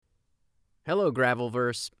Hello,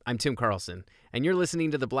 Gravelverse. I'm Tim Carlson, and you're listening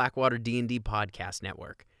to the Blackwater D&D Podcast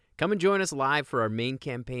Network. Come and join us live for our main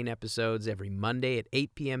campaign episodes every Monday at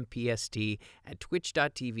 8 p.m. PST at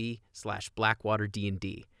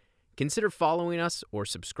twitch.tv/BlackwaterDND. Consider following us or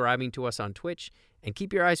subscribing to us on Twitch, and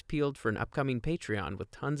keep your eyes peeled for an upcoming Patreon with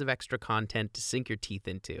tons of extra content to sink your teeth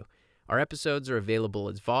into. Our episodes are available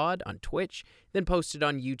as VOD on Twitch, then posted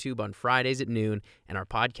on YouTube on Fridays at noon, and our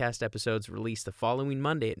podcast episodes released the following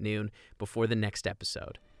Monday at noon before the next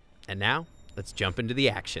episode. And now, let's jump into the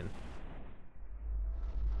action.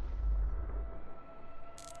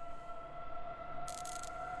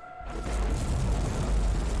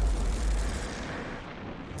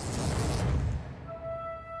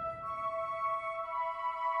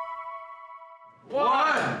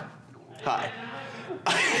 Hi.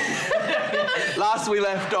 Last we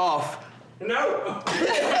left off. No!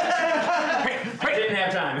 I didn't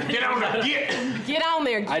have time. Get on there! Get on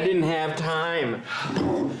there. I didn't have time.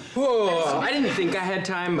 Whoa, I didn't think I had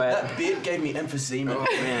time, but... That beard gave me emphysema. Oh,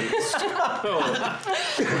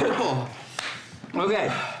 man.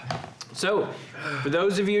 Okay, so for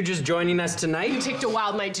those of you just joining us tonight... You picked a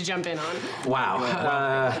wild night to jump in on.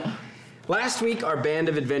 Wow. Last week, our band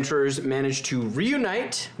of adventurers managed to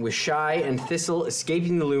reunite, with Shy and Thistle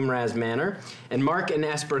escaping the Lumraz Manor, and Mark and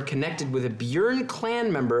Esper connected with a Bjorn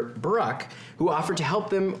clan member, Bruck, who offered to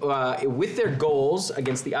help them with their goals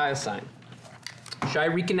against the Iocine. Shy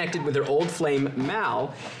reconnected with her old flame,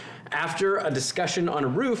 Mal, after a discussion on a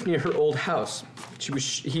roof near her old house.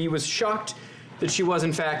 He was shocked that she was,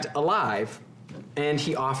 in fact, alive, and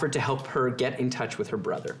he offered to help her get in touch with her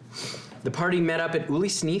brother. The party met up at Uli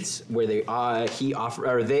Sneath's, where they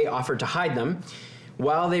offered to hide them.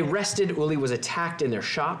 While they rested, Uli was attacked in their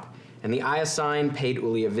shop, and the Iocine paid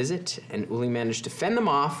Uli a visit, and Uli managed to fend them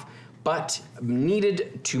off, but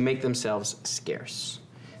needed to make themselves scarce.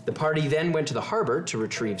 The party then went to the harbor to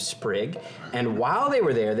retrieve Sprig, and while they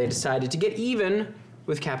were there, they decided to get even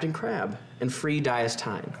with Captain Crab and free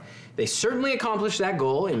Diastine. They certainly accomplished that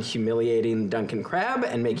goal in humiliating Duncan Crab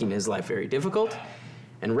and making his life very difficult,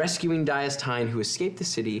 and rescuing Diastine, who escaped the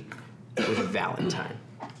city with Valentine.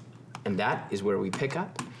 And that is where we pick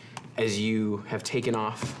up, as you have taken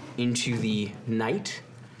off into the night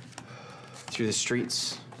through the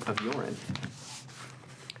streets of Yoren.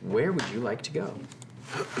 Where would you like to go?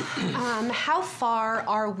 How far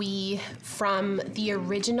are we from the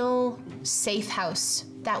original safe house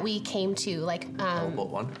that we came to? What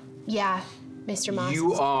one? Yeah, Mr. Moss.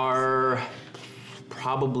 You are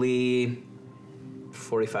probably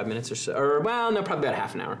 45 minutes or so, probably about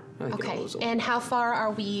half an hour. Okay, and how far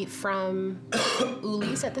are we from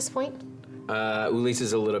Uli's at this point? Ulis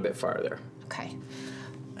is a little bit farther. Okay.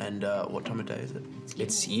 And what time of day is it?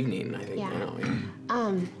 It's evening, I think. Yeah. Now.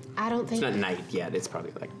 I don't think... It's not night yet. It's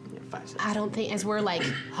probably like 5, 6. I don't think, as we're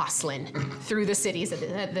hustling through the cities,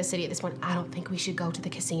 the city at this point, I don't think we should go to the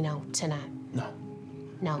casino tonight. No.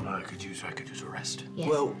 I could use a rest. Yes.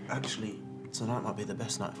 Well, actually, tonight might be the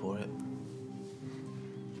best night for it.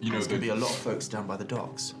 You know, There's going to be a lot of folks down by the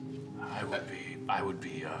docks. I would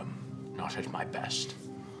be not at my best.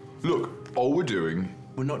 Look, all we're doing...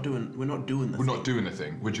 We're not doing the thing. We're not doing the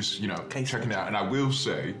thing. We're just, checking it out. And I will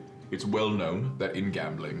say, it's well known that in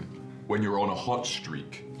gambling, when you're on a hot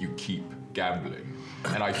streak, you keep gambling.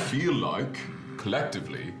 And I feel like,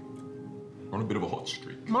 collectively, we're on a bit of a hot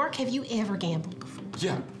streak. Mark, have you ever gambled before?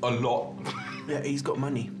 Yeah, a lot. Yeah, he's got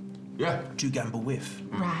money Yeah, to gamble with.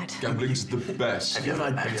 Right. gambling's the best. If I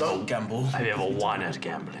don't gamble... Have you ever won at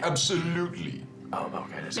gambling? Absolutely. Oh,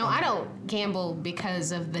 okay. No, I don't gamble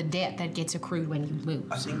because of the debt that gets accrued when you lose.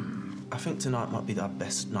 I think tonight might be our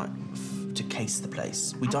best night to case the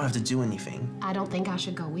place. We don't have to do anything. I don't think I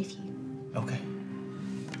should go with you. Okay.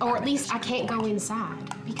 Or at least I can't go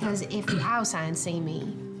inside, because if the Iocine see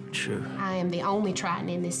me, True. I am the only Triton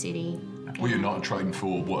in this city. Well, you're not trying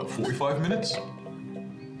for, 45 minutes?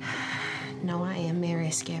 No, I am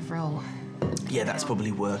Marius Gavreau. Yeah, that's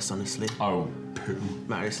probably worse, honestly. Oh, poo.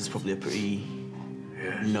 Marius is probably a pretty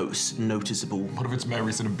noticeable... What if it's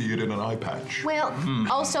Mary's in a beard and an eye patch? Well,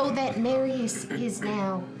 also that Marius is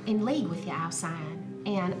now in league with the Iocine,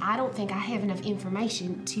 and I don't think I have enough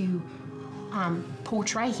information to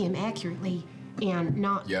portray him accurately and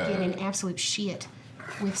not get in absolute shit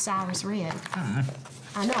with Cyrus Red.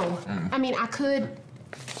 I know. I mean, I could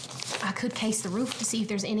case the roof to see if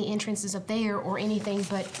there's any entrances up there or anything,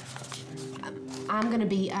 but I'm gonna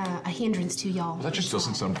be a hindrance to y'all. That just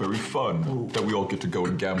doesn't sound very fun, that we all get to go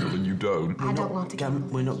and gamble and you don't. I don't want to gamble.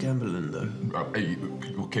 We're not gambling, though. Hey,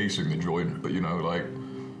 you're casing the joint, but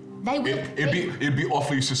They will. It'd be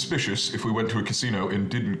awfully suspicious if we went to a casino and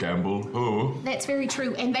didn't gamble. Oh. That's very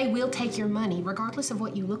true, and they will take your money, regardless of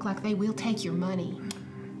what you look like. They will take your money.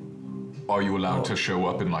 Are you allowed to show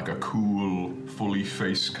up in like a cool, fully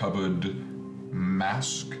face-covered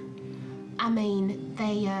mask? I mean,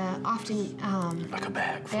 they often Like a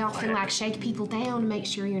bag. they often like shake people down to make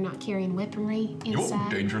sure you're not carrying weaponry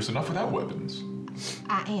inside. You're dangerous enough without weapons.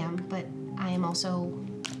 I am, but I am also.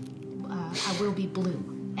 I will be blue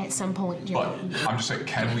at some point. But I'm just saying,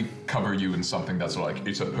 can we cover you in something that's like,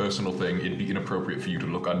 it's a personal thing, it'd be inappropriate for you to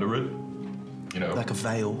look under it? You know? Like a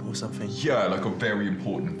veil or something. Yeah, like a very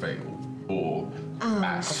important veil. Or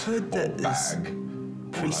mask. I've heard that or there's bag.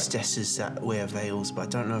 priestesses that wear veils, but I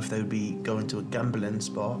don't know if they would be going to a gambling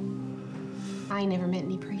spot. I ain't never met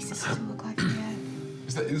any priestesses who look like that.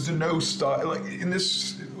 Is there no style, like, in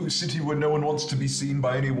this city where no one wants to be seen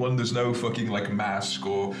by anyone, there's no fucking, like, mask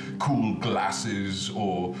or cool glasses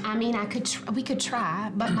or... I mean, we could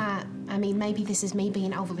try, but maybe this is me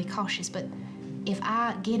being overly cautious, but if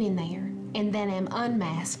I get in there and then am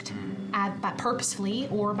unmasked, by purposefully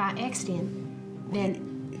or by accident, then...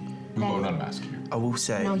 We won't unmask you. I will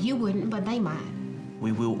say... No, you wouldn't, but they might.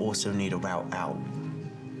 We will also need a route out.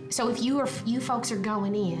 So if you folks are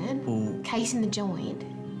going in, casing the joint,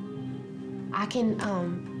 I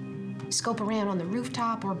can scope around on the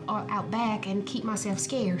rooftop or out back and keep myself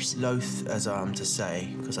scarce. Loath as I am to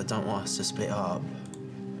say, because I don't want us to split up,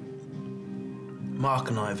 Mark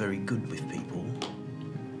and I are very good with people.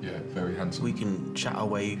 Yeah, very handsome. We can chat our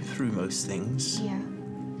way through most things. Yeah.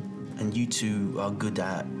 And you two are good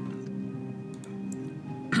at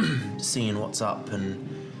seeing what's up and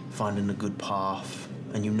finding a good path,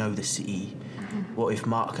 and you know the city. What if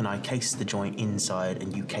Mark and I case the joint inside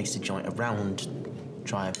and you case the joint around,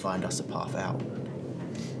 try and find us a path out?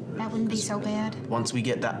 That wouldn't be so bad. Once we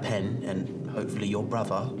get that pen, and hopefully your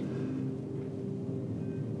brother,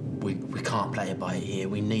 we can't play it by ear here.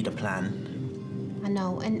 We need a plan. I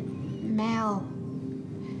know, and Mal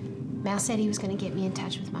said he was going to get me in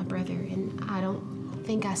touch with my brother, and I don't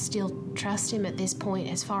think I still trust him at this point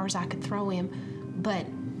as far as I could throw him, but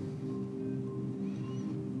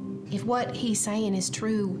if what he's saying is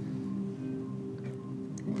true,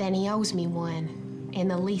 then he owes me one, and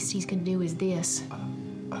the least he can do is this.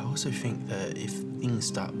 I also think that if things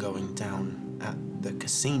start going down at the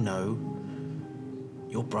casino,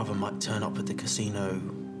 your brother might turn up at the casino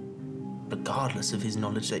regardless of his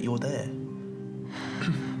knowledge that you're there.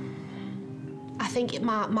 I think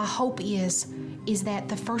my hope is that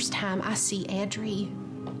the first time I see Adri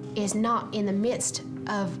is not in the midst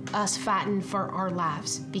of us fighting for our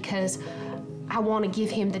lives, because I want to give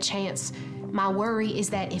him the chance. My worry is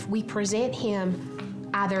that if we present him,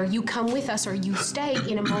 either you come with us or you stay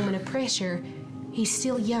in a moment of pressure, he's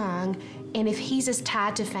still young, and if he's as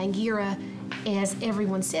tied to Fangira as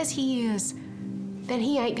everyone says he is, then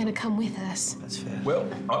he ain't gonna come with us. That's fair. Well,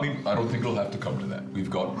 I mean, I don't think it'll have to come to that. We've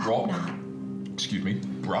got Brock,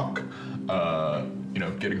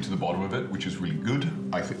 getting to the bottom of it, which is really good.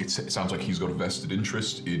 I think it sounds like he's got a vested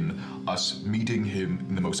interest in us meeting him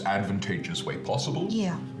in the most advantageous way possible.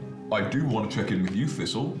 Yeah. I do want to check in with you,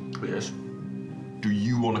 Thistle. Yes. Do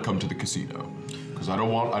you want to come to the casino? Because I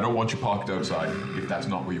don't want you parked outside if that's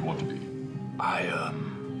not where you want to be. I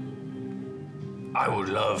would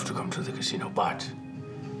love to come to the casino, but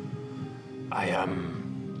I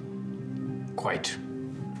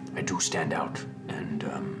do stand out, and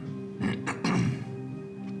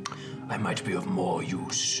I might be of more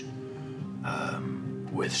use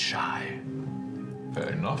with Shy. Fair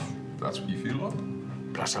enough. That's what you feel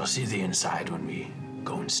like. Plus, I'll see the inside when we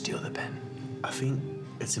go and steal the pen. I think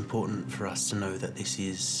it's important for us to know that this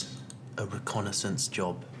is a reconnaissance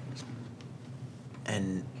job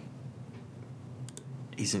and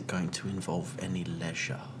isn't going to involve any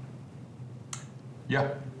leisure. Yeah.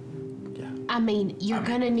 I mean, you're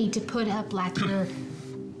gonna need to put up like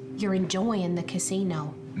you're enjoying the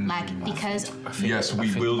casino, because Yes,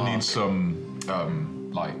 we will need some,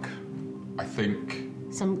 I think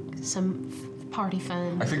some party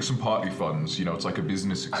fun. I think some party funds. You know, it's like a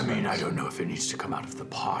business expense. I mean, I don't know if it needs to come out of the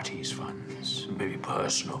party's funds. Maybe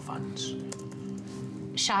personal funds.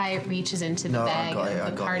 Shy reaches into the bag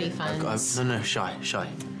of the party funds. No, Shy.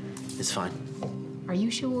 It's fine. Are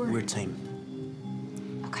you sure? We're a team.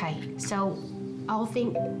 Okay, so I'll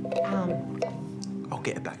think. I'll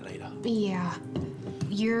get it back later. Yeah,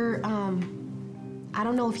 your I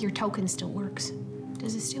don't know if your token still works.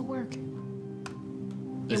 Does it still work?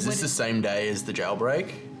 Is this the same day as the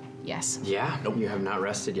jailbreak? Yes. Yeah. Nope. You have not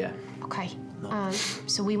rested yet. Okay.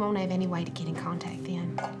 So we won't have any way to get in contact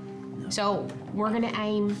then. So we're gonna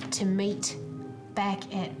aim to meet back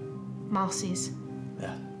at Moss's.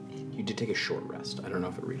 Yeah. You did take a short rest. I don't know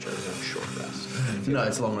if it recharges on a short rest. No,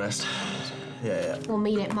 it's a long rest. Yeah. We'll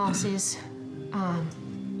meet at Moss's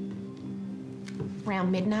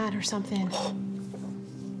around midnight or something.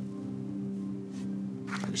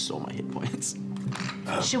 I just saw my hit points.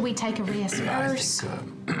 Should we take a rest first?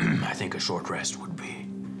 I think a short rest would be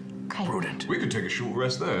Okay. prudent. We could take a short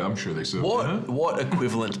rest there. I'm sure they serve dinner. What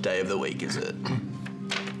equivalent day of the week is it?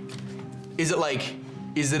 Is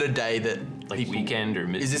it a day that Like people, weekend or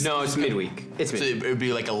mid? Is this No, it's midweek. It's So midweek. it would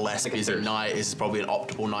be like a less Like a busy Thursday. night. Is probably an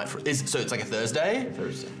optimal night for. So it's like a Thursday.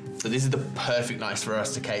 Thursday. So this is the perfect night for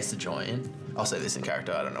us to case the joint. I'll say this in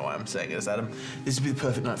character. I don't know why I'm saying this, Adam. This would be the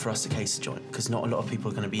perfect night for us to case the joint because not a lot of people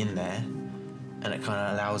are going to be in there, and it kind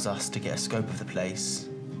of allows us to get a scope of the place.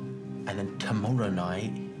 And then tomorrow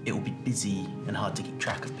night it will be busy and hard to keep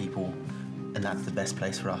track of people, and that's the best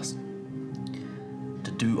place for us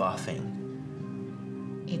to do our thing.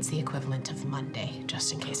 It's the equivalent of Monday,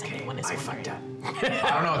 just in case anyone is wondering. fucked up.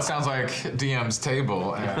 I don't know. It sounds like DM's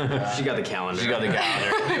table. And, She got the calendar. She got the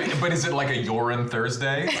calendar. but is it like a Yorin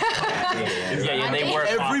Thursday? Yeah, they work.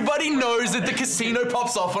 Everybody knows that the casino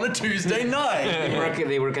pops off on a Tuesday night.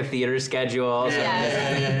 They work a theater schedule. Days.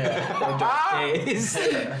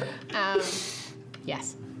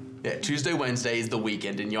 Yes, Yeah, Tuesday, Wednesday is the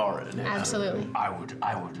weekend in Yorin. absolutely. I would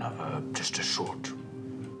love just a short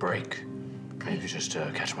break. Maybe just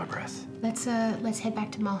to catch my breath. Let's head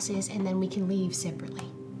back to Moss's and then we can leave separately.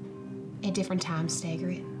 At different times,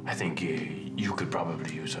 stagger it. I think you could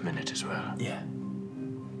probably use a minute as well. Yeah.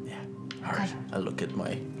 All right. I look at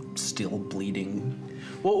my still bleeding.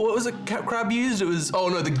 What was the crab used? It was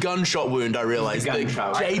the gunshot wound. I realized The the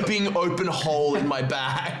gunshot. gaping open hole in my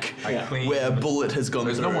back clean? where a bullet has gone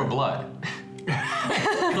There's through. no more blood.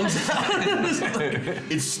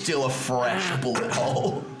 It's still a fresh bullet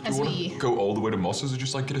hole. As we Go all the way to Moss's or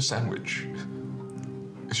just like get a sandwich?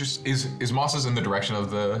 It's just is Moss's in the direction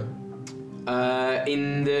of the?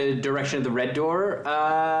 In the direction of the red door.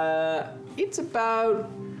 It's about.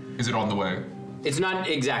 Is it on the way? It's not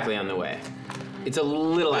exactly on the way. It's a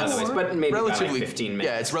little out of the way, but maybe relatively about like 15 minutes.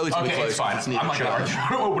 Yeah, it's relatively Okay, close. it's fine. near I'm the not gonna church.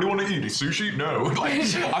 argue. What do you want to eat? Sushi? No. Like,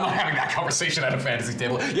 I'm not having that conversation at a fantasy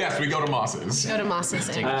table. Yes, we go to Moss's. go to Moss's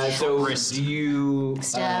and So do you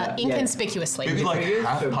inconspicuously. Maybe like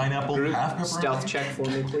half So pineapple, group half pepperoni. stealth check for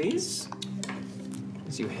me, please.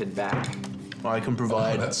 As you head back, I can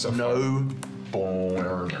provide that's so no.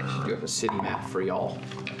 you have a city map for y'all.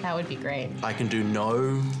 That would be great. I can do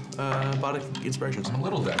no bardic inspirations. I'm a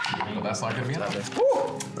little deaf, but that's not gonna be enough.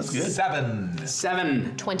 That's good.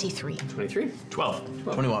 7. 23. 23. 12.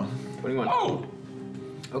 21. 21. Oh,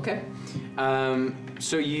 Okay.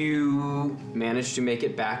 So you managed to make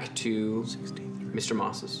it back to Mr.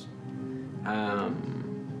 Moss's.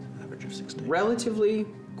 Average of 16. Relatively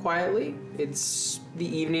quietly. It's the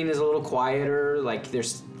evening is a little quieter. Like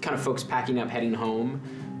there's kind of folks packing up, heading home.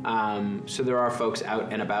 So there are folks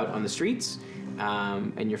out and about on the streets,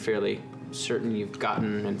 and you're fairly certain you've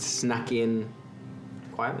gotten and snuck in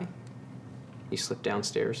quietly. You slip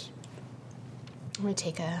downstairs. I'm gonna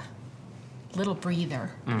take a little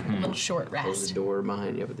breather, a little short Close rest. the door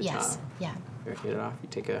behind you up at the Yes. top. Yeah. Barricade it off.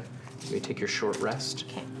 You take your short rest.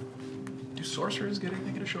 Okay. do sorcerers get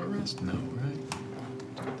a short rest? No,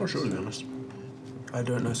 right? Not sure, to be honest. I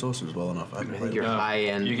don't know sorcerers well enough. I haven't I think played you're them. high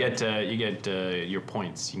end. You get your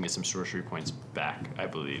points. You can get some sorcery points back, I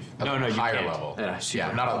believe. At No, a you higher can't. level.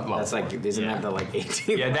 Yeah, not a level. That's like, isn't that the like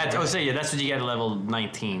 18? Yeah, that's that's what you get at level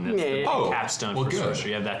 19. That's the Yeah. Oh, capstone well, for good. sorcery.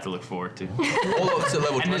 You have that to look forward to. Although it's at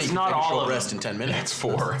level And 20, it's you not can take a all short of rest them. in 10 minutes. It's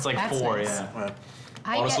 4. It's like That's 4, nice. yeah.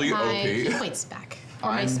 I Honestly, get my OP. hit points back.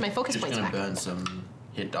 Or my focus just points gonna back. burn some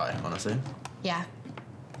hit die, honestly. Yeah.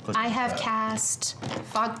 I have cast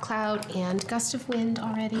Fog Cloud and Gust of Wind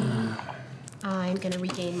already. I'm gonna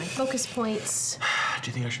regain my focus points. Do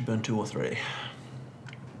you think I should burn 2 or 3?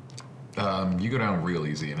 You go down real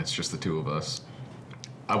easy, and it's just the two of us.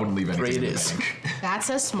 I wouldn't leave anything 3 in it the is. bank. That's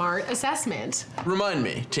a smart assessment. Remind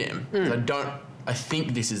me, Tim. 'Cause I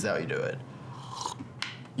think this is how you do it.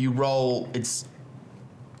 You roll. It's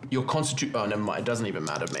your constitution. Oh, never mind. It doesn't even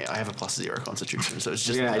matter to me. I have a +0 constitution, so it's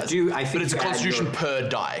just. Yeah, I do- I think But it's a you add constitution your- per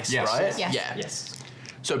dice, Yes. right? Yes. Yeah. Yes.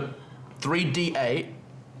 So 3d8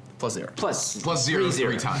 +0. Plus 0 3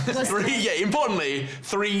 3 times. 3. Yeah. Importantly,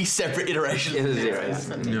 3 separate iterations. Is a 0,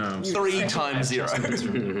 yeah. 3 times 0.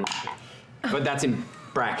 But that's in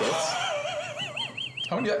brackets.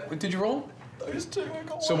 How many did you roll?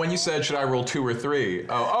 So when you said, should I roll 2 or 3?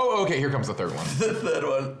 Oh, okay, here comes the third one. The third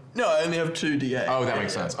one. No, I only have 2 d8. Oh, that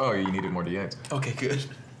makes sense. Oh, you needed more d8s. Okay, good.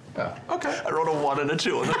 Yeah. Okay. I rolled a 1 and a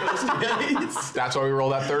 2 on the first case. That's why we roll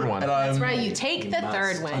that third one. That's right. You take the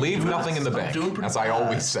third one. Leave nothing in the bank, doing pretty as I bad.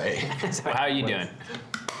 always say. Well, how are you doing?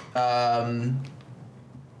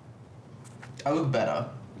 I look better.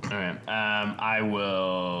 All right. I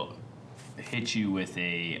will hit you with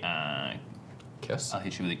a. Kiss. I'll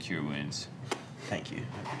hit you with a cure wounds. Thank you.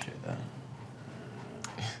 I appreciate that.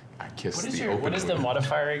 I kiss What is the your? open What is the wound.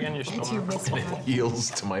 modifier again? Your It's spell your modifier? wisdom.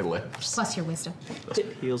 Heels to my lips. Plus your wisdom.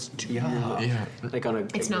 It heals to your Yeah. like on a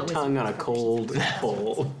It's not tongue wisdom. on a cold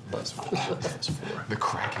bowl. The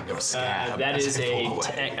cracking of scab. That as is I fall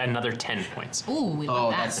away. another 10 points. Ooh, we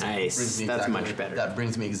want that. Nice. brings me That's exactly- much better. That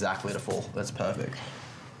brings me exactly to full. That's perfect.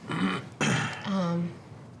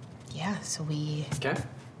 Yeah, so we. Okay.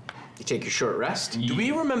 You take your short rest Do we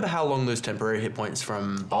remember how long those temporary hit points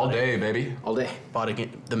from All day, baby. all day.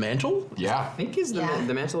 the mantle? Yeah. I think is the Yeah.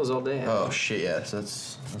 the mantle is all day. Oh shit! Yeah, so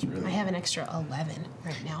that's I really. have an extra 11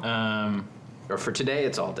 right now. Or for today,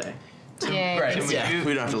 it's all day. Yay. Great. Can Yeah,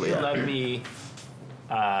 we don't have to leave. Let me.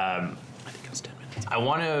 I think it was 10 minutes. I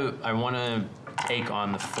want to take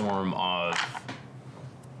on the form of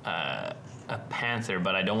a panther,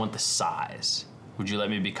 but I don't want the size. Would you let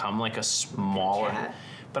me become like a smaller? Cat?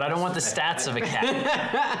 But I don't want the stats of a cat.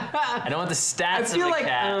 I don't want the stats feel of a like,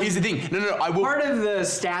 cat. Here's the thing. No, I will. Part of the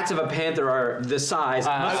stats of a panther are the size,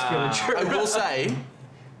 musculature. I will say,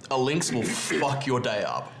 a lynx will fuck your day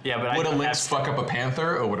up. Yeah, but Would I a don't lynx have, fuck up a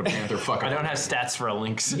panther, or would a panther fuck up I don't a have stats for a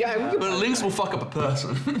lynx. Yeah, we could But a lynx will fuck up a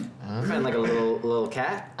person. find like a little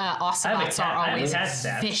cat. Ocelots cat. are I have a always cat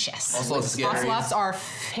stat. vicious. Ocelots are scary. Ocelots are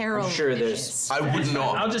feral. I'm sure there's- vicious. I would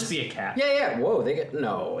not. I'll just be a cat. Yeah. Whoa, they get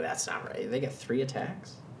no. That's not right. They get 3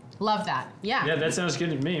 attacks. Love that. Yeah. Yeah, that sounds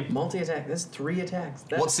good to me. Multi-attack. That's 3 attacks.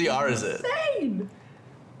 That's What CR is it? insane.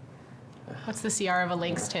 What's the CR of a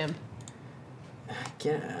lynx, Tim?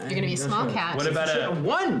 You're You're gonna be a small cat. What about a?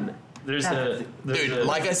 1? There's a. There's Dude, a,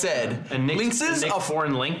 like I said, a Nick, lynxes Nick are.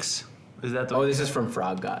 foreign lynx. Is that the? Oh, this is from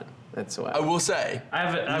Frog God. That's why. I will say, I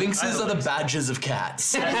have a, lynxes are the lynx. badges of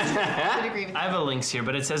cats. I would agree with I have a lynx here,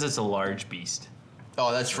 but it says it's a large beast.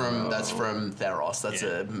 Oh, that's from Theros. That's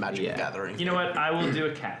Yeah. a magical Yeah. gathering. You know what? I will do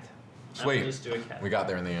a cat. I will Sweet. just do a cat. We got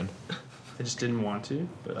there in the end. I just didn't want to,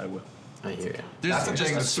 but I will. I hear you. That's the just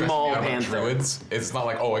thing a that stresses small me out about panther. druids. It's not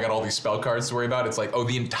like, oh, I got all these spell cards to worry about. It's like, oh,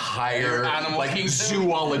 the entire Animal like kingdom.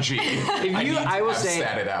 zoology. I will say,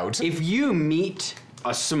 sat it out. if you meet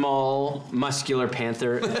a small, muscular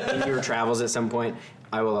panther in your travels at some point,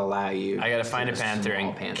 I will allow you. I gotta find a to panther small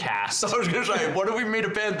and panther. cast. I was gonna say, what if we meet a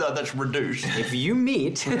panther that's reduced? If you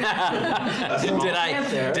meet, Did I?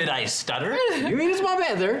 panther. Did I stutter? you meet a small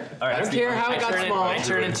panther. All right, I don't care how it got small. I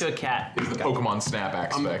turn into a cat. The Pokemon Snap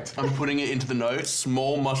aspect. I'm putting it into the note.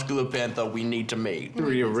 Small muscular panther we need to meet.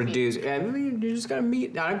 Reduce. You just gotta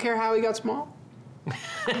meet. I don't care how he got small.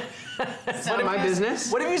 It's none of my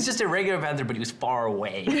business. What if he was just a regular panther, but he was far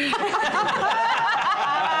away?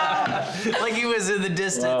 Like he was in the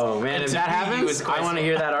distance. Oh man, And if to that me, he happens, was quite I want to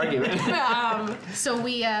hear that argument. So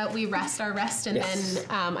we rest our rest, and Yes.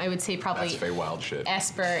 then I would say probably That's Feywild shit.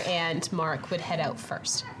 Esper and Mark would head out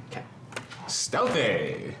first. Okay.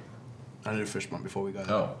 Stealthy. I need a fish bump before we go.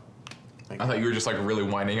 Oh. I thought you were just like really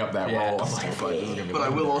winding up that Yeah. roll. I'm like, fuck, this is gonna be But I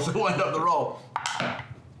will also wind up the roll.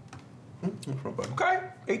 Okay,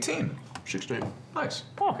 18. 16. Nice.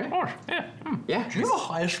 Okay. Yeah. Yeah. Do you have a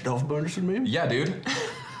higher stealth bonus than me? Yeah, dude.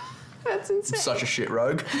 That's insane. Such a shit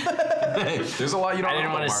rogue. There's a lot you don't I didn't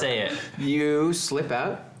know, want to Mark. say it. You slip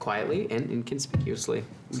out quietly and inconspicuously.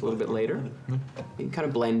 It's a little bit later. You kind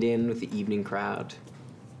of blend in with the evening crowd.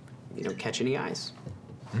 You don't catch any eyes.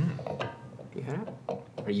 You head out.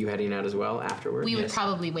 Are you heading out as well afterwards? We would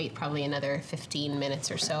probably wait another 15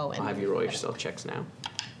 minutes or so, I'll and have you roll your stealth checks now.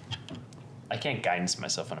 I can't guidance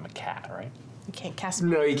myself when I'm a cat, right? you can't cast.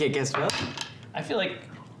 No, you can't cast spell. I feel like.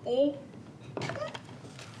 Oh.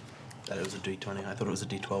 That it was a D20. I thought it was a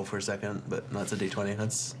D12 for a second, but no, it's a D20.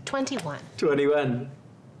 That's 21. 21.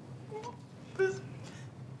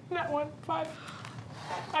 Not 1, 5.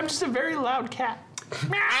 I'm just a very loud cat.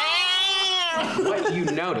 What you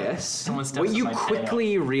notice, steps what on you my tail.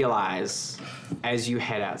 quickly realize as you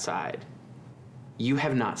head outside, you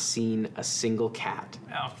have not seen a single cat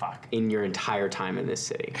Oh fuck. in your entire time in this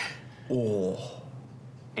city. oh.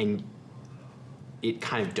 And it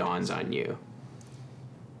kind of dawns on you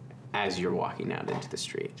as you're walking out into the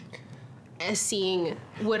street. As seeing,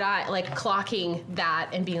 would I like clocking that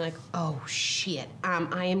and being like, oh shit,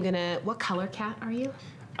 I am gonna. What color cat are you?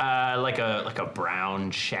 Like a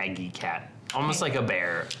brown shaggy cat. Almost like a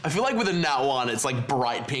bear. I feel like with a nat 1, it's like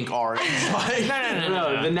bright pink orange. Like,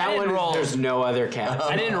 No, the nat one roll. There's no other cat.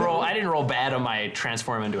 I didn't roll bad on my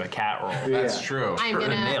transform into a cat roll. That's true. I'm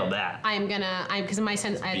gonna Nailed that. because my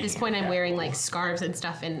sense at this point I'm wearing like scarves and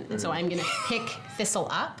stuff, and so I'm gonna pick Thistle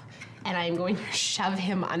up, and I'm going to shove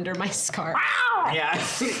him under my scarf. Yeah.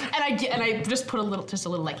 and I just put a little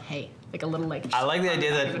like hey, like a little like. I like the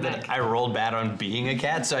idea that I rolled bad on being a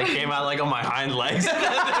cat, so I came out like on my hind legs.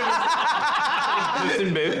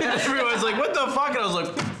 Everyone's like, "What the fuck?" And I was like,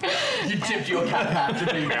 you tipped your cat hat to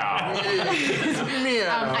be I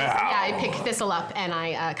pick Thistle up and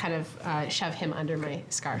I kind of shove him under my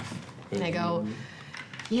scarf, and I go,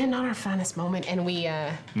 "Yeah, not our funnest moment." And we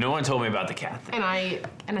no one told me about the cat thing. and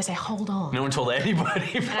I say, "Hold on." No one told anybody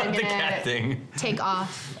I'm about the gonna cat thing. take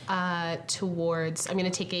off towards. I'm gonna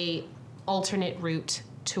take a alternate route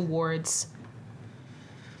towards.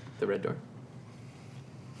 The red door.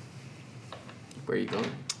 Where are you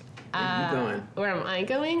going? Where are you going? Where am I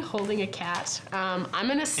going? Holding a cat. I'm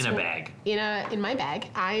gonna In a bag. In my bag.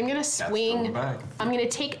 I'm gonna swing. bag. I'm gonna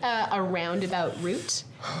take a roundabout route,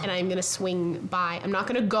 and I'm gonna swing by. I'm not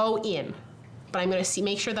gonna go in, but I'm gonna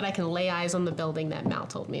make sure that I can lay eyes on the building that Mal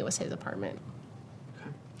told me was his apartment.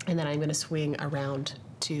 And then I'm gonna swing around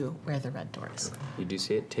to where the red door is. You do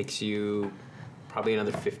see it. Takes you probably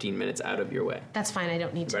another 15 minutes out of your way. That's fine. I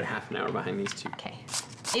don't need About to. half an hour behind these two. Okay.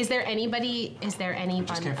 Is there anyone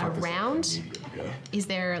around? Is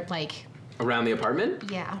there like? Around the apartment?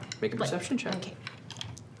 Yeah. Make a perception check. Okay.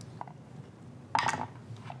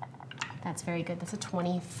 That's very good. That's a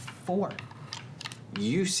 24.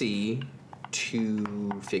 You see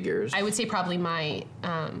two figures. I would say probably my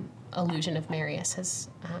illusion of Marius has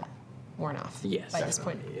worn off. Yes, By this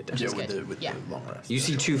point. definitely. It which does. is good. the long rest. You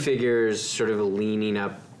see two figures sort of leaning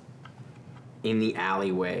up in the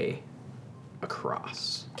alleyway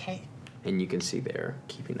across. Okay. And you can see they're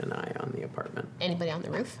keeping an eye on the apartment. Anybody on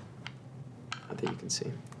the roof? Not that you can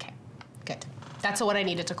see. Okay. Good. That's what I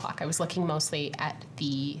needed to clock. I was looking mostly at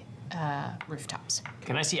the rooftops.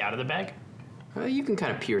 Can I see out of the bag? You can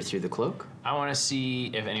kind of peer through the cloak. I want to see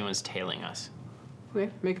if anyone's tailing us. Okay,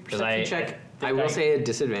 make a 'Cause perception check. I will say a He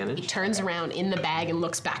disadvantage. turns around in the bag and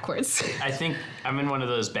looks backwards. I think I'm in one of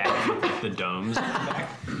those bags with like, the domes.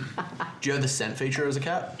 Do you have the scent feature as a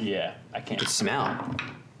cat? Yeah, I You can't. could smell.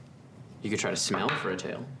 You could try to smell for a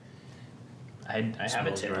tail. I have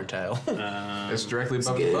a Your own tail. tail. It's directly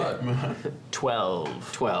above the butt.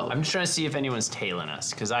 12. 12. I'm just trying to see if anyone's tailing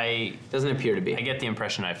us, because I Doesn't appear to be. get the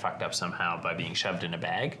impression I fucked up somehow by being shoved in a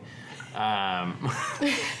bag.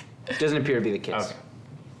 Doesn't appear to be the case. Okay.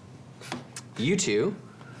 You two,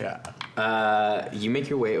 Yeah. you make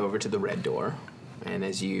your way over to the red door, and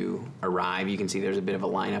as you arrive, you can see there's a bit of a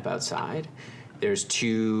lineup outside. There's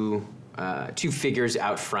two figures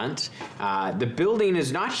out front. The building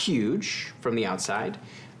is not huge from the outside.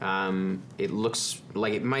 It looks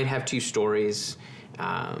like it might have 2 stories,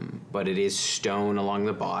 but it is stone along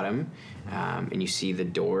the bottom, and you see the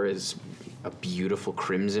door is a beautiful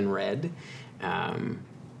crimson red,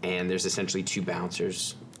 and there's essentially 2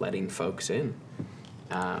 bouncers letting folks in.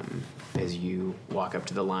 As you walk up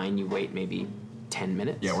to the line, you wait maybe 10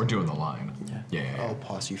 minutes. Yeah, we're doing the line. Yeah. I'll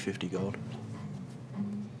pass you 50 gold.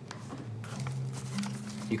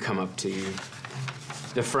 You come up to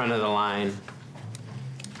the front of the line.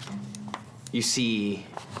 You see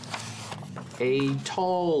a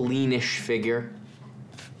tall, leanish figure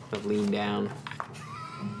of lean down.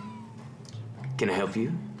 Can I help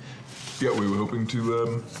you? Yeah, we were hoping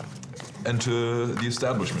to enter the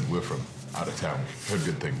establishment. We're from out of town. Heard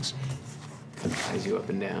good things. Eyes you up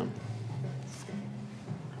and down.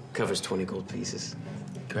 Covers 20 gold pieces.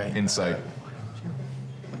 Great. Insight.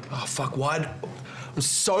 Oh, fuck, why? I'm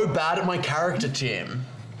so bad at my character, Tim.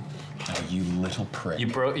 Oh, you little prick.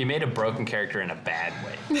 You made a broken character in a bad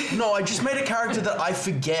way. No, I just made a character that I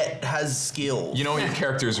forget has skills. You know what your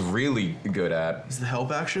character's really good at? It's the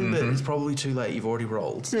help action, but it's probably too late. You've already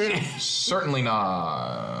rolled. Certainly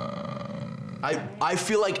not. I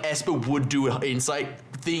feel like Esper would do an insight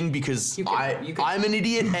thing because You can- I'm an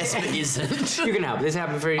idiot. Esper isn't. You can help. This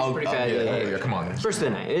happened pretty fast. Yeah, come on. First of the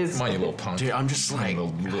night. It's Come on, you little punk. Dude, I'm just like-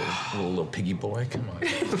 little piggy boy. Come on,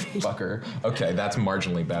 fucker. Okay, that's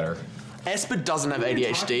marginally better. Esper doesn't have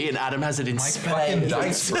ADHD, and Adam has it in My fucking spades.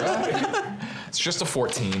 dice, bro. It's just a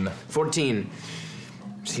 14. 14.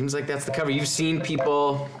 Seems like that's the cover. You've seen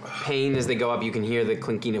people paying as they go up. You can hear the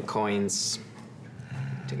clinking of coins.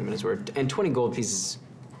 Take a minute's word. And 20 gold pieces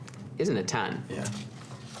isn't a ton. Yeah.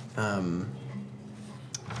 I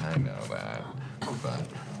know that, but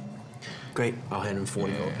Great. I'll hand him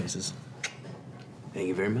 40 gold pieces. Thank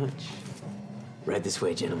you very much. Right this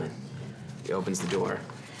way, gentlemen. He opens the door,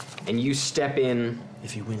 and you step in,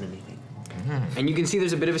 If you win anything. and you can see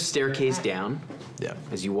there's a bit of a staircase down. Yeah.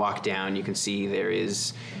 As you walk down, you can see there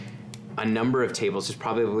is a number of tables.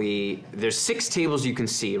 There's 6 tables you can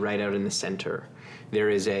see right out in the center. There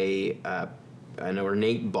is an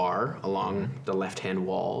ornate bar along the left-hand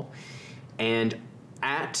wall, and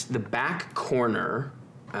at the back corner,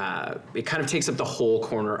 it kind of takes up the whole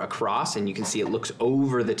corner across, and you can see it looks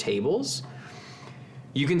over the tables.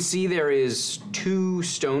 You can see there is 2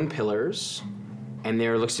 stone pillars, and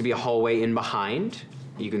there looks to be a hallway in behind.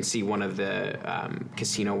 You can see one of the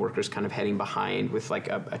casino workers kind of heading behind with like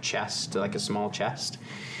a chest, like a small chest.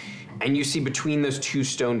 And you see between those 2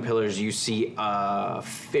 stone pillars, you see a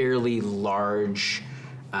fairly large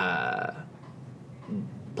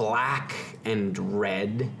black and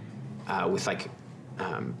red with like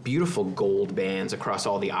beautiful gold bands across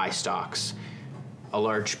all the eye stalks, a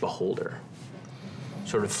large beholder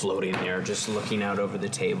sort of floating there, just looking out over the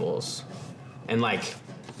tables. And like,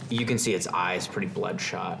 you can see its eyes pretty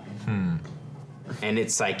bloodshot. And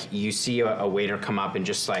it's like, you see a waiter come up and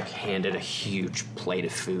just like hand it a huge plate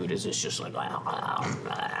of food as it's just like,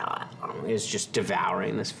 it's just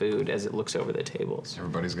devouring this food as it looks over the tables.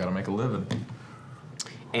 Everybody's got to make a living.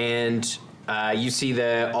 And you see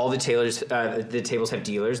all the tables have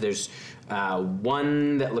dealers. There's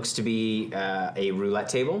one that looks to be a roulette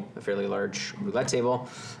table, a fairly large roulette table.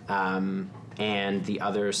 And the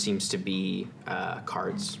other seems to be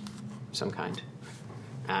cards of some kind.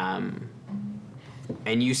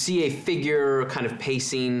 And you see a figure kind of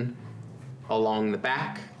pacing along the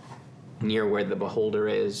back near where the beholder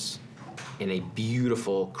is in a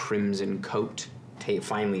beautiful crimson coat,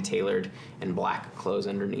 finely tailored, and black clothes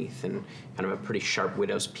underneath, and kind of a pretty sharp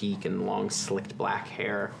widow's peak and long slicked black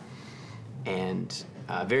hair, and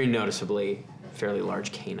very noticeably fairly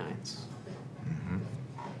large canines.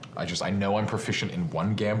 I know I'm proficient in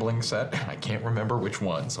one gambling set. I can't remember which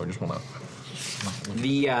one, so I just want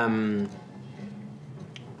to...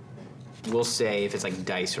 We'll say if it's like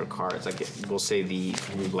dice or cards, like we'll say the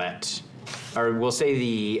roulette, or we'll say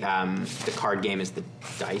the card game is the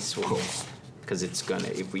dice one, because it's gonna,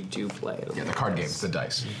 if we do play it. Yeah, the card game, the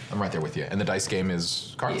dice. I'm right there with you. And the dice game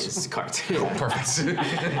is cards? It's cards. Cool, perfect.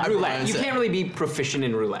 Roulette. You can't really be proficient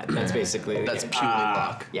in roulette. That's basically That's purely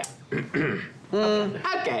luck. Yeah.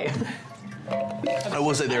 Okay. I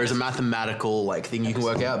will say there is a mathematical like thing you can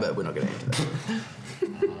work out, but we're not going to enter that.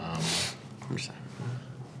 I'm just saying.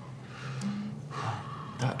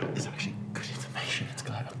 That is actually good information.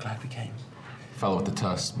 I'm glad we came. Fellow with the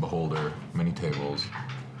tusk, beholder, many tables.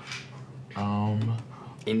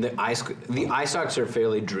 In the eye stalks are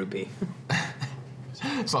fairly droopy.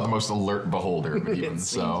 It's not the most alert beholder, even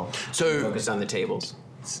so. Focused on the tables.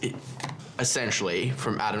 Essentially,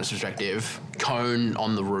 from Adam's perspective, cone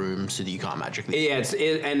on the room so that you can't magically. Yeah,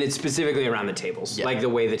 it's specifically around the tables, Yeah. like the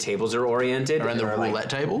way the tables are oriented. Around the they're, roulette like,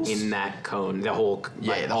 tables? in that cone, the whole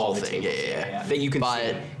Yeah, the all whole the thing. tables. Yeah. That you can But-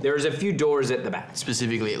 see. There's a few doors at the back.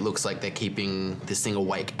 Specifically, it looks like they're keeping this thing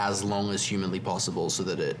awake as long as humanly possible so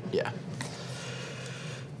that it. Yeah.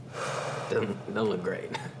 Doesn't look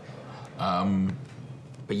great.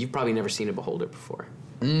 But you've probably never seen a beholder before.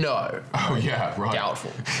 No. Oh, yeah, right.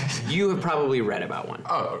 Doubtful. You have probably read about one.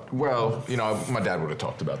 Oh, well, my dad would have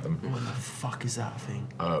talked about them. What the fuck is that thing?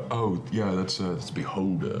 That's a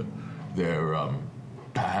beholder. They're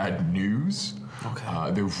bad news.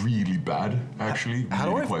 Okay. They're really bad, actually. How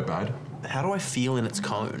do really I- quite bad. How do I feel in its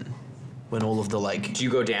cone? When all of the like. Do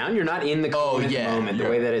you go down? You're not in the cone at yeah, the moment. yeah. The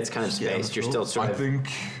way that it's kind of Yeah, spaced, you're still sort I of. think,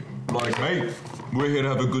 hey, we're here to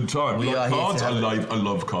have a good time. We You are like here to cards? have I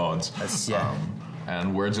love cards. That's- yeah.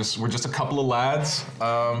 And we're just a couple of lads.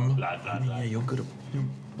 Yeah, you're good at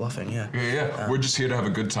bluffing. Yeah. Yeah. We're just here to have a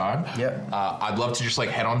good time. Yep. I'd love to just like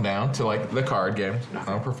head on down to like the card game.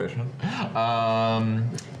 I'm proficient.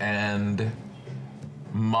 And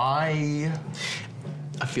my.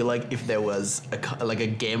 I feel like if there was a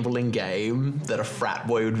gambling game that a frat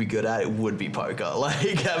boy would be good at, it would be poker.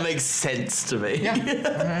 Like that makes sense to me. Yeah.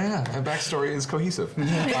 My backstory is cohesive.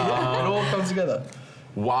 It all comes together.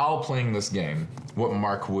 While playing this game, what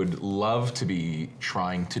Mark would love to be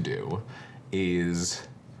trying to do is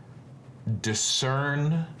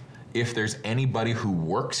discern if there's anybody who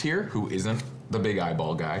works here who isn't the big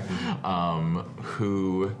eyeball guy,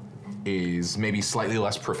 who is maybe slightly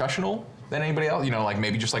less professional than anybody else, like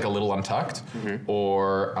maybe just like a little untucked,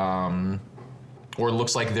 or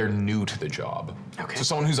looks like they're new to the job. Okay. So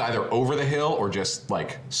someone who's either over the hill or just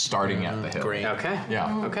like starting at the hill. Great. Okay.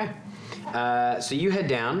 Yeah. Okay. So you head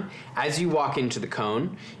down. As you walk into the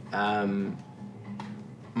cone,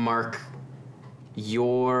 Mark,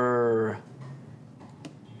 your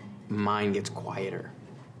mind gets quieter.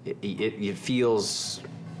 It feels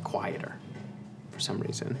quieter for some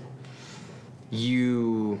reason.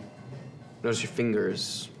 You notice your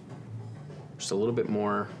fingers just a little bit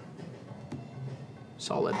more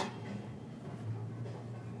solid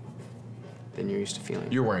than you're used to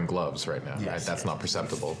feeling. You're wearing gloves right now, Yes, right? That's yes. not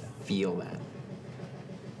perceptible. Feel that.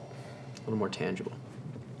 A little more tangible.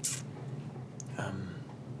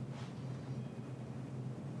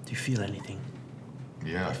 Do you feel anything?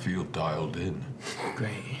 Yeah, I feel dialed in.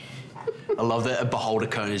 Great. I love that a beholder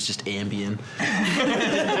cone is just ambient. I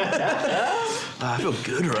feel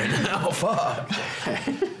good right now. Fuck. I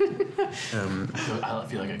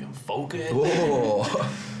feel like I can focus. Whoa.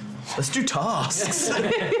 Let's do tasks.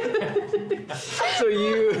 So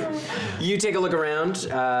you take a look around.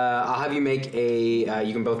 I'll have you make a.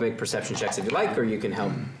 You can both make perception checks if you like, or you can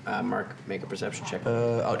help Mark make a perception check.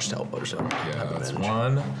 I'll just help. Yeah, that's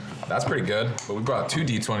one. That's pretty good. But we brought 2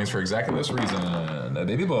 d20s for exactly this reason.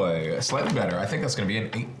 Baby boy, slightly better. I think that's going to be an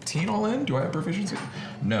 18 all in. Do I have proficiency?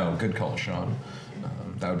 No, good call, Sean.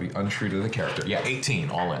 That would be untrue to the character. Yeah, 18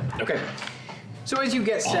 all in. Okay. So as you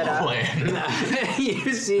get set All up, in.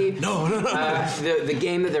 you see No. the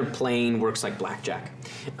game that they're playing works like blackjack.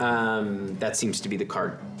 That seems to be the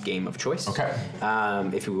card game of choice. Okay.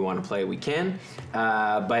 If we want to play, we can.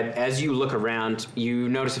 But as you look around, you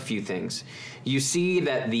notice a few things. You see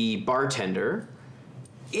that the bartender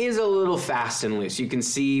is a little fast and loose. You can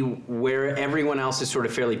see where everyone else is sort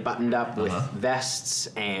of fairly buttoned up with vests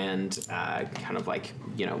and kind of like,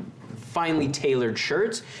 finely tailored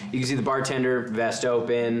shirts. You can see the bartender vest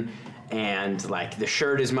open and like the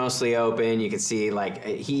shirt is mostly open. You can see like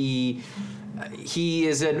he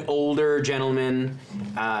is an older gentleman.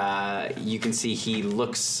 You can see he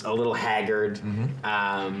looks a little haggard,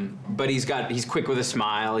 but he's quick with a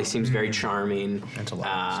smile. He seems very charming.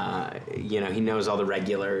 He knows all the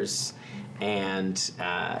regulars, and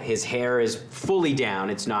his hair is fully down.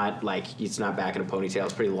 It's not back in a ponytail.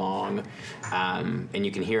 It's pretty long, and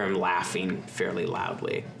you can hear him laughing fairly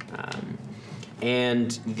loudly.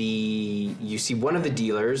 And you see one of the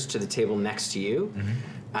dealers to the table next to you.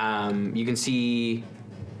 You can see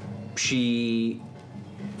she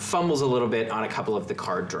fumbles a little bit on a couple of the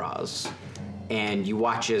card draws, and you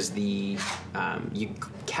watch as you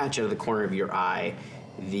catch out of the corner of your eye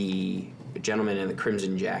the gentleman in the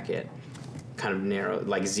crimson jacket kind of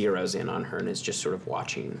zeroes in on her and is just sort of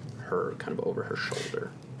watching her kind of over her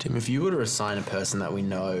shoulder. Tim, if you were to assign a person that we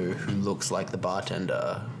know who looks like the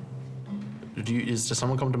bartender, does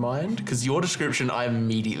someone come to mind? Because your description, I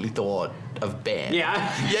immediately thought of Ben. Yeah.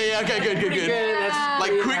 Yeah. Okay. Good.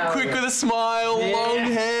 That's quick with a smile, long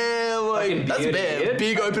hair. Like that's beauty, Ben. dude.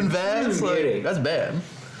 Big open vest. Beauty. That's Ben.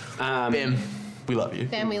 Ben, we love you.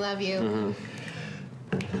 Ben, we love you.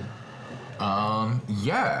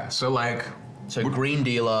 Yeah, So green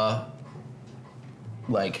dealer,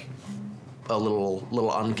 like a little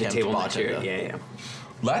unkempt Table bartender. next to you.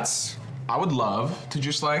 Yeah. I would love to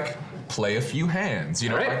just play a few hands,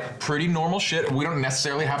 Alright. pretty normal shit. We don't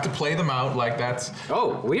necessarily have to play them out like that's.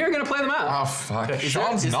 Oh, we are gonna play them out. Oh fuck!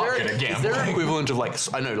 Sean's not good at Is gambling. there an equivalent of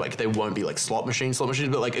I know they won't be slot machines, but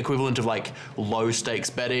equivalent of low stakes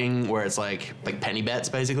betting where it's like penny bets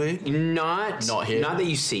basically? Not here. Not that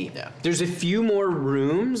you see. Yeah. There's a few more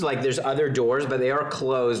rooms, there's other doors, but they are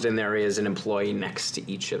closed and there is an employee next to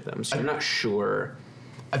each of them. So you're not sure.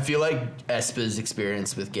 I feel like Esper's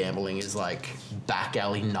experience with gambling is back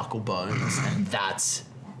alley knuckle bones, and that's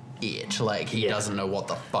it. He doesn't know what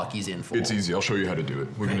the fuck he's in for. It's easy. I'll show you how to do it.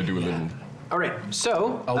 We're gonna do a little. All right.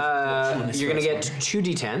 So you're gonna get 2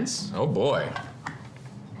 d10s, Oh boy.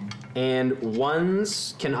 and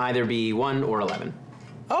ones can either be 1 or 11.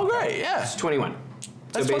 Oh great, yeah. It's 21.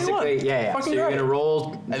 That's so basically, 21. yeah. Fucking So you're great. gonna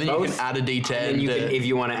roll And then both, you can add a d10. and then you can, if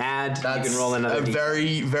you want to add, you That's can roll another a d10.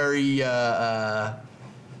 very, very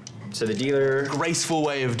So the dealer. graceful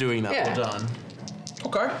way of doing that. Yeah. Well done.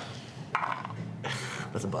 Okay.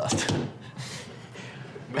 That's a bust.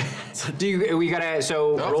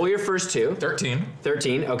 Roll your first 2. 13.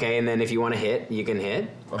 13. Okay, and then if you want to hit, you can hit.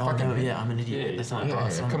 Oh no, yeah, I'm an idiot. That's not a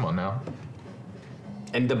bust. Come on now.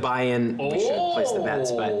 And the buy-in, we should place the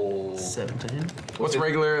bets, but 17. What's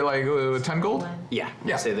regular 10 gold? yeah,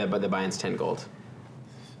 Yeah. say that, but the buy-in's 10 gold.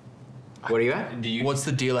 What are you at? What's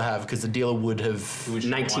the dealer have? Because the dealer would have.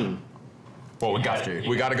 19. Well, we got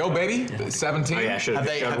to go, baby. 17. Oh yeah, should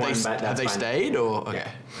Have they stayed or okay?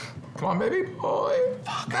 Come on, baby boy.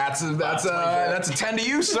 That's a 10 to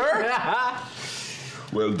you, sir.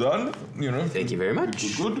 Well done. Thank you very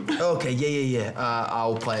much. Good. Okay, yeah.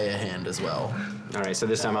 I'll play a hand as well. All right, so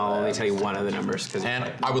this time I'll only tell you one of the numbers.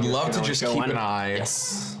 And I would love to just keep an eye.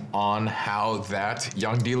 Yes. on how that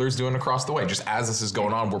young dealer's doing across the way. Just as this is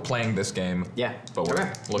going on, we're playing this game. Yeah. But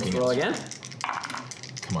we're looking Roll at. again.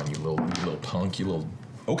 Come on, you little punk, you little.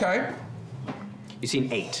 Okay. You see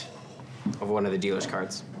an 8 of one of the dealer's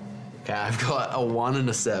cards. Okay, I've got a 1 and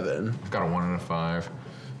a 7. I've got a 1 and a 5.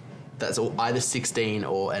 That's either 16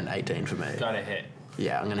 or an 18 for me. Gotta hit.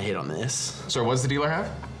 Yeah, I'm gonna hit on this. So what does the dealer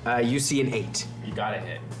have? You see an 8. You gotta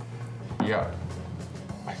hit. Yeah.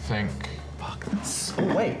 I think Fuck, that's...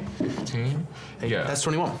 Oh, wait. 15. Yeah. That's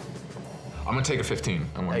 21. I'm gonna take a 15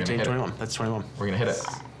 and we're 18, gonna hit 21. it. That's 21. We're gonna hit it.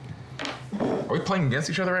 Are we playing against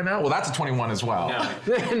each other right now? Well, that's a 21 as well.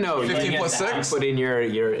 No. No, 15 you plus get to 6? Put in your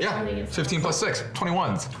Yeah. 15 plus 6.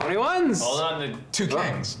 21s. 21s. Hold on to 2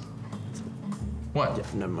 kings. What? Yeah,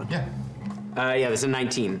 never mind. Yeah. Yeah, there's a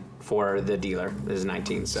 19 for the dealer. There's a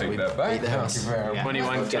 19. So Take that back. beat the house. Yeah.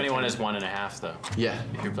 21 is 1.5 though. Yeah.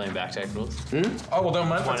 If you're playing backjack rules. Oh, well, don't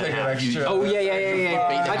mind if I take that extra. Oh yeah. Beat the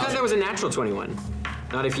I house. thought that was a natural 21.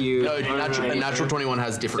 Not if you. No, a natural 21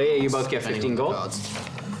 has different. So yeah, you rules, both get depending 15 on the gold. cards.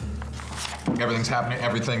 Everything's happening.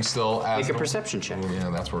 Everything's still as. Make a perception check. Oh, yeah,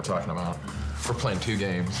 that's what we're talking about. We're playing 2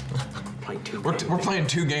 games. Like 2. We're playing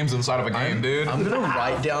 2 games inside of a game, dude. I'm gonna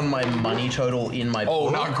write down my money total in my Oh,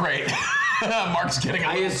 book. not great. Mark's getting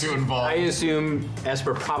a little too involved. I assume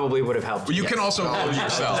Esper probably would have helped. Well, you can also hold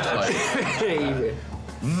yourself. Like,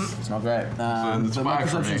 It's not great. it's But my 5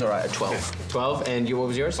 for me. perception's alright, a 12. 12, and what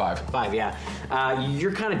was yours? 5. 5, yeah.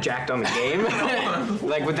 You're kind of jacked on the game.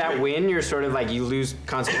 Like with that win, you're sort of like you lose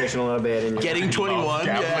concentration a little bit, and you're Getting 21.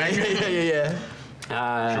 Yeah, gambling. yeah.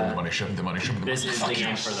 Show me the money, show me the money, show me the money. This is the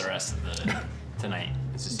game for the rest of the tonight.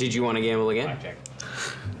 This is Did you want to gamble again? blackjack.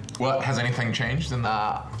 What, has anything changed in the...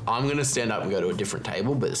 I'm gonna stand up and go to a different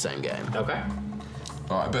table, but the same game. Okay.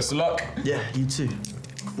 Alright, best of luck. Yeah, you too.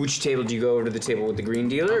 Which table do you go over to the table with the green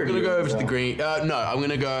dealer? I'm gonna go over to the green. No, I'm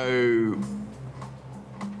gonna go.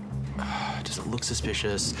 Does it look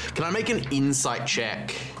suspicious? Can I make an insight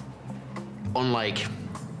check on like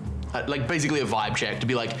basically a vibe check to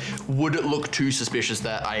be like, would it look too suspicious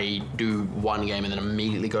that I do one game and then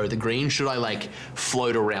immediately go to the green? Should I like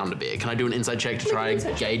float around a bit? Can I do an insight check to try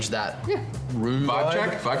and gauge that room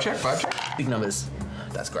Vibe vibe? check. Big numbers.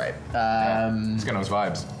 That's great. He's got those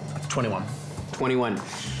vibes. 21. 21.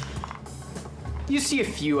 You see a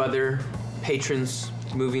few other patrons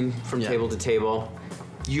moving from Yeah. table to table,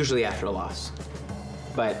 usually after a loss.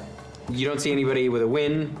 But you don't see anybody with a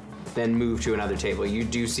win, then move to another table. You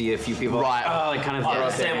do see a few people. Right. Like kind of throw Oh, up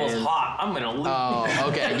this their table's hands. hot. I'm gonna lose. Oh,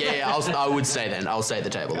 okay. Yeah. I would say then. I'll say the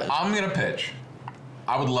table then. I'm gonna pitch.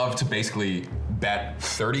 I would love to basically bet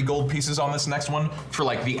 30 gold pieces on this next one for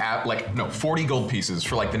like 40 gold pieces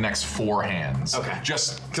for like the next 4 hands. Okay.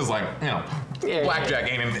 Just because Yeah,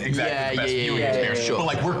 blackjack ain't exactly the best viewing yeah, experience. sure. But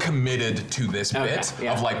like we're committed to this Okay, bit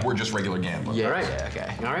yeah. of like we're just regular gambling. Yeah. All right. Yeah,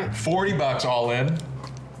 okay. All right. $40 all in.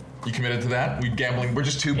 You committed to that? We gambling. We're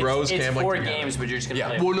just 2 bros it's gambling. 4 together. games, but you're just gonna Yeah.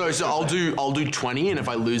 play. Well, no. So I'll do 20, and if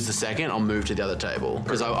I lose the second, I'll move to the other table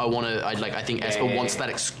because I want to. I think Esper yeah, wants yeah. that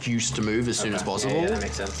excuse to move as soon as possible. Yeah, that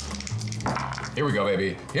makes sense. Here we go,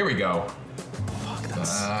 baby. Here we go. Fuck,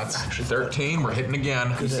 That's 13. We're hitting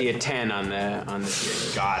again. You see a 10 on the.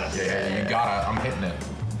 Got it. Yeah, you gotta. I'm hitting it.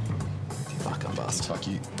 Fuck, I'm bust. Fuck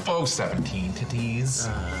you. Oh, 17 titties.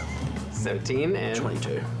 17 and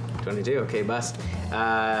 22. 22. Okay, bust. So The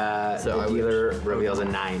I would- dealer reveals a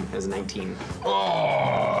 9 as 19.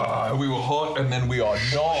 Oh, we were hot and then we are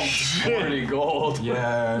not. 40 gold.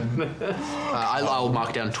 Yeah. I'll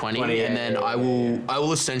mark down 20, 20, and then yeah, I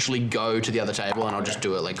will essentially go to the other table, and I'll just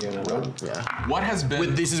do it like another one? yeah. What has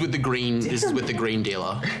been? This is with the green. This is with the green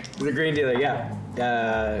dealer. The green dealer,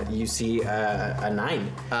 yeah. You see a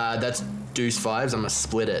 9. That's deuce 5s. I'm gonna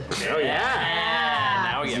split it. Oh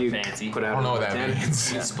Now we get You fancy. Put out I don't know what that 10.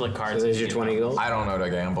 means. You split So cards. there's and your you 20 gold. I don't know to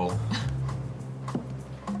gamble.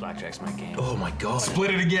 Blackjack's my game. Oh my god.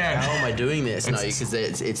 Split it again. How am I doing this? No, It's-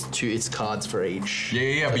 because it's cards for each.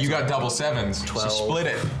 Yeah, but you got double 7s. 12. So split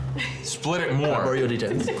it. Split it Can I borrow more. your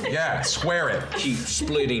d10s? Yeah, square it. Keep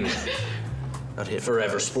splitting. That hit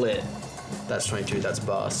Forever split. That's 22. That's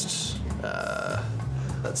bust.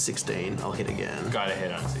 That's 16. I'll hit again. Gotta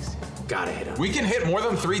hit on 60. Gotta hit him. We can hit more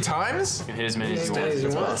than 3 times? You can hit as many as you many as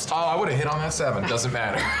want. you want. Bust. Oh, I would have hit on that 7. Doesn't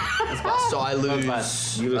matter. So I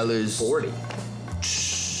lose. You I lose 40.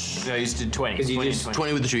 No, you just did 20. 'Cause you 20, just- 20.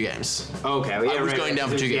 20 with the 2 games. Okay. Well, yeah, I was right, going down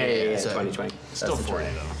for 2 yeah, games. Yeah, yeah, so 20, 20. Still 40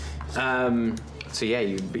 though. So yeah,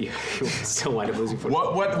 you still wind up losing 40.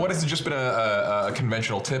 What has just been a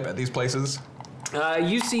conventional tip at these places?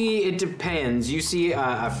 You see, it depends. You see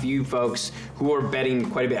a few folks who are betting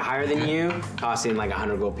quite a bit higher than you, tossing like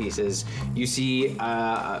 100 gold pieces. You see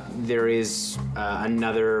there is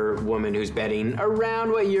another woman who's betting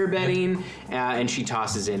around what you're betting, and she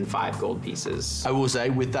tosses in 5 gold pieces. I will say,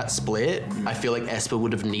 with that split, I feel like Esper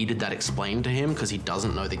would have needed that explained to him because he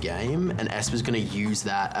doesn't know the game, and Esper's going to use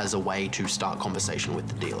that as a way to start conversation with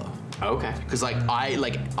the dealer. Okay. Because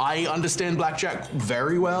I understand blackjack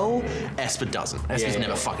very well. Esper doesn't. Esper's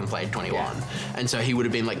never fucking played 21, and so he would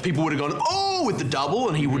have been like, people would have gone, oh, with the double,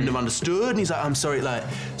 and he wouldn't have understood. And he's like, I'm sorry,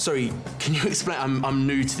 sorry, can you explain? I'm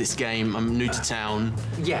new to this game. I'm new to town.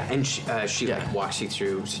 Yeah, and she like, walks you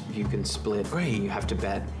through. So you can split. Great. You have to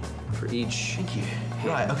bet for each. Thank you.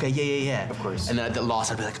 Right. Okay. Yeah. Of course. And then at the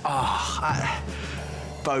last, I'd be like,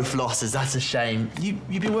 both losses. That's a shame. You've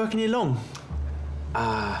been working here long.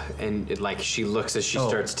 And she looks as she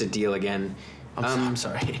starts to deal again. I'm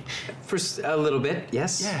sorry. For a little bit,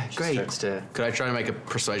 yes. Yeah, She great. starts to. Could I try to make a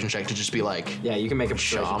persuasion check to just be like, Yeah, you can make a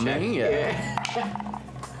persuasion charming? check. Yeah.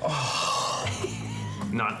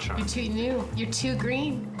 Not charmed. You're too new. You're too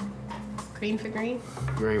green. Green for green.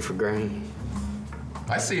 Grain for grain.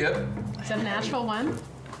 I see it. Is that a natural one?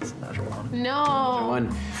 It's a natural one. No.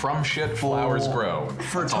 One. From shit, flowers grow.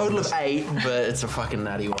 For a total of 8, but it's a fucking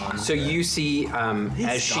natty one. So you see, as These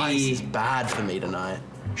dice is she bad for me tonight.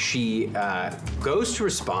 goes to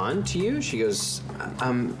respond to you, she goes,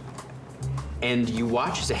 and you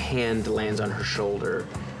watch as a hand lands on her shoulder,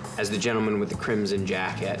 as the gentleman with the crimson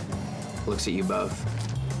jacket looks at you both.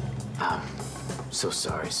 So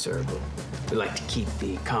sorry, sir, but we like to keep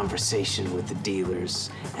the conversation with the dealers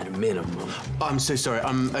at a minimum. I'm so sorry.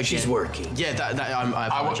 She's working. Yeah, I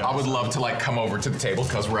apologize. I would love to like come over to the table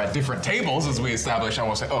because we're at different tables as we established. I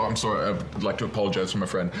want to say, oh, I'm sorry. I'd like to apologize for my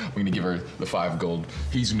friend. I'm going to give her the 5 gold.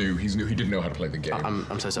 He's new. He didn't know how to play the game.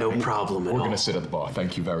 I'm so sorry. No problem at all. We're going to sit at the bar.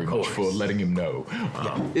 Thank you very much for letting him know.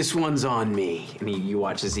 This one's on me. And you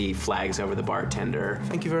watch as he flags over the bartender.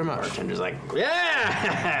 Thank you very much. Bartender's like,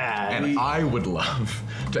 yeah! And I would love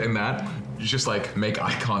to, in that, just like make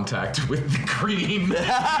eye contact with the queen.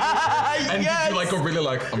 And Yes! be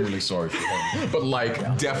like, I'm really sorry for him. But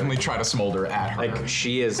like, definitely try to smolder at her. Like,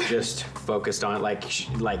 she is just focused on it.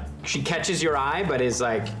 She catches your eye, but is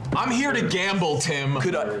like, I'm here to gamble, Tim.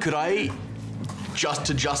 Could I just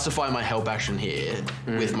to justify my help action here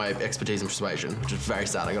with my expertise in persuasion, which is very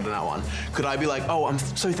sad, I got that one. Could I be like, oh, I'm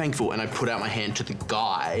so thankful, and I put out my hand to the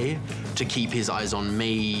guy to keep his eyes on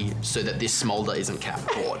me so that this smolder isn't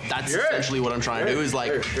caught. That's essentially what I'm trying to do, is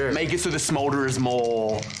like make it so the smolder is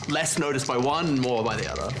less noticed by one, more by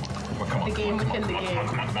the other. Come on, The game within the game.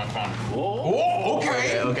 Come on. Oh,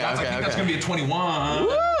 okay. That's gonna be a 21.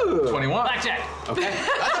 woo! 21. Blackjack. Okay.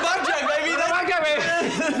 That's a blackjack, baby!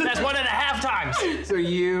 That's 1.5 times. So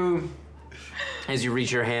you, as you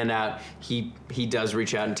reach your hand out, he does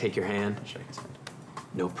reach out and take your hand. Shake his hand.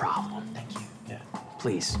 No problem. Thank you. Yeah.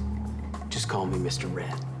 Please, just call me Mr.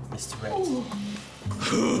 Red. Mr. Red.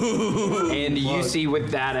 And you see with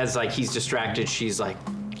that, as like he's distracted, she's like,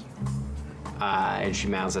 and she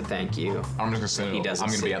mouths a thank you, I'm just gonna say, He doesn't I'm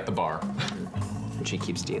gonna sit. be at the bar. and she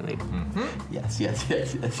keeps dealing. Yes.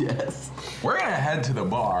 We're gonna head to the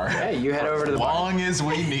bar. Hey, you head over to the As bar. long as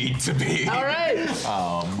we need to be. All right.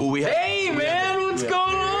 Well, we have, Hey, man, what's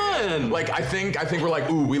going on? Like I think we're like,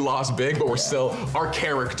 ooh, we lost big, but we're still our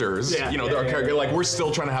characters. Yeah. Our character, like we're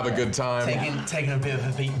still trying to have a good time. Taking a bit of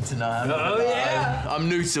a beating tonight. Oh yeah. I'm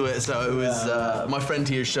new to it, so it was my friend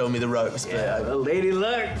here showing me the ropes. But Well, Lady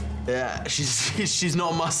Luck. yeah, she's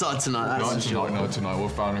not on my side tonight. No, That's for sure. tonight we'll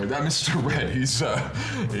find her. That Mr. Red, he's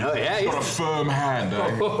yeah, got a firm hand.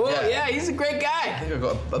 Oh yeah, he's a great guy. I think I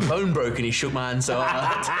got a bone broken. He shook my hand, so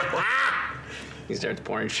He starts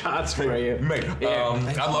pouring shots for you. Mate,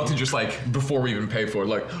 I'd love to just like before we even pay for it.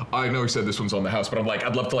 Like I know he said this one's on the house, but I'm like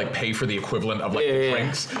I'd love to like pay for the equivalent of like the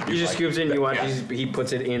drinks. He just scoops in. You watch. Yeah. He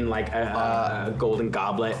puts it in like a golden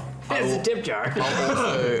goblet. It's a tip jar.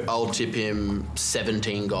 so I'll tip him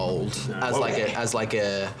 17 gold as like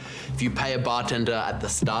a if you pay a bartender at the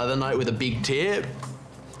start of the night with a big tip,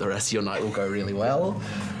 the rest of your night will go really well.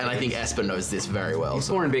 And I think Esper knows this very well. He's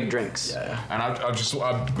pouring big drinks. And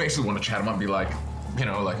I basically want to chat him up and be like,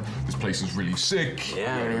 like this place is really sick.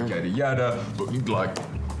 Yeah. Yada yada. But like,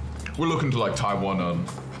 we're looking to like tie one on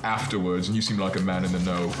afterwards, and you seem like a man in the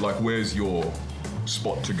know. Like, where's your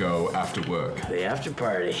spot to go after work? The after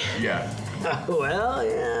party. Yeah. Well,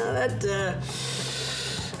 yeah,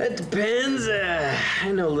 that depends.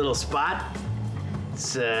 I know a little spot.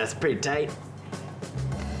 It's pretty tight.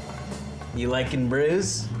 You liking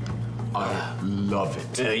brews? I love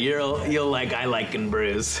it. You'll like I like and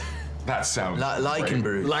brews. That sounds Like great. and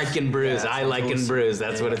brew. Like and brews. I like and brews.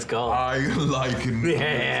 That's what it's called. I like and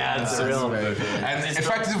Yeah, that's real. And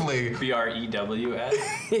effectively, BREWS.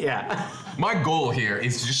 Yeah. my goal here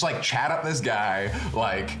is to just like chat up this guy,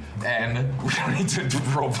 like, and we don't need to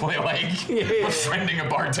roleplay like befriending a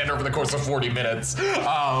bartender over the course of 40 minutes.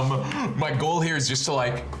 My goal here is just to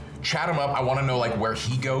like chat him up. I want to know like where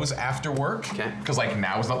he goes after work. Okay. Because like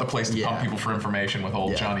now is not the place to pump people for information with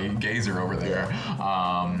old Johnny Gazer over there.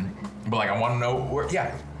 But like I want to know where.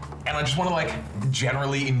 Yeah. And I just want to like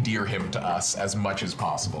generally endear him to us as much as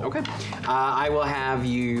possible. Okay. I will have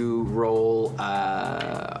you roll.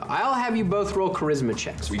 I'll have you both roll charisma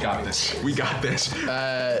checks. We got this. We got this.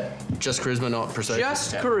 Just charisma, not persuasion.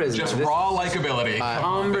 Just charisma. Just This- raw likability.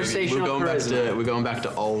 Conversational charisma. We're going back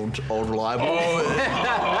to old reliable.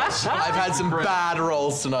 I've had some bad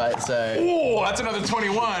rolls tonight, so. Oh, that's another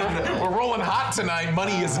 21. We're rolling hot tonight.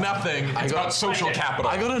 Money is nothing. It's about social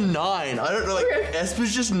capital. I got a 9. I don't know, like,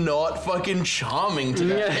 Esper's just not fucking charming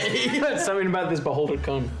today. Yeah. Something about this beholder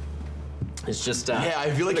cone. It's just Yeah, I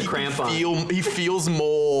feel like the cramp on. he feels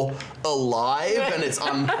more alive and it's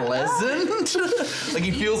unpleasant. Like he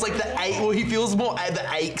feels like he feels more the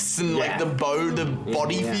aches and like the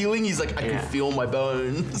body feeling. He's like, I can feel my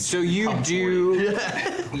bones. So you do,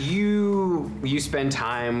 you spend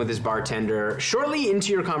time with this bartender. Shortly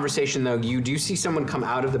into your conversation, though, you do see someone come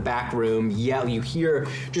out of the back room, yell. You hear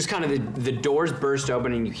just kind of the doors burst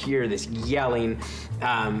open, and you hear this yelling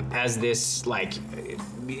as this like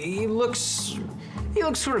he looks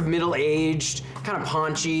sort of middle-aged, kind of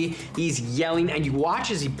paunchy. He's yelling, and you watch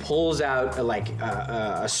as he pulls out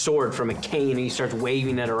a sword from a cane, and he starts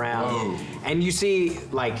waving it around. Whoa. And you see,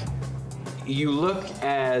 like, you look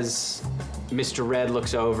as Mr. Red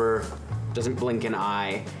looks over, doesn't blink an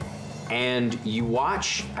eye, and you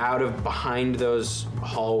watch out of behind those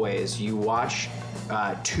hallways, you watch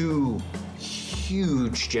two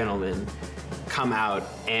huge gentlemen come out,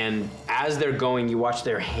 and as they're going, you watch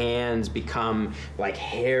their hands become like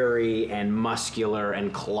hairy and muscular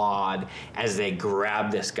and clawed as they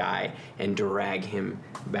grab this guy and drag him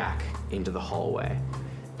back into the hallway.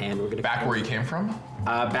 And we're gonna Back where he came from?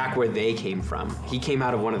 back where they came from. He came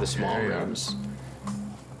out of one of the small Yeah. rooms.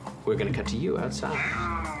 We're gonna cut to you outside.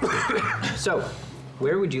 So,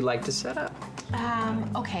 where would you like to set up?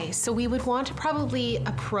 Okay, so we would want to probably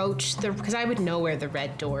approach because I would know where the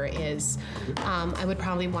red door is. I would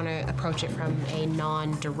probably want to approach it from a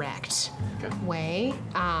non-direct way.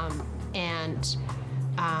 I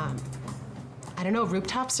don't know,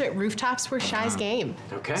 rooftops were Shy's game.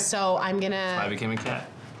 Okay. So I'm I gonna became a cat.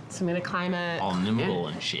 climb All nimble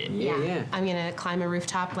and shit. Yeah. I'm gonna climb a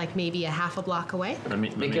rooftop like maybe a half a block away. Let me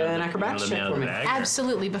Make let me an out of the- acrobatics let me check out of for the me. bag.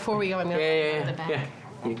 Absolutely. Before we go, I'm gonna climb the back. Yeah.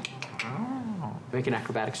 You- Make an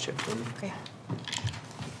acrobatics check for me. Okay.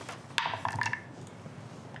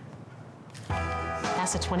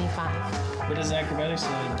 That's a 25. What is acrobatics?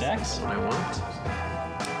 Dex? What I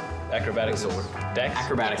want. Acrobatics is Dex?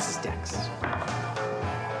 Acrobatics is dex.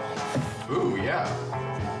 Ooh, yeah.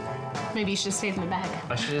 Maybe you should have stayed in the bag.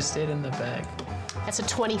 I should have stayed in the bag. That's a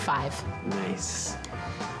 25. Nice.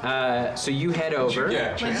 So you head over.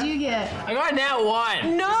 Yeah. What did you get? I got that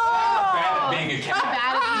one! No! Bad at being a cat.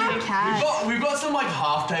 Bad at being a cat. We've got some like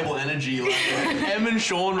half table energy. Like Em and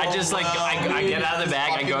Sean. I just like, I get out of the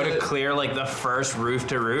bag, I go to clear like the first roof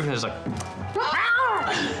to roof, and it's like,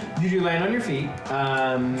 You do land on your feet,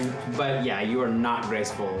 but yeah, you are not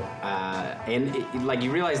graceful, and like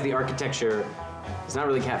you realize the architecture is not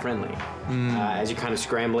really cat friendly. As you're kind of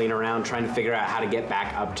scrambling around trying to figure out how to get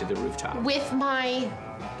back up to the rooftop. With my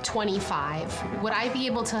 25, would I be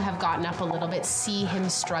able to have gotten up a little bit, see him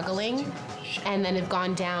struggling, and then have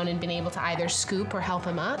gone down and been able to either scoop or help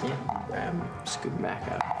him up? Yeah, grab him, scoop him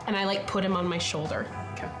back up. And I like put him on my shoulder,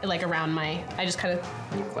 Okay. like around I just kind of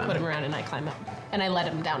You climb put up. him around and I climb up. And I let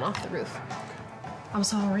him down off the roof. I'm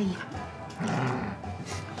sorry.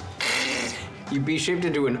 You be shaped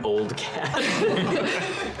into an old cat.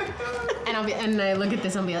 And I look at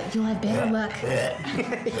this and I'll be like, you'll have better luck.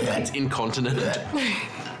 It's incontinent.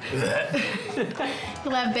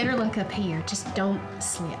 You'll have better luck up here. Just don't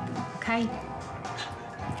slip, okay?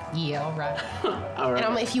 Yeah, all right. All right. And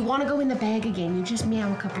I'm like, if you want to go in the bag again, you just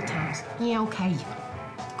meow a couple times. Yeah, okay.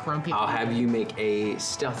 Grumpy. I'll have you make a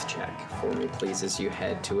stealth check for me, please, as you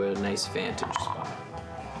head to a nice vantage spot.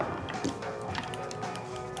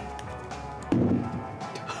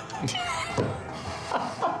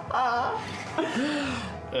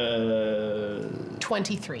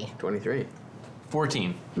 23. 23.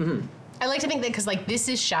 14. I like to think that because like this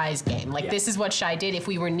is Shy's game. Like this is what Shy did. If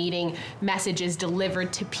we were needing messages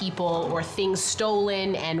delivered to people or things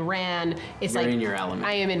stolen and ran, it's You're like in your element.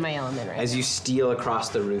 I am in my element right As you steal across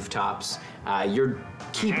the rooftops, you're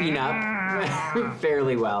keeping up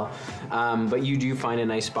fairly well, but you do find a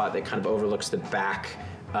nice spot that kind of overlooks the back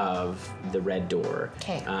of the red door.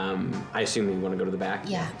 Okay. I assume you want to go to the back?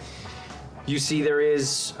 Yeah. You see there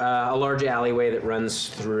is a large alleyway that runs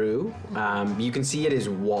through. You can see it is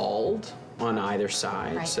walled on either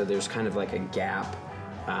side, Right. so there's kind of like a gap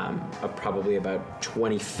of probably about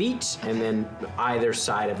 20 feet, and then either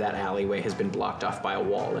side of that alleyway has been blocked off by a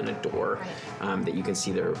wall and a door that you can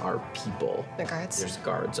see there are people. The guards? There's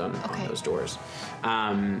guards on Okay. those doors.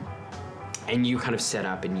 And you kind of set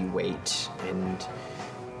up and you wait, and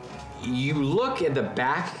you look at the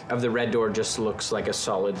back of the red door, just looks like a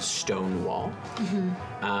solid stone wall.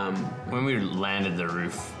 When we landed the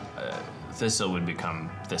roof, Thistle would become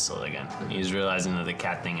Thistle again. He's realizing that the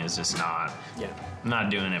cat thing is just not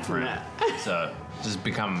doing it for him. So just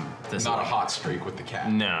become Thistle. Not a hot streak with the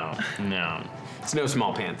cat. No. It's no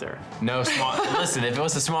small panther. No small. Listen, if it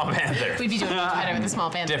was a small panther, We'd be doing much better with the small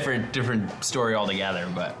panther. different story altogether.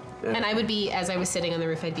 But And I would be, as I was sitting on the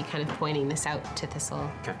roof, I'd be kind of pointing this out to Thistle.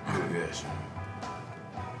 Okay. Yes.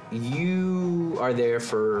 You are there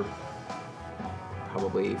for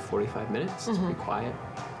probably 45 minutes. It's pretty quiet.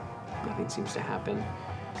 Nothing seems to happen.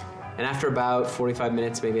 And after about 45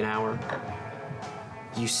 minutes, maybe an hour,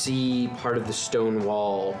 you see part of the stone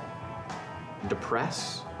wall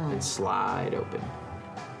depress and slide open.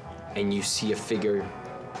 And you see a figure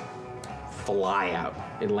fly out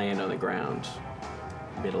and land on the ground.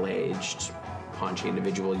 Middle-aged, paunchy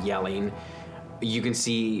individual yelling. You can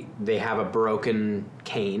see they have a broken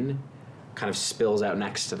cane, kind of spills out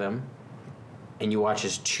next to them. And you watch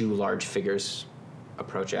as two large figures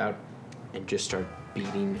approach out and just start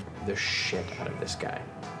beating the shit out of this guy.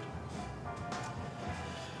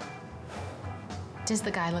 Does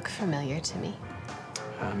the guy look familiar to me?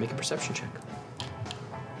 Make a perception check.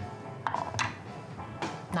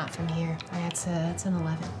 Not from here. It's an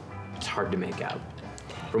 11. It's hard to make out.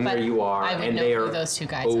 From But where you are, I would and know they who are those two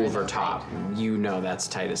guys are, over though, top. You know that's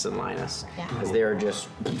Titus and Linus. Yeah. Because they're just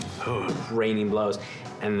raining blows.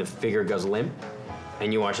 And the figure goes limp,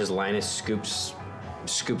 and you watch as Linus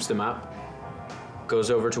scoops them up, goes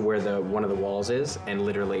over to where one of the walls is, and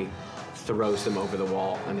literally throws them over the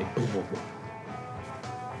wall, and they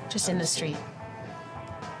Just in the street.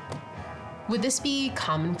 Would this be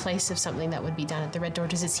commonplace of something that would be done at the Red Door?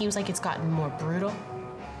 Does it seem like it's gotten more brutal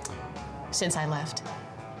since I left?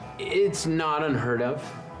 It's not unheard of.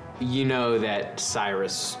 You know that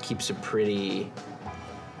Cyrus keeps he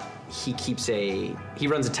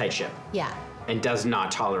runs a tight ship Yeah. and does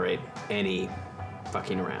not tolerate any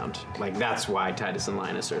fucking around. Like, that's why Titus and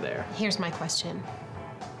Linus are there. Here's my question.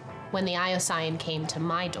 When the Iocyan came to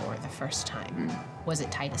my door the first time, was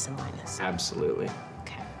it Titus and Linus? Absolutely.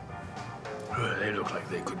 Okay. They look like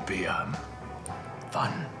they could be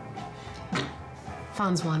fun.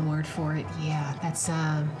 Fun's one word for it. Yeah,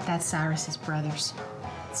 that's Cyrus's brothers.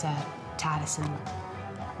 It's Titus and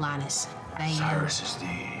Linus. They, Cyrus is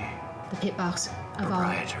the pit boss of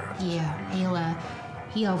proprietor of all. Yeah,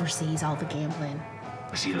 he oversees all the gambling.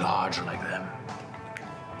 is he large like them?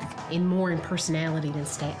 More in personality than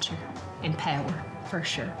stature and power, for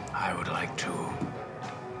sure. I would like to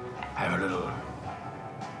have a little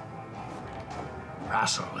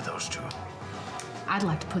wrestle with those two. I'd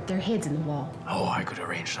like to put their heads in the wall. Oh, I could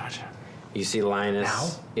arrange that. You see Linus Now?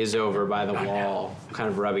 is over by the Not wall, kind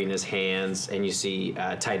of rubbing his hands, and you see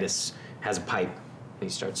Titus has a pipe, and he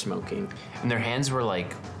starts smoking. and their hands were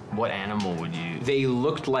like, what animal would you? They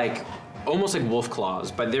looked like almost like wolf claws,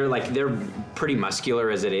 but they're pretty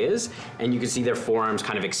muscular as it is, and you can see their forearms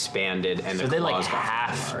kind of expanded, and So the they claws like got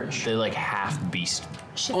half. large. They like half beast.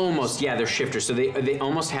 Almost, yeah, they're shifters. So they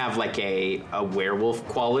almost have like a werewolf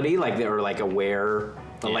quality, like they're like a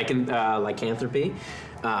lycanthropy.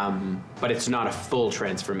 But it's not a full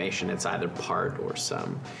transformation. It's either part or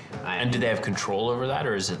some. And do they have control over that,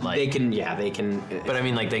 or is it like They can. But I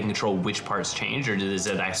mean, like they can control which parts change, or is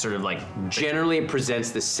it that sort of like? Generally, it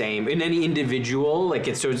presents the same in any individual. Like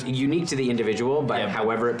it's unique to the individual, but Yeah, but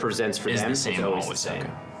however it presents for is them, the same it's always the always, same.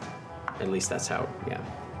 okay. At least that's how. Yeah,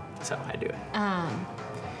 that's how I do it.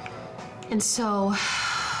 And so,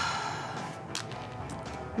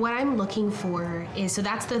 what I'm looking for is, so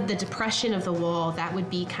that's the depression of the wall. That would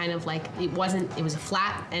be kind of like, it was a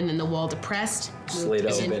flat, and then the wall depressed. Slid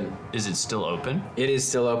Is it- open. Is it still open? It is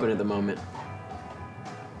still open at the moment.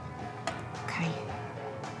 Okay.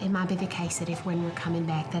 It might be the case that if when we're coming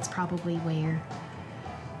back, that's probably where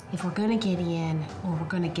if we're gonna get in or we're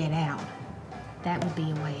gonna get out, that would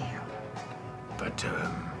be a way out. But,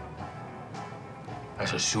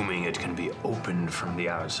 that's assuming it can be opened from the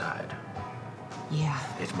outside. Yeah,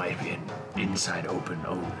 It might be an inside open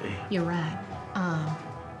only. you're right.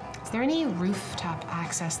 Is there any rooftop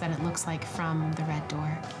access that it looks like from the red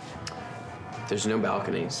door? There's no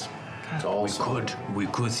balconies. It's all We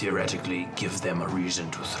could theoretically give them a reason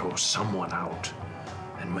to throw someone out.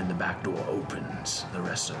 And when the back door opens, the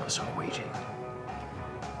rest of us are waiting.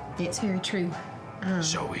 That's very true.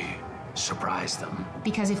 So we surprise them.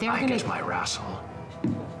 Because if they're I gonna... get my wrestle.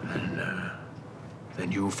 And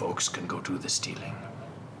then you folks can go do the stealing.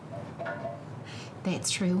 That's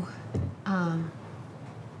true.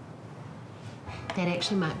 That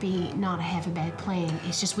actually might be not a half a bad plan.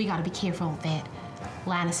 It's just we gotta be careful that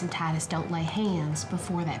Linus and Titus don't lay hands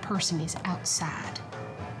before that person is outside.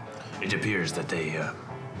 It appears that they,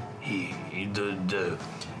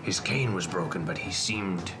 his cane was broken, but he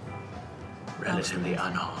seemed relatively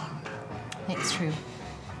unharmed. That's true.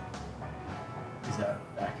 Is that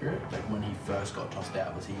accurate? Like when he first got tossed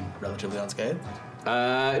out, was he relatively unscathed?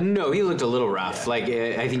 No, he looked a little rough. Like,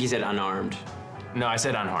 I think he said unarmed. No, I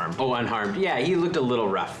said unharmed. Oh, unharmed. Yeah, he looked a little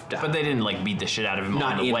rough. But they didn't like beat the shit out of him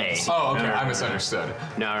Not on the in way. the- Oh, okay. I misunderstood.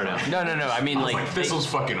 No. I mean, I was like, like, Thistle's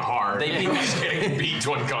fucking hard. they beat- He's getting beat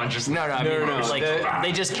to unconscious. I mean, no, like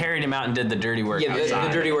they just carried him out and did the dirty work Yeah, the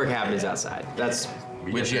outside. dirty work happens outside. That's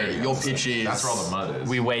Which, yeah, your pitch is... That's where all the mud is.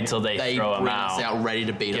 We wait till they, They throw him bring us out ready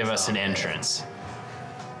to beat give us us an up. entrance.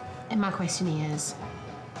 And my question is,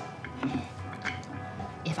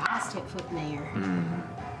 if I step foot in there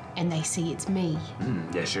and they see it's me,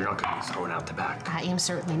 Yes, you're not going to be thrown out the back. I am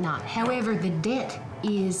certainly not. However, the debt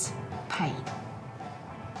is paid.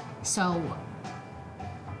 So,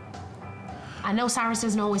 I know Cyrus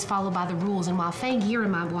doesn't always follow by the rules, and while Fangira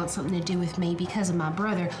might want something to do with me because of my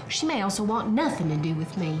brother, she may also want nothing to do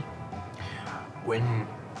with me. When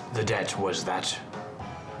the debt, was that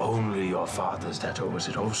only your father's debt, or was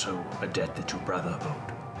it also a debt that your brother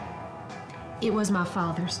owed? It was my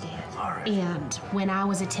father's debt. All right. And when I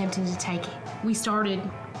was attempting to take it,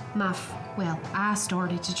 I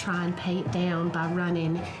started to try and pay it down by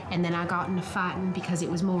running, and then I got into fighting because it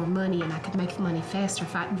was more money and I could make the money faster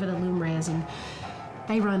fighting for the Lumraz, and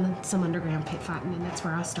they run some underground pit fighting, and that's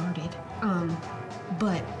where I started.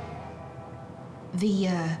 But the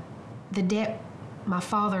debt, my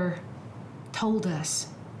father told us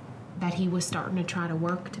that he was starting to try to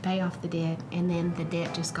work to pay off the debt, and then the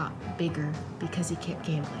debt just got bigger because he kept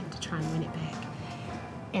gambling to try and win it back.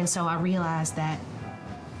 And so I realized that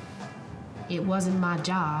it wasn't my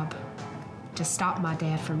job to stop my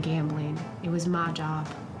dad from gambling. It was my job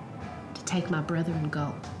to take my brother and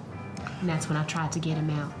go. And that's when I tried to get him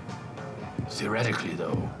out. Theoretically,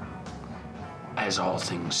 though, as all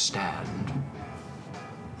things stand,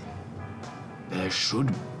 there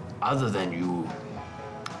should, other than you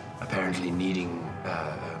apparently needing,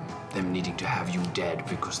 them needing to have you dead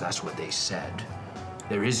because that's what they said,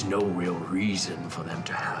 there is no real reason for them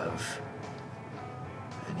to have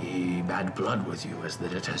any bad blood with you, as the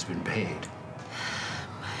debt has been paid.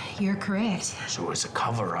 You're correct. So it's a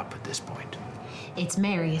cover-up at this point. It's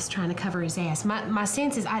Marius trying to cover his ass. My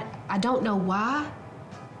sense is I don't know why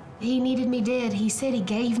he needed me dead. He said he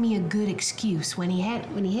gave me a good excuse. When he had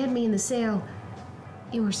me in the cell,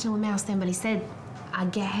 you were still a mouse then, but he said, I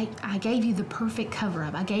gave you the perfect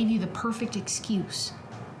cover-up. I gave you the perfect excuse.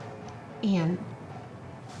 And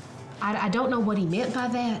I don't know what he meant by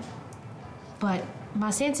that, but my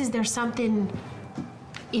sense is there's something.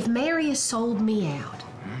 If Marius sold me out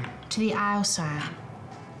to the Isle Sign,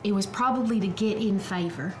 it was probably to get in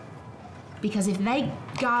favor. Because if they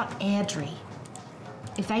got Adri,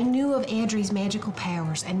 if they knew of Adri's magical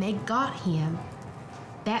powers and they got him,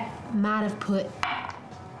 that might have put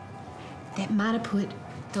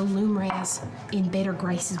the Lumraz in better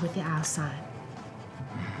graces with the Isle Sign.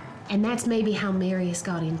 And that's maybe how Marius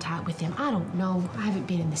got in tight with them. I don't know. I haven't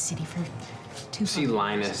been in the city for too see long.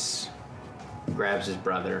 Linus grabs his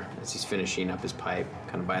brother as he's finishing up his pipe,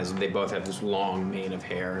 kind of by his, they both have this long mane of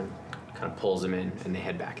hair, and kind of pulls him in, and they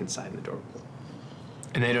head back inside the door.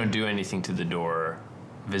 And they don't do anything to the door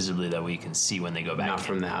visibly that we can see when they go back Not in.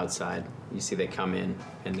 from the outside. You see they come in,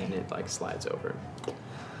 and then it like slides over.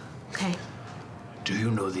 Okay. Do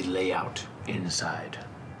you know the layout inside?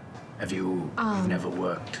 You've never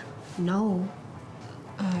worked? No.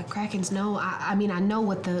 Krakens, no. I mean, I know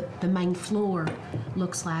what the main floor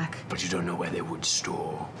looks like. But you don't know where they would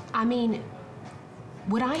store. I mean,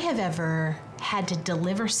 would I have ever had to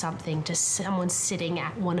deliver something to someone sitting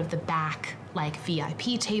at one of the back, like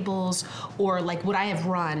VIP tables, or like would I have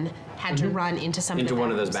had to run into some Into of the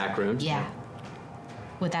one of those rooms? back rooms? Yeah.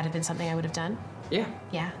 Would that have been something I would have done? Yeah.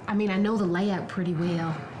 Yeah. I mean, I know the layout pretty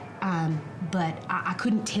well, but I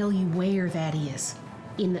couldn't tell you where that is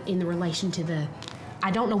in the relation to the.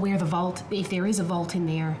 I don't know where the vault, if there is a vault in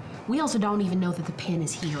there. We also don't even know that the pen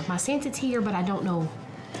is here. My sense it's here, but I don't know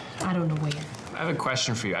where. I have a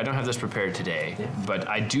question for you. I don't have this prepared today, but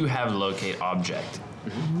I do have locate object.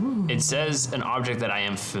 It says an object that I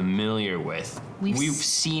am familiar with. We've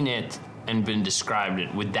seen it and been described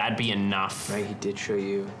it. Would that be enough? Right, he did show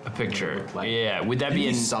you A picture. like. Yeah. Would that be Did you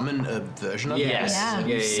en- summon a version of it? Yes. Yeah.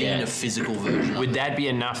 We've seen a physical version of Would it. that be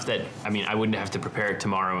enough that, I mean, I wouldn't have to prepare it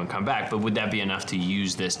tomorrow and come back, but would that be enough to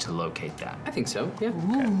use this to locate that? I think so, yeah.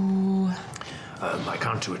 I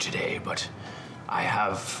can't do it today, but I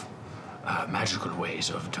have magical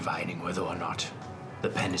ways of divining whether or not the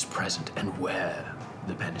pen is present and where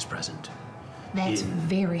the pen is present. That's In-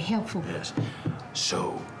 very helpful. Yes.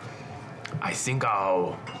 So, I think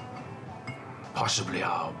possibly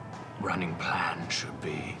our running plan should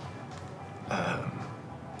be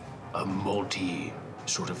a multi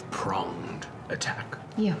sort of pronged attack.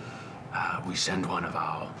 Yeah. We send one of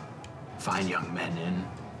our fine young men in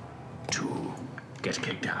to get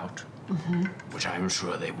kicked out, which I'm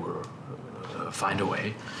sure they will find a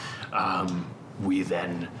way. We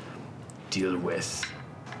then deal with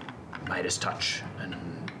Midas Touch and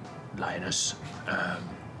Linus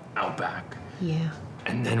out back, Yeah.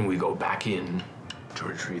 and then we go back in to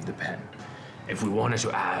retrieve the pen. If we wanted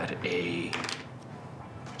to add a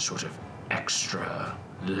sort of extra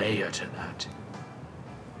layer to that,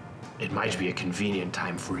 it might be a convenient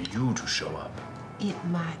time for you to show up It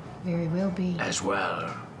might very well be. as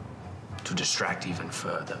well to distract even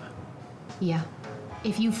further. Yeah.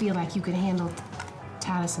 If you feel like you can handle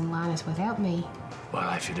Titus and Linus without me, Well,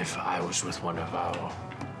 I feel if I was with one of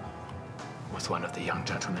the young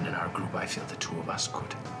gentlemen in our group, I feel the two of us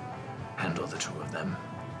could handle the two of them,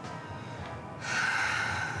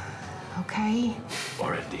 okay?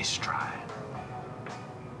 or at least try.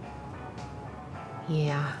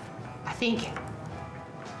 Yeah. I think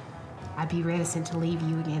I'd be reticent to leave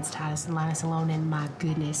you against Titus and Linus alone, and my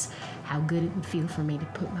goodness, how good it would feel for me to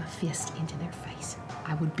put my fist into their face.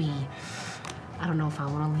 I don't know if I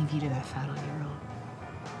want to leave you to that fight on your own.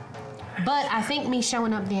 But I think me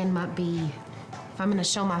showing up then might be, if I'm going to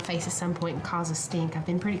show my face at some point and cause a stink. I've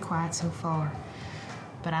been pretty quiet so far,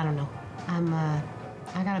 but I don't know.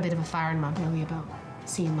 I got a bit of a fire in my belly about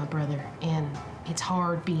seeing my brother, and it's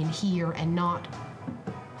hard being here and not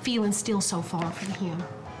feeling still so far from him.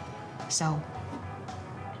 So,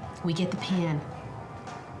 we get the pen.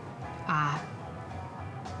 I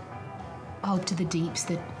hope to the deeps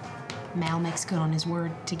that Mal makes good on his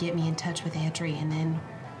word to get me in touch with Adri, and then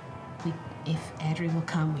if Adri will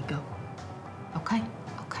come, we go. Okay?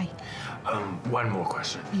 Okay. One more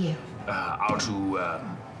question. Yeah. Our two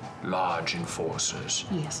large enforcers,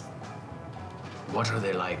 Yes. what are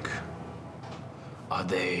they like? Are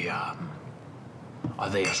they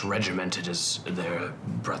as regimented as their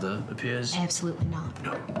brother appears? Absolutely not.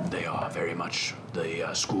 No, they are very much the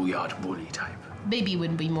schoolyard bully type. Maybe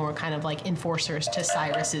would be more kind of like enforcers to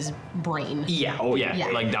Cyrus's brain. Yeah, oh yeah. Yeah.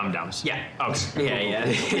 Like dum-dums. Yeah. Okay.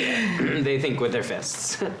 Yeah. They think with their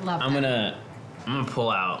fists. Love I'm that. gonna pull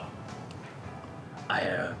out.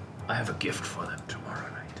 I have a gift for them tomorrow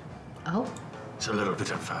night. Oh? It's a little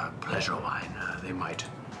bit of pleasure wine. They might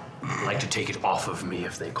like to take it off of me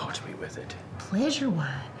if they caught me with it. Pleasure wine.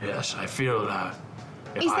 Yes, I feel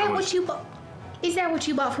if Is I that was, what you bought? Is that what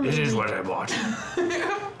you bought from me? It is what I bought.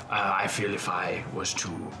 I feel if I was to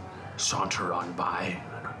saunter on by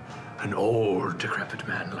an old, decrepit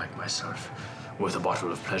man like myself with a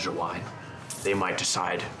bottle of pleasure wine, they might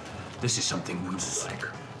decide this is something we would like.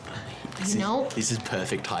 You know, This is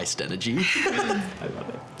perfect heist energy.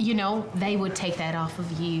 you know, they would take that off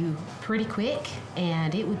of you pretty quick,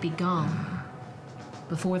 and it would be gone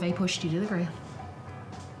before they pushed you to the ground.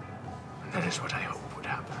 That is what I hope would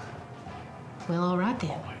happen. Well, all right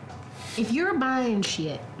then. If you're buying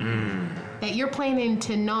shit that you're planning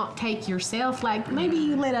to not take yourself, like maybe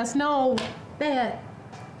you let us know that.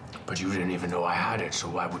 But you didn't even know I had it, so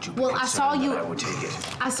why would you be Well, I saw concerned you- that I would take it?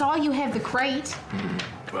 I saw you have the crate.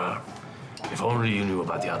 Well, if only you knew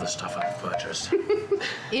about the other stuff I've purchased.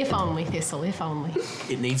 If only, Thistle, if only.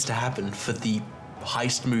 It needs to happen for the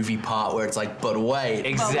heist movie part where it's like, but wait.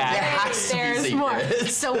 Exactly. There has to be There's more.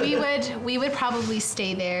 secrets. So we would probably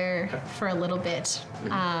stay there for a little bit.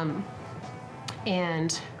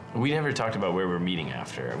 And We never talked about where we're meeting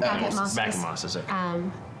after. Back at Moss's. Back at Moss's. Okay.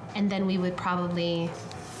 And then we would probably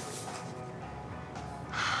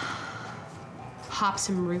hop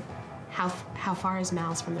some route. How far is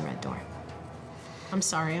Mal's from the red door? I'm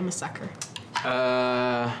sorry, I'm a sucker.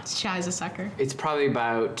 Shy's a sucker. It's probably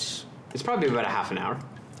about a half an hour.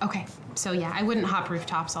 Okay, so yeah, I wouldn't hop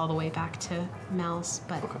rooftops all the way back to Mal's,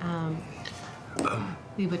 but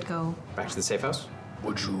we would go back to the safe house.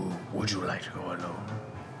 Would you like to go alone?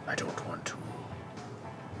 I don't want to.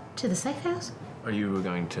 To the safe house? Or you were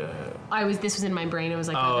going to... This was in my brain. I was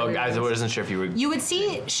like, oh, I wasn't sure if you were... You would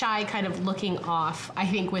see Shy kind of looking off, I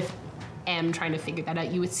think with M trying to figure that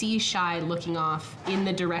out. You would see Shy looking off in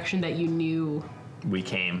the direction that you knew... We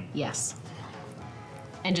came. Yes.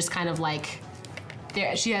 And just kind of like...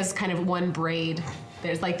 she has kind of one braid.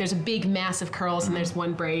 There's a big mass of curls and there's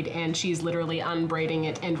one braid and she's literally unbraiding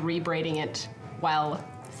it and rebraiding it while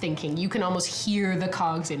thinking. You can almost hear the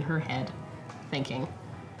cogs in her head thinking.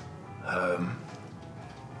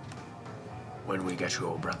 When we get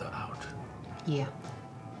your brother out. Yeah.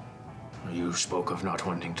 You spoke of not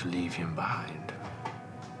wanting to leave him behind.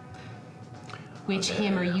 Which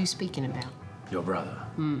him are you speaking about? Your brother.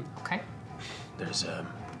 Okay. There's,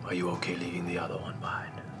 are you okay leaving the other one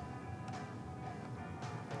behind?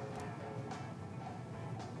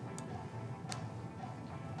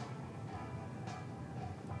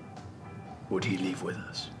 Would he leave with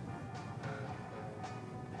us?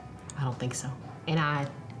 I don't think so. And I'd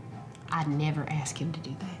never ask him to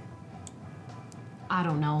do that. I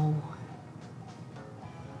don't know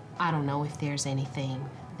if there's anything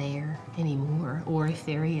there anymore, or if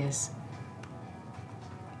there is.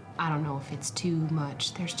 I don't know if it's too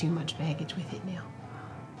much. There's too much baggage with it now.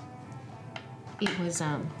 It was,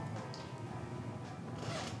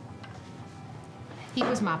 he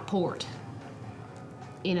was my port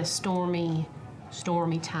in a stormy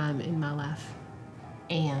time in my life.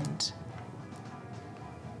 And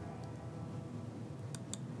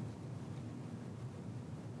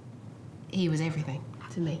he was everything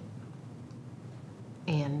to me.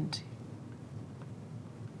 And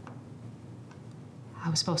I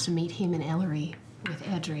was supposed to meet him in Ellery with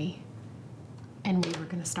Edry, and we were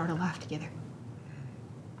going to start a life together.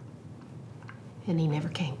 And he never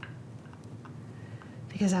came.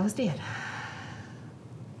 Because I was dead.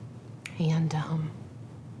 And,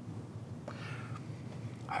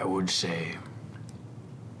 I would say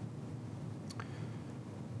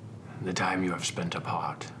the time you have spent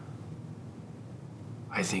apart,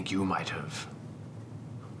 I think you might have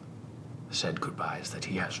said goodbyes that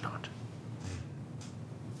he has not.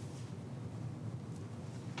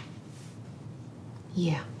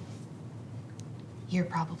 yeah. You're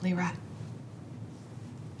probably right.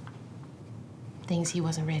 Things he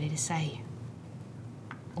wasn't ready to say.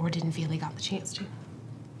 Or didn't feel he got the chance to.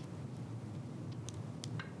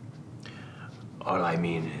 All I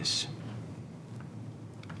mean is,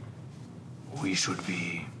 we should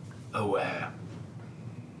be aware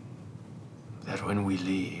that when we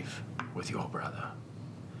leave with your brother,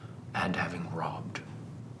 and having robbed,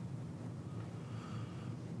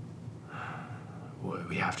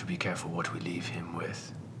 we have to be careful what we leave him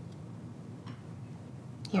with.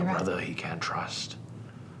 You're right. A brother he can't trust,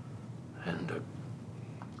 and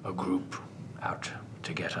a group out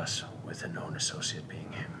to get us with a known associate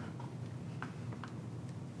being him.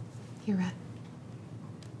 You're right.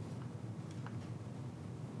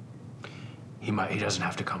 He doesn't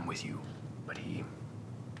have to come with you, but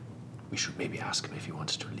we should maybe ask him if he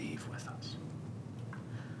wants to leave with us.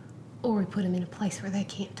 Or we put him in a place where they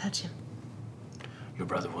can't touch him. Your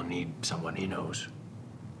brother will need someone he knows,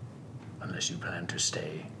 unless you plan to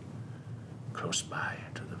stay close by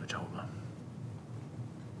to the Potomac.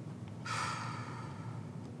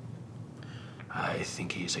 I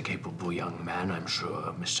think he's a capable young man. I'm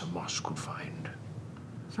sure Mr. Moss could find.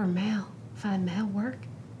 For Mal? Find Mal work?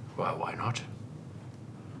 Well, why not?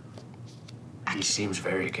 He seems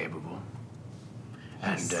very capable.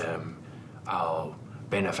 Yes. And our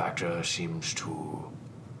benefactor seems to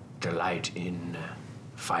delight in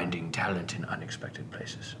finding talent in unexpected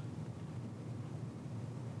places.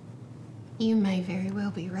 You may very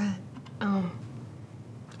well be right. And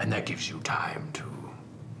that gives you time to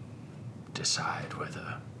decide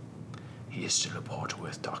whether he is still a port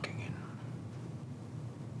worth docking in.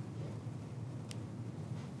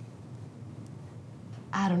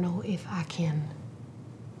 I don't know if I can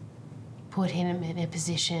put him in a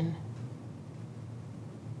position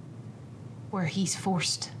where he's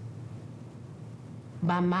forced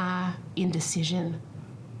by my indecision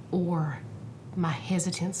or my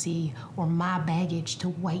hesitancy or my baggage to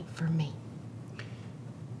wait for me.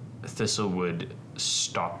 Thistle would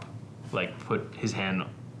stop, like put his hand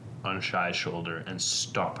on Shy's shoulder and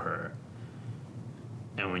stop her.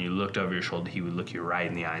 And when you looked over your shoulder, he would look you right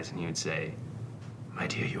in the eyes and he would say, "My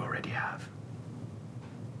dear, you already have.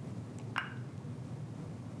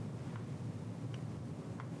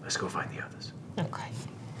 Let's go find the others." Okay.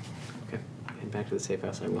 Okay. Head back to the safe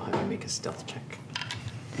house. I will have you make a stealth check.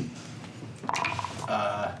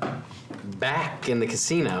 Back in the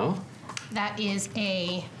casino. That is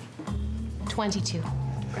a 22.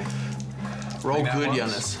 Roll That good, ones.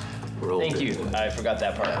 Giannis. Thank you. I forgot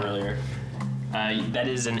that part earlier. That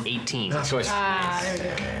is an 18. Choice. There we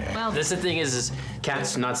go. Well, That's the thing is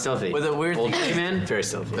Cat's not stealthy. Well, the weird Old thing is- man, very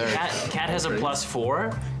stealthy. Cat has a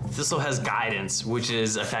 +4. Thistle has guidance, which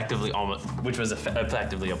is effectively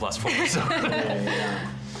effectively a +4. So.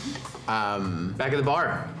 Back at the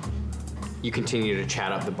bar. You continue to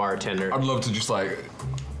chat up the bartender. I'd love to just like,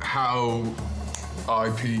 how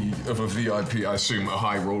IP of a VIP, I assume a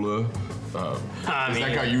high roller. Is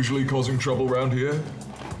that guy usually causing trouble around here?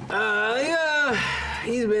 Yeah,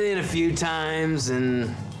 he's been in a few times,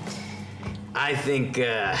 and I think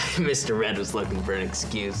Mr. Red was looking for an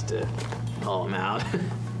excuse to haul him out.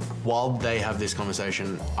 While they have this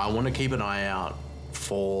conversation, I want to keep an eye out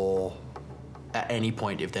for, at any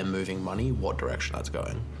point, if they're moving money, what direction that's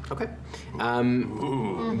going. Okay.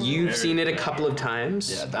 You've seen it a couple of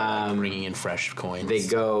times. Yeah, they're bringing in fresh coins. They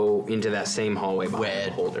go into that same hallway behind where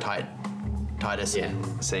the holder. Titus and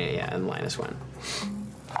And Linus went.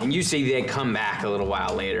 And you see they come back a little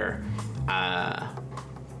while later,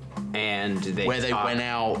 and they where they talk. went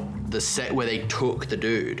out where they took the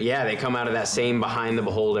dude. Yeah, they come out of that same behind the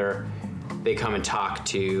beholder. They come and talk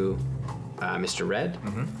to Mr. Red.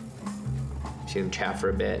 Mm-hmm. See them chat for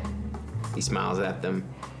a bit. He smiles at them,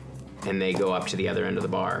 and they go up to the other end of the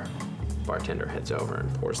bar. Bartender heads over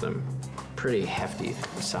and pours them pretty hefty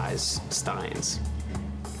size steins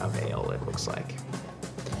of ale, it looks like.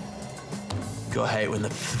 Gotta hate when the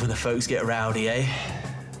folks get rowdy, eh?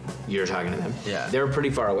 You're talking to them? Yeah. They're pretty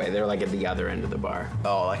far away. They're like at the other end of the bar.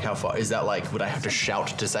 Oh, like how far? Is that like, would I have to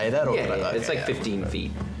shout to say that? Or Yeah, would I, it's okay, like 15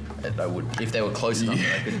 feet. I would, if they were close enough,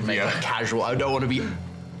 I could make it casual. I don't want to be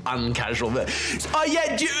uncasual, but oh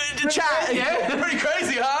yeah, chat. Yeah, pretty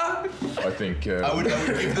crazy, huh? I think. I would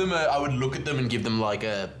give them I would look at them and give them like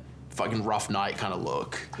a fucking rough night kind of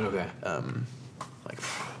look. Okay. Like.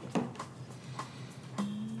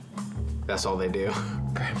 That's all they do.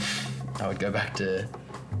 I would go back to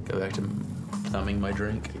thumbing my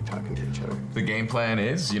drink. Keep talking to each other. The game plan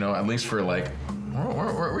is, at least for like,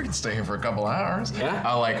 we can stay here for a couple hours.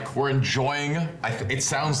 Yeah. Like we're enjoying. It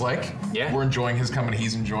sounds like we're enjoying his company.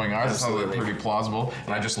 He's enjoying ours. Absolutely. It sounds like pretty plausible.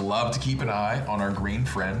 And I just love to keep an eye on our green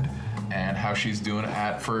friend and how she's doing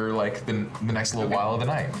for like the next little while of the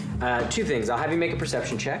night. Two things. I'll have you make a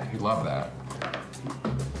perception check. We love that.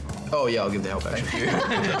 Oh yeah, I'll give the help action.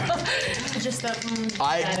 Just the.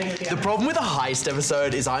 The problem with a heist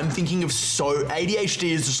episode is I'm thinking of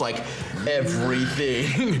ADHD is just like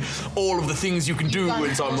everything, all of the things you can do,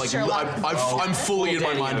 and so I'm like I'm fully in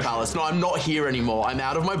my mind palace. No, I'm not here anymore. I'm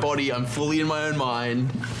out of my body. I'm fully in my own mind.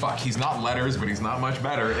 Fuck, he's not letters, but he's not much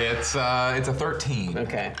better. It's a 13.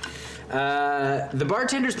 Okay. The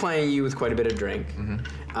bartender's playing you with quite a bit of drink.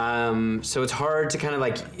 Mm-hmm. So it's hard to kind of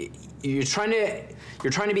like you're trying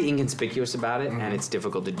to be inconspicuous about it, and it's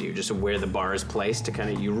difficult to do just where the bar is placed.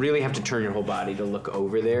 You really have to turn your whole body to look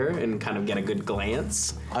over there and kind of get a good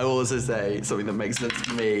glance. I will also say something that makes sense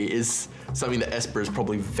to me is something that Esper is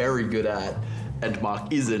probably very good at, and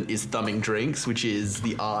Mark isn't, is thumbing drinks, which is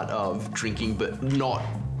the art of drinking but not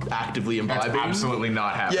actively imbibing. That's absolutely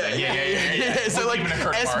not happening. Yeah. So like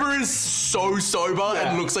Esper is so sober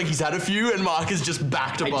and looks like he's had a few, and Mark is just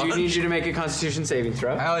back to bunch. I do need you to make a Constitution saving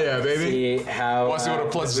throw. Hell yeah, baby. See how. Want to see what a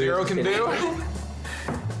 +0 can do?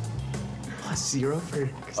 +0 for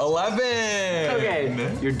 11.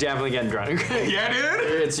 Okay, you're definitely getting drunk. Yeah,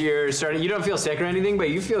 dude. You're starting. You don't feel sick or anything, but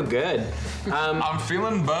you feel good. I'm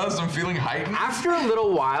feeling buzzed. I'm feeling heightened. After a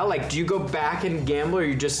little while, like, do you go back and gamble, or are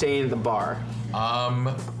you just staying at the bar?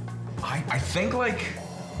 I think like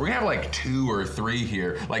we're gonna have like 2 or 3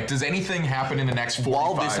 here. Like, does anything happen in the next 45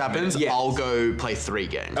 While this happens, Yes. I'll go play 3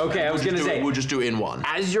 games. Okay, I was gonna say we'll just do it in one.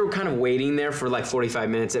 As you're kind of waiting there for like 45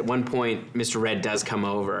 minutes, at one point, Mr. Red does come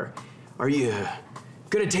over. Are you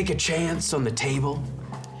gonna take a chance on the table?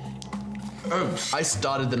 I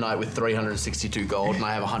started the night with 362 gold, and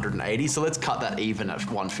I have 180. So let's cut that even at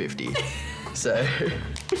 150. So.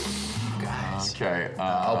 Okay.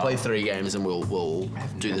 I'll play 3 games, and we'll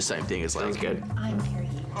do the same thing as last. Sounds good. I'm period.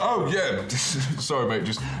 Oh yeah. Sorry, mate.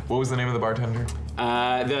 Just what was the name of the bartender?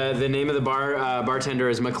 The name of the bartender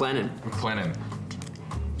is McLennan. McLennan.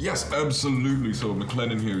 Yes, absolutely. So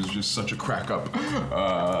McLennan here is just such a crack up.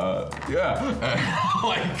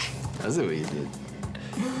 That's what you did.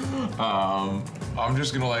 I'm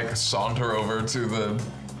just gonna like saunter over to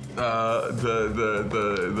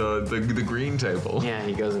the green table. Yeah,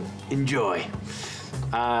 he goes, enjoy.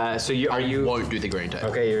 So you won't do the green table.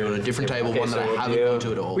 Okay, you're on a different table, okay, one that so I haven't gone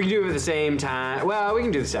to at all. We can do it at the same time. Well, we can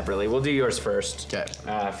do it separately. We'll do yours first. Okay.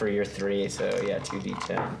 For your 3, so yeah,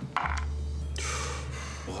 2d10.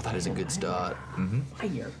 Oh, that is a good start.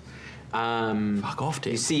 Fire. Fuck off,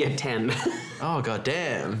 dude. You see a 10. Oh, god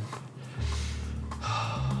damn.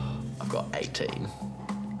 I've got 18.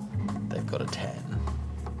 They've got a 10.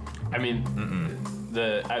 I mean,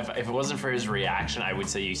 if it wasn't for his reaction, I would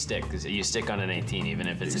say you stick. 'Cause you stick on an 18, even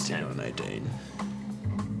if it's a 10. On an 18.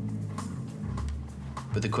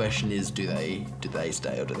 But the question is, do they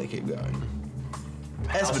stay or do they keep going?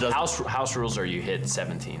 House rules are you hit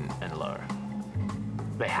 17 and lower.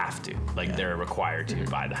 They have to. They're required to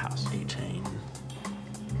buy the house. 18.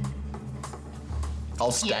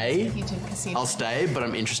 I'll stay. Yes, if you do casino. I'll stay, but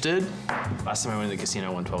I'm interested. Last time I went to the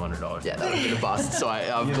casino, I won $1,200. Yeah, that would have been a bust. So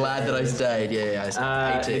I'm glad that I stayed. Yeah, I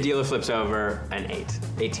stayed. 18. The dealer flips over an 8.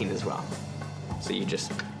 18 as well. So you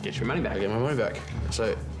just get your money back. I get my money back.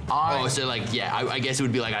 So, I guess it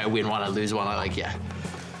would be like I win one, I lose one.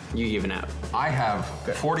 You even out. I have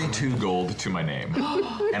 42 gold to my name,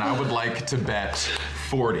 and I would like to bet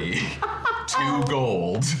 42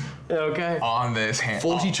 gold. Okay. On this hand.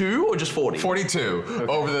 42 or just 40? 42 okay.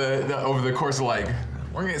 over the course of we're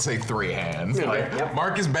gonna say 3 hands. Yep.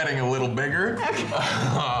 Mark is betting a little bigger,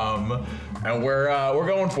 and we're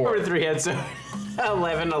going for Over it. 3 heads, so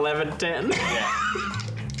 11, 11, 10. Yeah.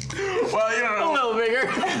 Well, a little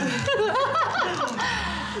bigger.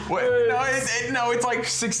 Wait, no, it's like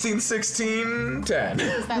 16, 16, 10.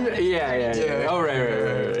 Yeah. Oh,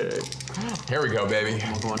 right. Here we go, baby.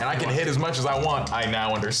 And I can hit as much as I want. I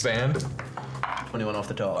now understand. 21 off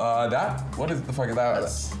the top. What is the fuck is that?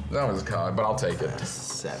 That was a card, but I'll take it.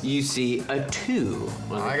 7. You see a 2.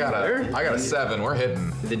 I got a 7. We're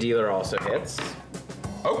hitting. The dealer also hits.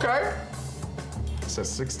 Okay. It says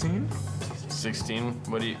 16. 16.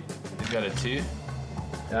 What do you got a 2?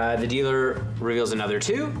 The dealer reveals another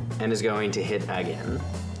 2 and is going to hit again.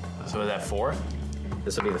 So is that 4?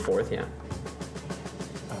 This will be the 4th, yeah.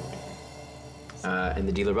 And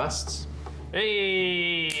the dealer busts.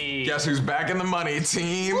 Hey! Guess who's back in the money,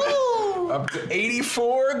 team? Up to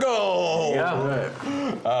 84 gold. Yeah.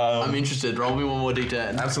 I'm interested. Roll me one more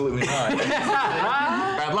d10. Absolutely not.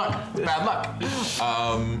 Bad luck.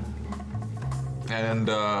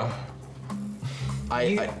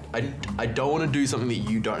 I don't want to do something that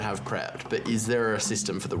you don't have prepped, but is there a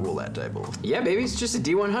system for the roulette table? Yeah, baby, it's just a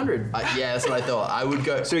D100. Yeah, that's what I thought. I would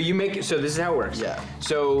go. So you make it. So this is how it works. Yeah.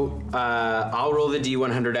 So I'll roll the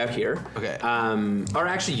D100 out here. Okay. Or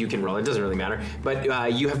actually, you can roll. It doesn't really matter. But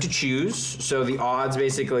you have to choose. So the odds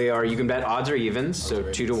basically are you can bet odds or evens. So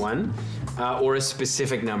 2 to 1, or a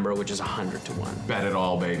specific number, which is 100 to 1. Bet it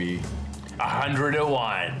all, baby. 100 to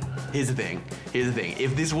 1. Here's the thing.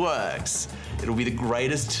 If this works, it'll be the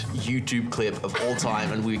greatest YouTube clip of all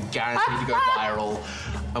time, and we're guaranteed to go viral.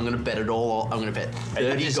 I'm gonna bet it all. I'm gonna bet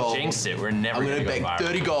 30 I just gold. jinxed it. We're never I'm gonna gonna go bet viral.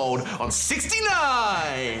 30 gold on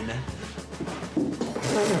 69.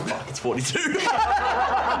 Fuck, it's 42.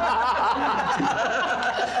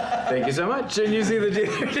 Thank you so much. And you see the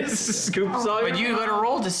dealer just scoops all. But you gotta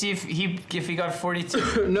roll to see if he got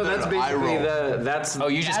 42. No, that's no, I basically roll. that's. Oh,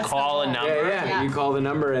 you just That's call the a roll. number? Yeah. You call the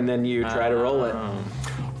number and then you try to roll it.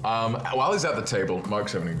 While he's at the table,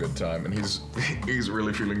 Mark's having a good time, and he's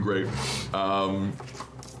really feeling great. I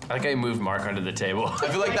think I moved Mark under the table. I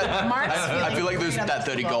feel like that. Mark's I feel like feeling that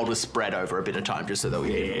 30 gold was spread over a bit of time, just so that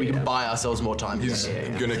we can buy ourselves more time. He's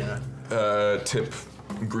gonna tip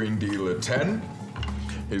Green Dealer 10.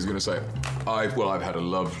 He's gonna say, I've had a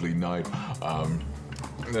lovely night.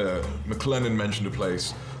 McLennan mentioned a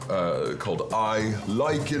place called I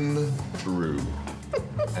Liken Brew,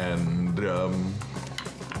 and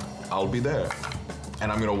I'll be there.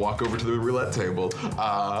 And I'm gonna walk over to the roulette table,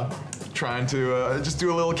 trying to just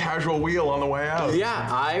do a little casual wheel on the way out. Yeah,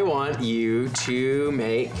 I want you to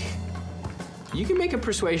make. You can make a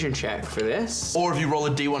persuasion check for this. Or if you roll a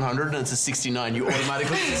D100 and it's a 69, you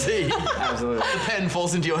automatically succeed. Absolutely. The pen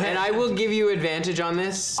falls into your hand. And I will give you advantage on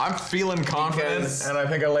this. I'm feeling confident, Because and I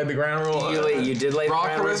think I laid the ground rule. You did lay the Raw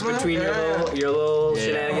groundwork charisma? between Yeah. your little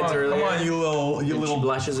shenanigans earlier. Come on, you She little.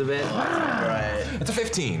 blushes a bit. Right. It's a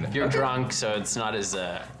 15. You're drunk, so it's not as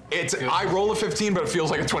I roll a 15, but it feels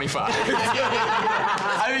like a 25.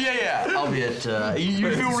 Yeah. I'll be at.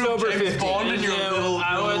 You feel real Sober James 15. Bond in your little.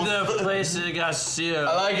 I would play Basic Garcia.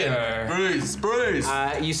 I like it. Bruce.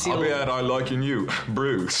 You see I'll be at I liking you.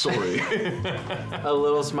 Brew, sorry. a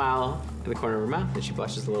little smile in the corner of her mouth, and she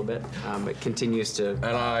blushes a little bit, but continues to. And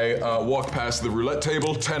I walk past the roulette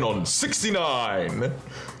table, 10 on 69.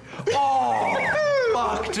 Oh,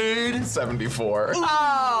 fuck, dude. 74.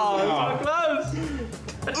 Oh, so close.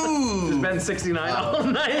 Ooh. It's been 69 all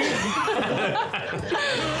night.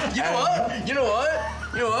 You know what?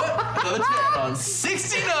 Another 10 on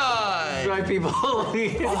 69. Right, people. Fuck.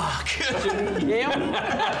 This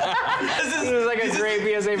is like a great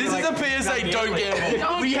PSA. This is a PSA, don't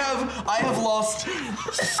gamble. I have lost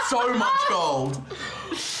so much gold.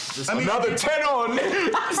 Another 10 on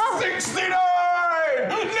 69!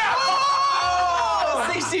 No!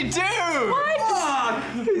 62! Fuck!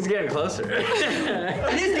 He's getting closer.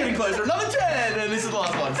 He's getting closer. Another 10, and this is the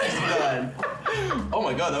last one, 69. Oh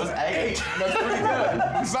my god, that was 8. That's pretty good.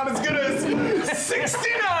 It's not as good as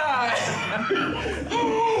 69! 68!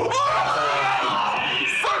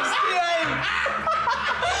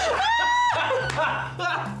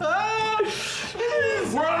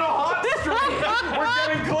 We're on a hot streak! We're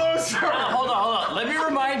getting closer! Hold on. Let me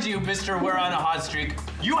remind you, Mr. We're on a hot streak.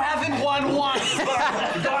 You haven't won once. You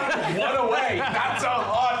got one away. That's a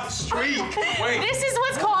hot streak. Wait. This is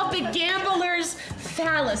what's called the gambler's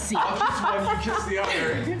fallacy. When you kiss the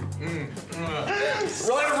other.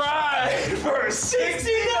 Right for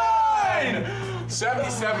 69!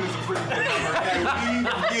 77 is a pretty good number. I'm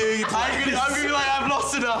gonna be like, I've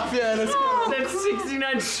lost enough. Yeah, let's go. Said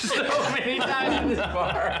 69 so many times in this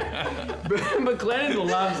bar. But Glennon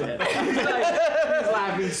loves it. He's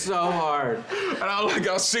laughing so hard. And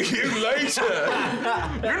I'll see you later.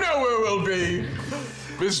 You know where we'll be.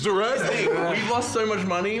 Mr. Red. We've lost so much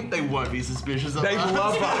money, they won't be suspicious of They us.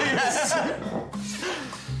 love us.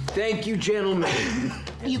 Thank you, gentlemen.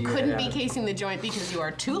 You couldn't be casing the joint because you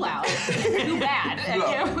are too loud, too bad at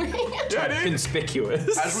gambling. Yeah, dude.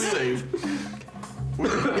 Conspicuous. As we leave, we're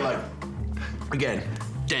gonna be like, again,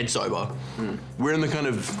 dead sober. We're in the kind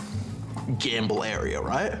of gamble area,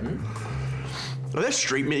 right? Are there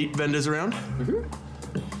street meat vendors around?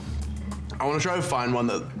 I want to try to find one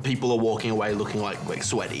that people are walking away looking like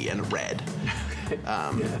sweaty and red.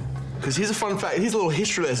 Because here's a fun fact. Here's a little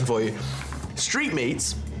history lesson for you. Street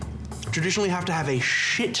meats traditionally have to have a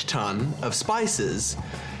shit ton of spices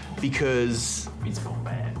because It's gone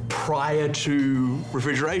bad. prior to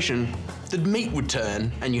refrigeration, the meat would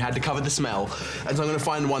turn and you had to cover the smell. And so I'm going to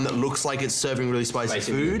find one that looks like it's serving really spicy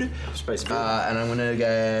food. Spicy food. And I'm going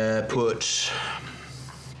to put...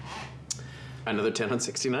 Another 10 on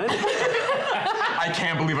 69. I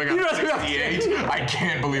can't believe I got 68. I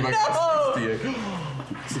can't believe I got 68.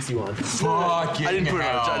 61. Fucking I didn't put it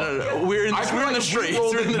hell. on. No. We're in the streets.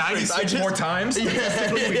 Rolled We're in it the streets. 96 more times.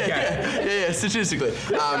 Yeah, statistically.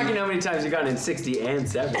 Talking how many times you got in 60 and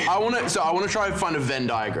 70. I want to try and find a Venn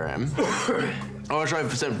diagram. I want to try a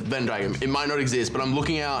Venn diagram. It might not exist, but I'm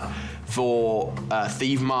looking out for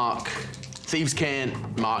Thieves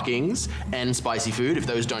Cant markings and spicy food. If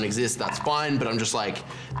those don't exist, that's fine, but I'm just like,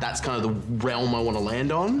 that's kind of the realm I want to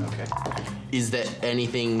land on. Okay. Is there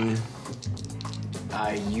anything...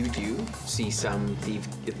 You do see some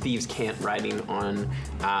Thieves Cant writing on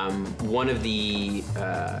one of the,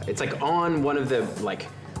 it's like on one of the like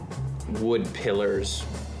wood pillars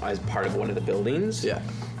as part of one of the buildings. Yeah.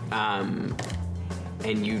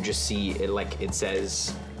 And you just see it like it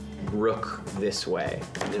says Rook this way.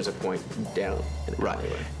 And there's a point down. Right.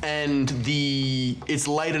 And it's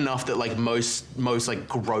late enough that like most like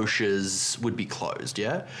grocers would be closed,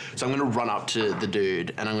 yeah? So I'm gonna run up to the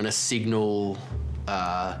dude and I'm gonna signal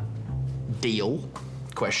deal,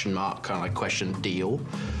 question mark, kind of like question deal.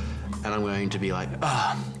 And I'm going to be like,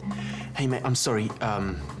 hey mate, I'm sorry,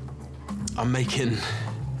 I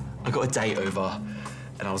got a date over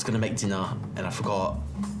and I was gonna make dinner and I forgot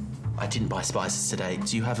I didn't buy spices today.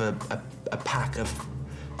 Do you have a pack of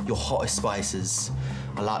your hottest spices?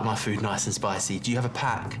 I like my food nice and spicy. Do you have a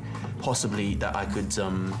pack, possibly, that I could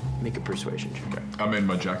make a persuasion check? I made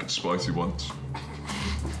my jacket spicy once.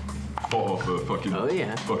 Fought off a fucking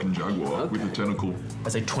jaguar with a tentacle.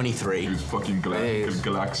 As a 23. He was fucking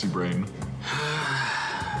galaxy brain.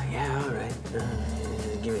 Yeah, all right.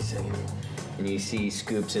 Give me a second. And you see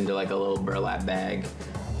scoops into like a little burlap bag,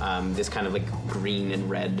 this kind of like green and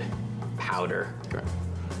red powder. Great.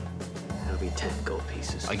 That'll be 10 gold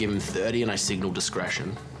pieces. I give him 30 and I signal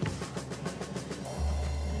discretion.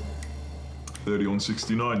 30 on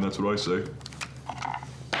 69, that's what I say.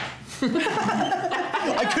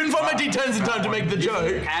 I couldn't find my D10s in time to make the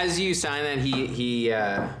joke. As you sign that, he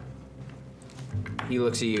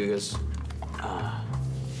looks at you and goes,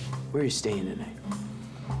 where are you staying tonight?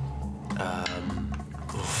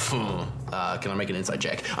 Can I make an insight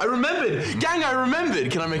check? I remembered! Gang, I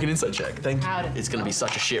remembered! Can I make an insight check? Thank you. It's gonna be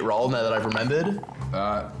such a shit roll now that I've remembered.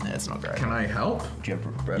 It's not great. Can I help? Do you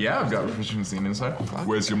have Yeah, I've got proficiency in insight.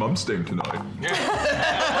 Where's your mum staying tonight?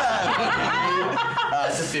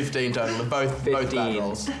 It's a 15 total. Both bad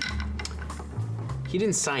rolls. He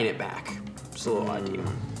didn't sign it back. It's a little odd to you.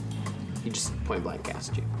 He just point blank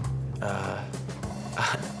asked you.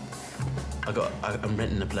 I'm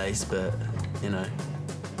renting a place, but you know,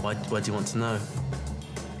 why do you want to know?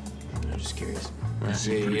 I'm just curious.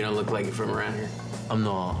 You don't look like you're from around here. I'm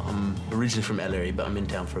not. I'm originally from Ellery, but I'm in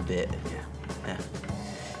town for a bit. Yeah.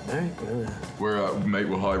 All right. Well, We're mate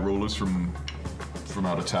with high rollers from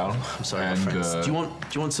out of town. I'm sorry, my friends. Do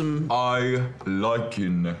you want some? I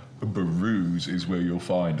liken Baroo's is where you'll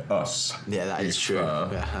find us. Yeah, that is true.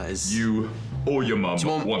 Yeah, that is. You or your mum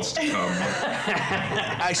wants to come.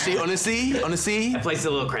 Actually, honestly. the place is a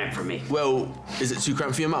little cramped for me. Well, is it too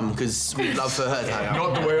cramped for your mum? Because we'd love for her to hang out.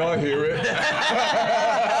 Not the way I hear it. Fuck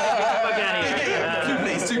out of here. Two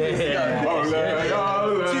pieces.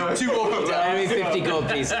 Two more put down. I mean, 50 gold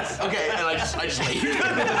pieces. Okay, and I just leave.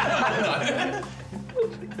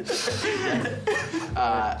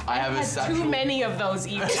 I have a satchel. Too many of those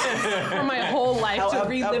each for my whole life to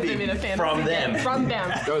relive them in a fantasy from them. game. From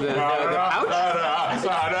them. Oh, the pouch?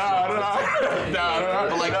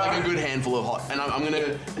 But like a good handful of hot. And I'm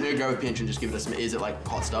gonna go with Pinch and just give it a smell. Is it like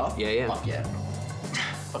hot stuff? Yeah. Fuck yeah.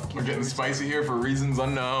 We're getting spicy here for reasons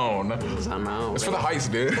unknown. It's for the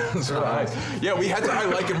heist, dude. It's for the heist. Yeah, we had to I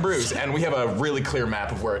like and bruise, and we have a really clear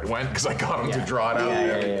map of where it went because I got him to draw it out.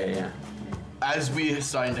 Yeah. As we're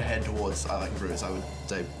starting to head towards I like Bruce, I would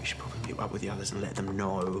say we should probably meet up with the others and let them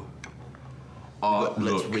know. Let's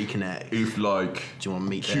Look, reconnect. If like Do you want to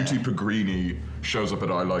meet Cutie there? Pagrini shows up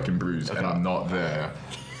at I Like and Bruise and I'm not there,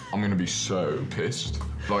 I'm gonna be so pissed.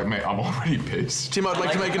 Like, mate, I'm already pissed. Tim, I'd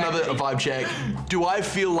like to make another vibe check. Do I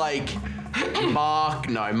feel like Mark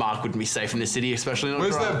wouldn't be safe in the city, especially not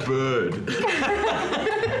Where's drunk. that bird?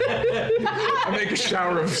 I make a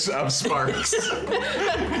shower of sparks.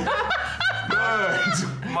 Bird.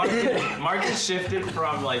 Mark has shifted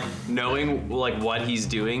from like knowing like what he's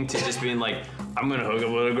doing to just being like, I'm gonna hook up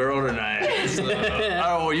with a girl tonight. So, I don't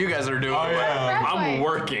know what you guys are doing. I'm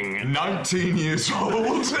working. 19 years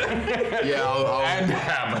old. Yeah, and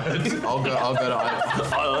hammered. I'll go to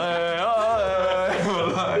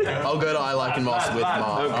I Like and Moss with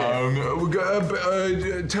Mark.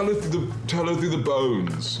 Okay. Tell her through the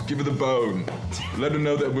bones. Give her the bone. Let her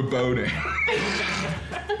know that we're boning.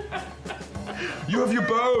 You have your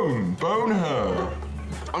bone. Bone her.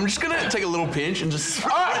 I'm just gonna take a little pinch and just.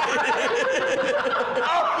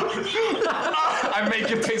 I make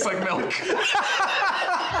it taste like milk.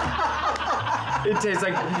 It tastes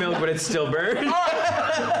like milk, but it's still burned. You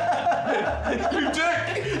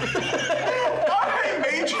dick! I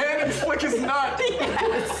mage hand and flick his nut.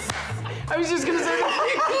 Yes. I was just gonna say the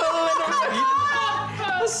equivalent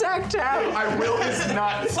of a sack tap. I will his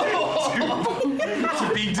nut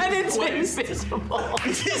to be And it's displaced. invisible.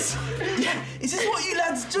 Is this what you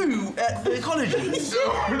lads do at the colleges?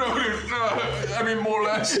 No, I mean, more or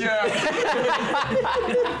less, yeah.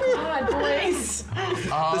 God, boys.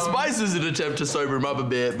 The spice is an attempt to sober him up a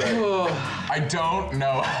bit, but I don't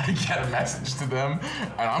know how to get a message to them,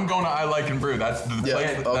 and I'm going to I Like and Brew. That's the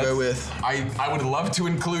place. I'll go with. I would love to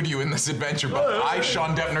include you in this adventure, but I,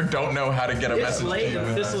 Sean Deppner, don't know how to get a message to you.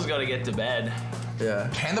 This'll's gotta get to bed. Yeah.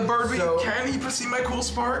 Can the bird be? Can he see my cool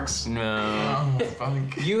sparks? No. Oh, fuck.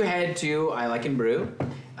 You head to I Like and Brew.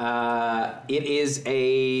 It is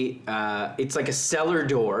it's like a cellar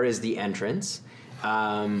door is the entrance. Wait,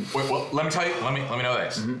 well, let me tell you. Let me know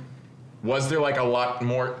this. Mm-hmm. Was there like a lot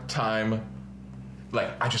more time?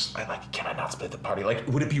 Like, can I not split the party? Like,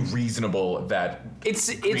 would it be reasonable that It's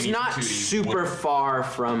Greenie not Patootie super far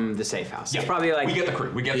from the safe house. It's probably like we get the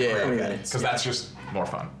crew. We get Yeah, the crew okay. because that's just more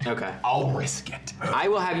fun. Okay. I'll risk it. I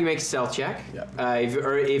will have you make a stealth check.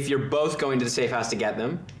 If you're both going to the safe house to get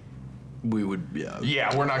them. We would, yeah.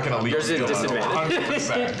 Yeah, we're not gonna leave. There's a disadvantage.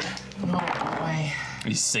 100%.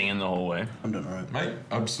 He's singing the whole way. I'm doing alright. Mate,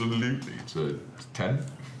 absolutely. It's a 10.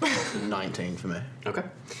 19 for me. Okay.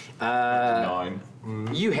 9.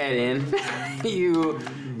 You head in.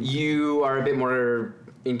 you are a bit more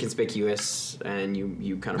inconspicuous, and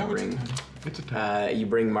you kind of bring. It's a 10. You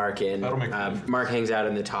bring Mark in. That'll make sense. Mark hangs out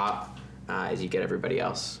in the top as you get everybody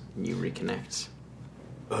else. And you reconnect.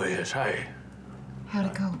 Oh yes, hi. How'd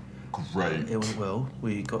it go? Great. It went well.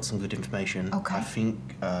 We got some good information. Okay. I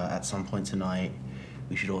think at some point tonight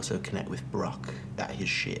we should also connect with Brock at his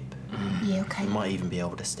ship. Yeah, okay. We might even be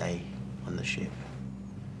able to stay on the ship.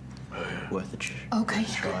 worth a try. Okay.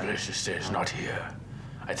 Let's just say it's not here.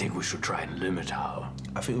 I think we should try and limit our...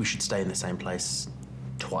 I think we should stay in the same place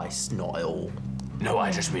twice, not at all. No,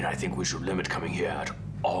 I just mean I think we should limit coming here at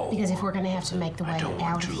all. Because if we're going to have to make the way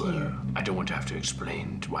out of here. I don't want to have to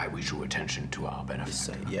explain why we drew attention to our benefit.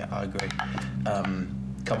 So, yeah, I agree.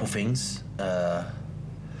 Couple things.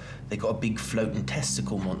 They got a big floating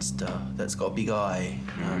testicle monster that's got a big eye.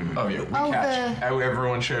 Oh yeah, we catch.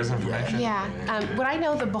 Everyone shares information. Yeah. Would I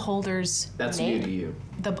know the beholder's That's name? new to you.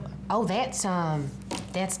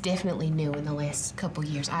 That's definitely new in the last couple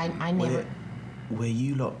years. I never. Where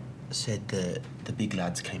you lot said that the big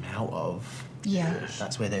lads came out of, Yeah.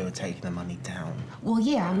 that's where they were taking the money down. Well,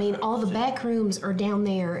 yeah. I mean, all the back rooms are down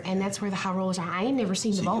there, and that's where the high rollers are. I ain't never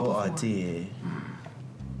seen the So vault your before. idea,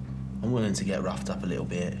 I'm willing to get roughed up a little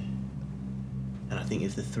bit. And I think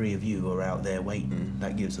if the three of you are out there waiting,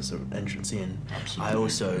 that gives us an entrance in. Absolutely. I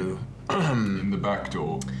also, In the back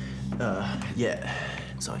door. yeah.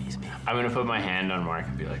 Sorry, use me. I'm gonna put my hand on Mark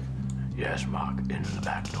and be like, Yes, Mark, into the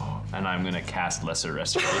back door. and I'm gonna cast Lesser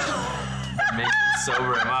Restoration. Make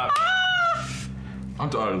sober him up. I'm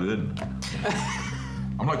dialed in.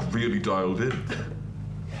 I'm like really dialed in.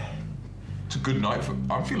 It's a good night for.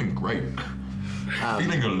 I'm feeling great.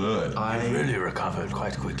 Feeling alert. You really recovered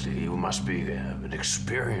quite quickly. You must be an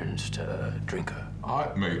experienced drinker.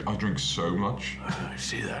 Mate, I drink so much. I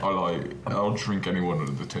see that. I'll drink anyone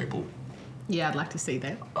at the table. Yeah, I'd like to see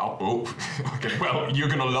that. Oh, okay. Well, you're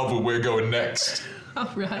gonna love where we're going next. All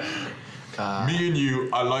right. Me and you,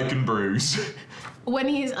 I like and brews. When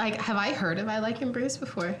he's like, have I heard of I Like Him Bruce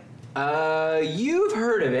before? You've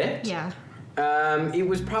heard of it. Yeah. It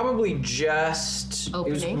was probably just. It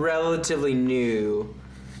was Opening. relatively new.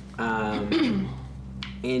 And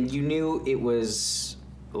you knew it was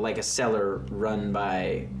like a cellar run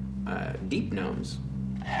by deep gnomes.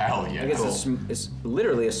 Hell yeah. I guess it's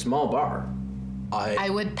literally a small bar. I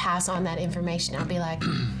would pass on that information. I'll be like,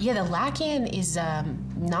 yeah, the Lycan is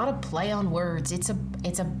not a play on words. It's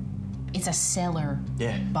a cellar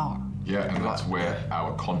bar. Yeah, and that's where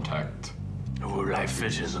our contact, Who will I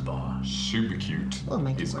fit in the bar? super cute, We'll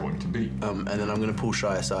make it is work. going to be. And then I'm going to pull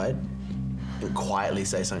Shy aside and quietly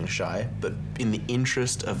say something to Shy, but in the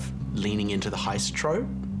interest of leaning into the heist trope,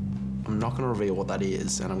 I'm not going to reveal what that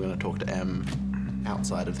is, and I'm going to talk to M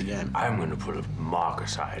outside of the game. I'm going to put a Mark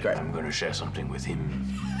aside. Great. I'm going to share something with him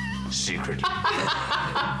secretly.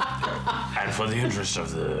 And for the interest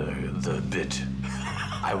of the bit,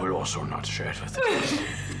 I will also not share it with him.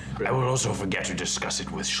 I will also forget to discuss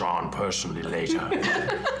it with Sean personally later.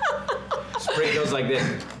 Spring goes like this.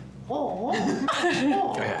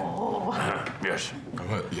 Yes.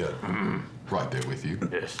 Yeah. Right there with you.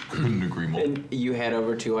 Yes. Couldn't agree more. And you head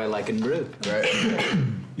over to I Like and Brew.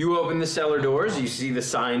 You open the cellar doors. You see the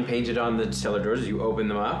sign painted on the cellar doors. As you open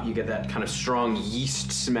them up, you get that kind of strong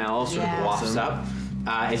yeast smell sort of wafts up.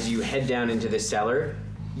 As you head down into the cellar,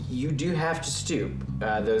 you do have to stoop.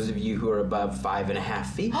 Those of you who are above 5.5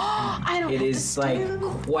 feet. I don't It have is to like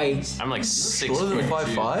stoop. quite. I'm like 6 Shorter than feet.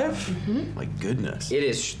 5'5"? My goodness. It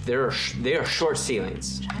is. They are short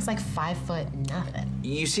ceilings. It's like 5 foot nothing.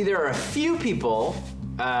 You see, there are a few people,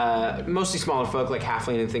 mostly smaller folk like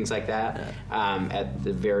halfling and things like that, at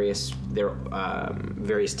the various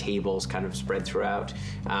tables kind of spread throughout.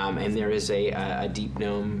 And there is a deep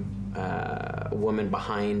gnome woman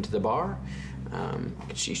behind the bar.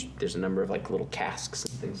 There's a number of like little casks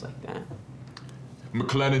and things like that.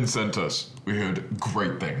 McLennan sent us. We heard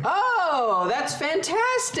great things. Oh, that's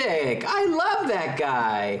fantastic! I love that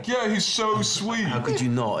guy. Yeah, he's so sweet. How could you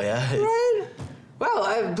not, yeah? Right?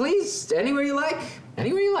 Well, please, anywhere you like.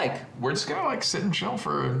 Anywhere you like. We're just gonna like sit and chill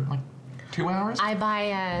for like 2 hours. I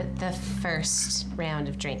buy the first round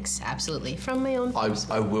of drinks, absolutely, from my own purse.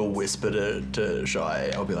 I will whisper to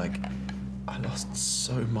Shy. I'll be like, I lost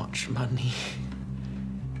so much money.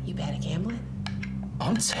 You bad at gambling?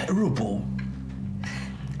 I'm terrible.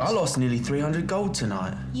 I lost nearly 300 gold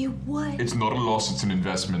tonight. You what? It's not a loss, it's an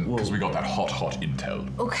investment because we got that hot intel.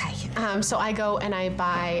 Okay. So I go and I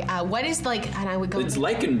buy, what is like, and I would go. It's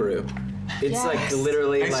like and brew. It's like Yes.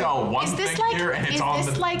 literally They like saw one Is this thing like, here and it's is on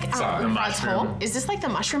this the like, side. Fred's home? Is this like the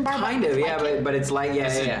mushroom bar? kind of, yeah, but it's like yeah.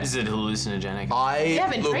 Is it hallucinogenic? I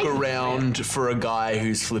haven't look drank it. around for a guy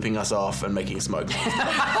who's flipping us off and making smoke.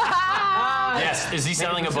 Yes. Is he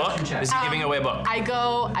selling a book? Is he giving away a book? I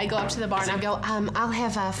go up to the bar and I go, I'll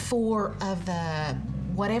have 4 of the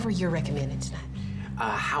whatever you're recommending tonight.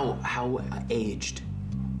 How aged?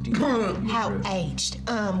 Do you How aged?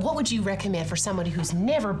 What would you recommend for somebody who's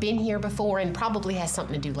never been here before and probably has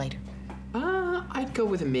something to do later? I'd go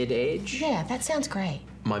with a mid-age. Yeah, that sounds great.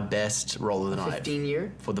 My best roll of the night. 15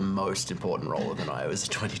 year? For the most important roll of the night, it was a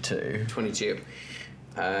 22. 22.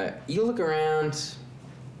 You look around.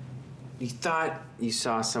 You thought you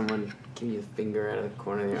saw someone give you a finger out of the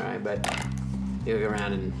corner of your eye, but you look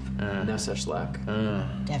around and no such luck.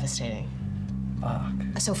 Devastating.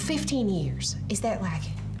 Fuck. So 15 years. Is that like...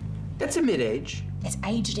 That's a mid-age. It's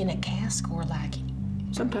aged in a cask or like...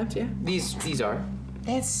 Sometimes, yeah. These are.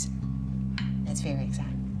 That's very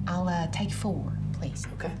exciting. I'll take 4, please.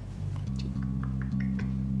 Okay.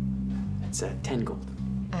 It's 10 gold.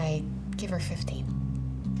 I give her 15.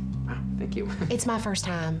 Wow, thank you. It's my first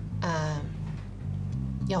time.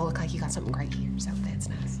 Y'all look like you got something great here, so that's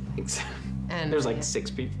nice. Thanks. And there's like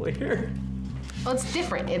 6 people here. Well, it's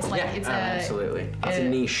different. It's like Yeah, it's absolutely. It's a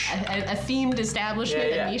niche. a themed establishment,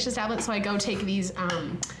 Yeah, yeah. a niche establishment. So I go take these,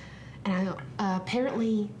 and I go.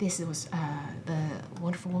 Apparently, this was the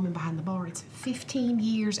wonderful woman behind the bar. It's 15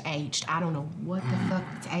 years aged. I don't know what the fuck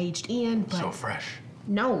it's aged in, but So fresh.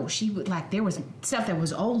 no, she would like there was stuff that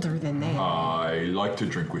was older than that. I like to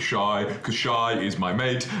drink with Shy, because Shy is my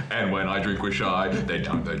mate, and when I drink with Shy, they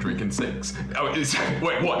drink in 6. Oh,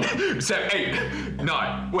 wait, what? 7, 8,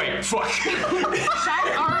 9, wait, fuck.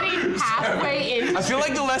 Shy's already halfway in. I feel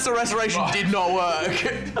like the lesser restoration did not work.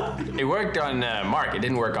 It worked on Mark. It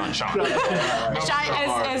didn't work on Sean.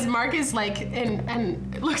 Shy, as Mark is like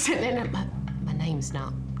and looks at it, and my name's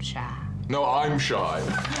not Shy. No, I'm Shy.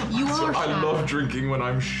 You are I Shy. love drinking when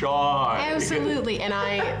I'm shy. Absolutely, and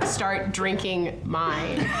I start drinking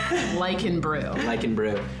my lichen brew. Lichen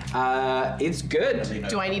brew. It's good.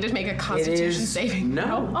 Do I need to make a It Constitution is saving?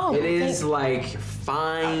 no. Oh, it is thank- like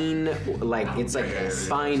fine, like it's like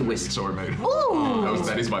fine whiskey. Sorry, mate. Ooh.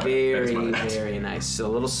 That is my bad. That is Very, my bad. very nice. So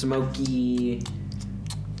a little smoky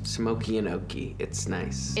and oaky. It's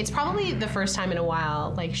nice. It's probably the first time in a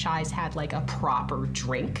while like Shy's had like a proper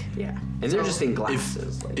drink. Yeah, and they're just in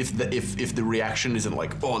glasses. like, If the reaction isn't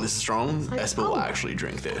like, oh, this is strong, like, Esper will oh. actually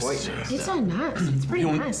drink this. Quite nice. It's so nice. It's pretty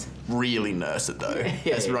He'll nice. really nurse it though.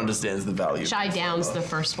 Esper understands the value. Shy downs the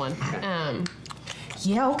first one.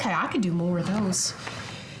 Yeah, okay, I could do more of those.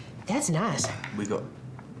 That's nice. We got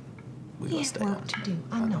Yeah, stay work on. to do.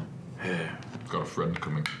 I know. Got a friend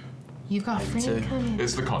coming. You've got a friend too. coming.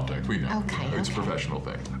 It's the contact, we know. Okay, It's a okay. professional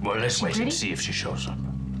thing. Well, let's wait pretty? and see if she shows up.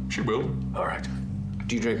 She will. All right.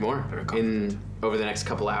 do you drink more Very in over the next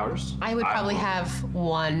couple hours? I would probably have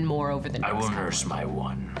one more over the next I will couple. nurse my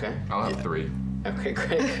one. Okay. I'll have 3. Okay,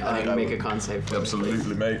 great. I'll have you make a con save. for me,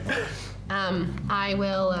 Absolutely, mate. I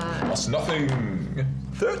will. That's nothing.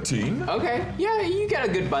 13. Okay. Yeah, you got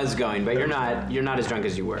a good buzz going, but you're not as drunk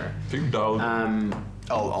as you were. Think down.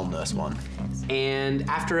 I'll nurse one. And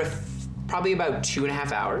after probably about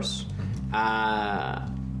 2.5 hours,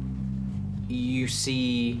 you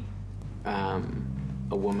see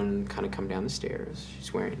a woman kind of come down the stairs.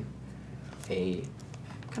 She's wearing a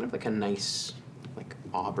kind of like a nice, like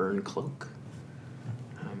auburn cloak.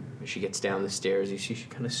 As she gets down the stairs, you see she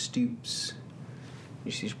kind of stoops.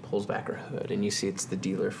 You see she pulls back her hood, and you see it's the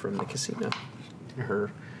dealer from the casino. And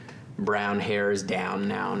her brown hair is down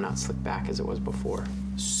now, not slicked back as it was before.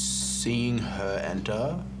 Seeing her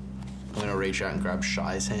enter, I'm gonna reach out and grab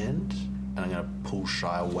Shy's hand, and I'm gonna pull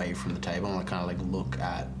Shy away from the table, and I kind of like look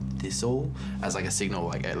at Thistle as like a signal,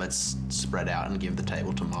 like, hey, let's spread out and give the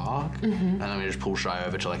table to Mark. And I'm gonna just pull Shy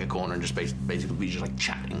over to like a corner and just basically be just like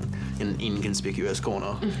chatting in an inconspicuous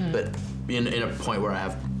corner, but in a point where I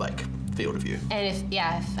have like field of view. And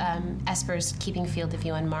if Esper's keeping field of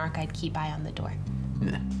view on Mark, I'd keep eye on the door.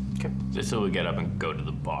 Yeah. Okay. Just till we get up and go to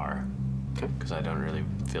the bar. Okay. Because I don't really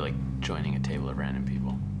feel like joining a table of random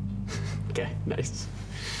people. Okay, nice.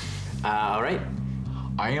 All right.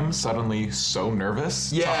 I am suddenly so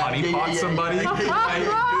nervous Yeah, to honeypot somebody.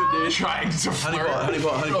 Trying to flirt.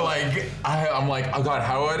 Honeypot. Like, I'm like, oh god,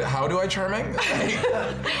 how do I charming?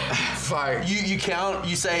 Fuck. You count,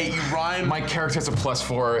 you say, you rhyme. My character has a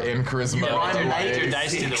 +4 in charisma. rhyme Make your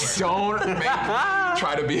dice do the work. Don't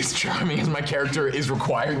try to be as charming as my character is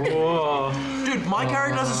required. Dude, my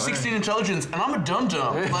character has a 16 intelligence, and I'm a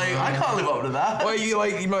dum-dum. Like, I can't live up to that.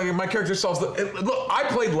 Well, my character solves the. Look, I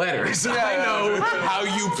played letters. I know how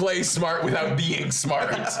you play smart without being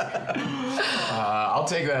smart. I'll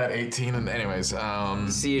take that 18. And anyways,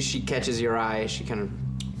 See as she catches your eye, she kind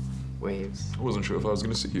of waves. I wasn't sure if I was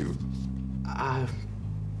gonna see you.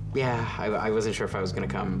 Yeah, I wasn't sure if I was gonna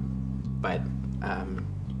come, but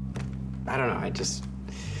I don't know. It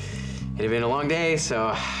had been a long day, so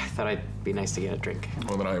I thought I'd be nice to get a drink.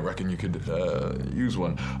 Well, then I reckon you could use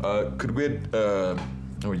one. Could we?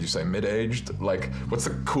 What would you say? Mid-aged? Like, what's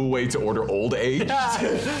the cool way to order old-aged?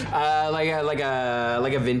 Like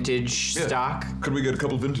a vintage stock. Could we get a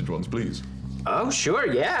couple vintage ones, please? Oh,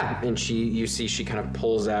 sure, yeah. And you see she kind of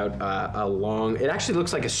pulls out a long, it actually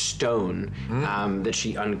looks like a stone that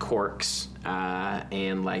she uncorks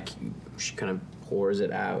and like she kind of pours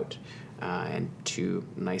it out in 2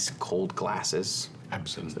 nice cold glasses.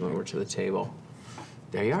 Absolutely. Send them over to the table.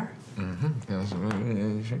 There you are.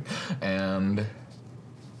 And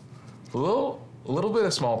a little bit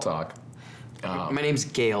of small talk. My name's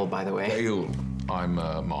Gail, by the way. Gail, I'm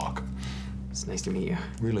Mark. It's nice to meet you.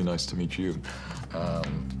 Really nice to meet you.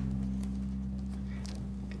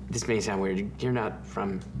 This may sound weird. You're not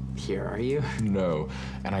from here, are you? No,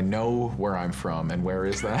 and I know where I'm from, and where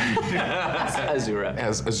is that? Azura.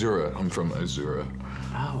 Azura. I'm from Azura.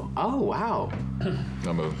 Oh, wow.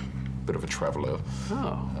 I'm a bit of a traveler.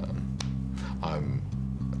 Oh. I'm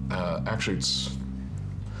actually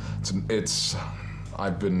it's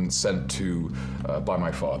I've been sent to by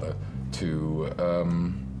my father to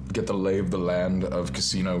get the lay of the land of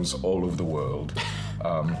casinos all over the world.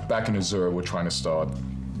 Back in Azura, we're trying to start.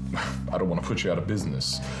 I don't want to put you out of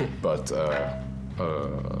business, but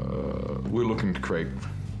we're looking to create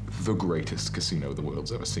the greatest casino the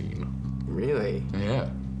world's ever seen. Really? Yeah.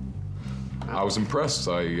 I was impressed.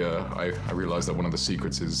 I realized that one of the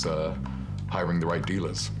secrets is hiring the right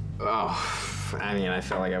dealers. Oh, I mean, I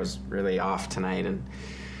felt like I was really off tonight, and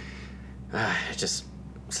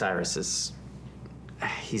Cyrus is,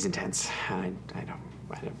 he's intense. I don't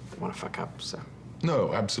want to fuck up, so.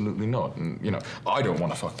 No, absolutely not. And, I don't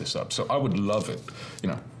want to fuck this up, so I would love it,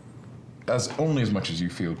 as only as much as you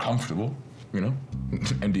feel comfortable,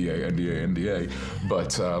 NDA.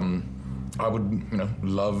 But I would,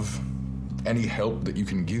 love any help that you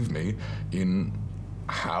can give me in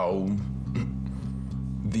how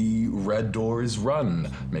the red door is run.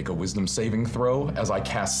 Make a wisdom saving throw as I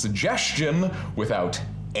cast suggestion without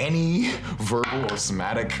any verbal or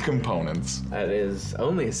somatic components. That is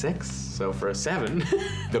only a 6, so for a 7.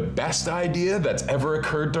 The best idea that's ever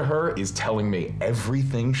occurred to her is telling me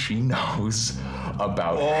everything she knows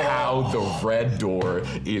about how the red door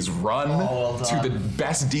is run to the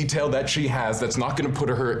best detail that she has that's not going to put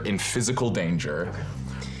her in physical danger.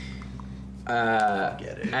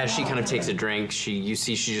 As she kind of takes a drink, you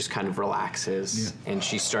see she just kind of relaxes, and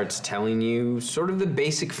she starts telling you sort of the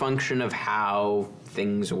basic function of how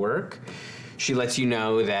things work. She lets you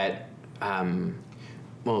know that,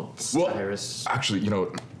 Cyrus... Actually,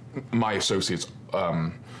 my associates,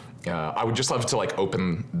 I would just love to,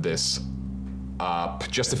 open this up,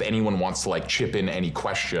 just if anyone wants to, chip in any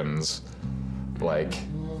questions,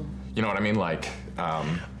 you know what I mean?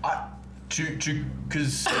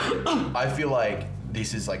 Because I feel like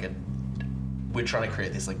this is we're trying to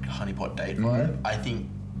create this honeypot date vibe. I think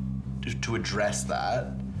to address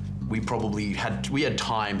that, we had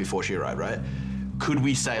time before she arrived, right? Could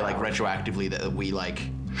we say retroactively that we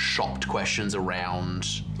shopped questions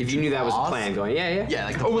around? If you knew that was the plan going, yeah.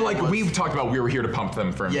 We've talked about we were here to pump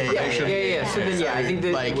them for information. Yeah. So then, I think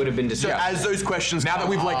that would have been discussed. So as those questions now that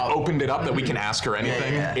we've opened it up, that we can ask her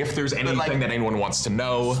anything. If there's anything that anyone wants to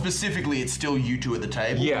know. Specifically, it's still you two at the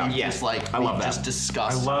table. Yeah. Just I love that. Just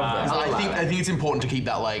discussed. I love that. I think it's important to keep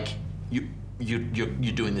that you're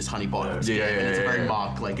doing this honeypot. Yeah. It's a very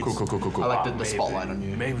mark. Cool. I like the spotlight on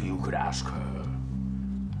you. Maybe you could ask her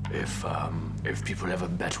if people ever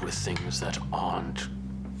bet with things that aren't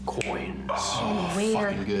coins.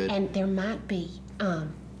 And good. and there might be,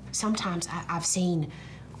 sometimes I've seen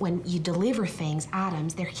when you deliver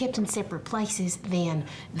items, they're kept in separate places than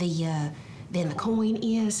the coin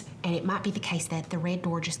is, and it might be the case that the red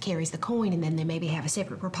door just carries the coin, and then they maybe have a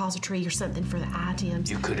separate repository or something for the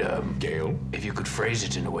items. You could, Gail? if you could phrase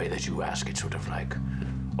it in a way that you ask it sort of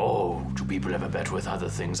oh, do people ever bet with other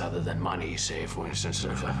things other than money? Say, for instance,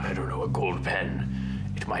 I don't know, a gold pen.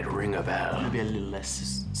 It might ring a bell. Maybe a little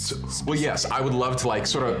less. Well, yes, I would love to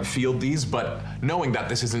sort of field these, but knowing that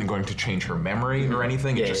this isn't going to change her memory or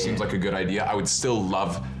anything, it just seems like a good idea. I would still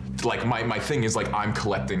love. My thing is I'm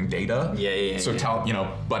collecting data. So tell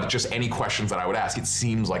but just any questions that I would ask, it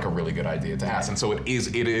seems like a really good idea to ask, and so it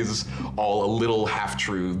is all a little half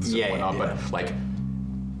truths and whatnot. But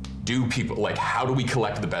do people how do we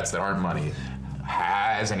collect the bets that aren't money?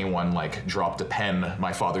 Has anyone dropped a pen?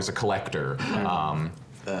 My father's a collector.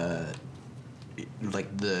 The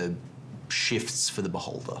shifts for the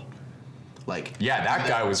beholder. That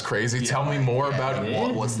guy was crazy. Tell me more about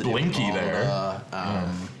what's the Blinky there.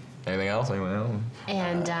 Anything else? Anyone else?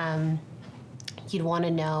 And you'd want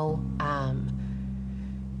to know,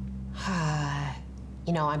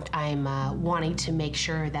 I'm wanting to make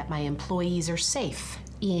sure that my employees are safe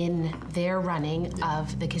in their running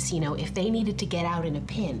of the casino. If they needed to get out in a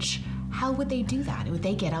pinch, how would they do that? Would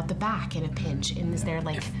they get out the back in a pinch? And is there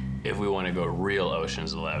if we want to go real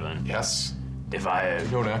Ocean's 11. Yes. If I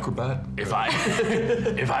You're an acrobat. if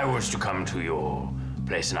I was to come to your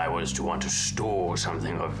place and I was to want to store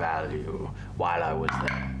something of value while I was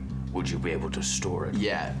there, would you be able to store it?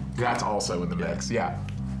 Yeah. That's also in the mix. Yeah.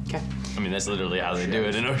 Okay. I mean, that's literally how they do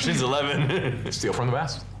it in Ocean's 11. Steal from the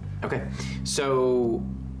best. Okay. So,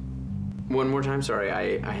 one more time. Sorry,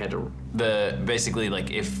 I had to. Basically,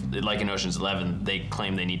 like in Ocean's 11, they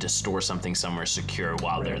claim they need to store something somewhere secure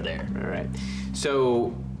while they're there. All right.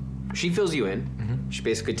 So, she fills you in. She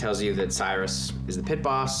basically tells you that Cyrus is the pit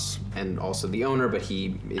boss and also the owner, but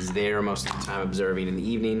he is there most of the time observing in the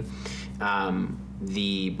evening.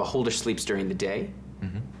 The beholder sleeps during the day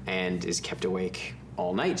and is kept awake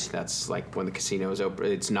all night. That's like when the casino is open.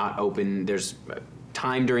 It's not open. There's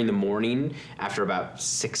time during the morning after about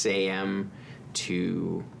 6 a.m.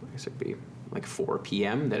 to, I guess it'd be like 4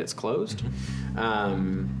 p.m. that it's closed.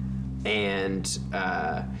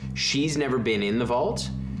 She's never been in the vault.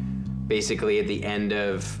 Basically, at the end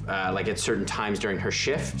of, like at certain times during her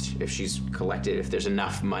shift, if she's collected, if there's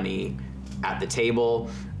enough money at the table,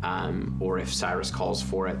 or if Cyrus calls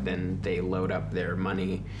for it, then they load up their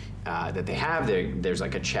money that they have. There's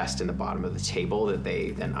like a chest in the bottom of the table that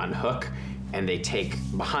they then unhook, and they take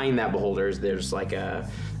behind that beholders. There's like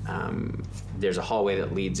there's a hallway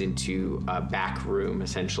that leads into a back room,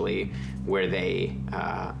 essentially, where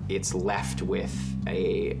it's left with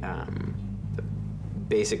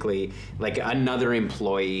basically like another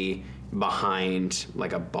employee behind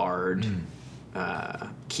like a barred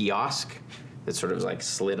kiosk that's sort of like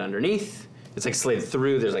slid underneath. It's like slid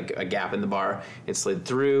through. There's like a gap in the bar. It slid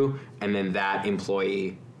through, and then that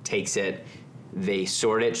employee takes it. They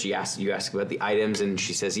sort it. You ask about the items, and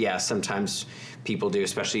she says, yeah, sometimes people do,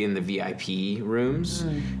 especially in the VIP rooms.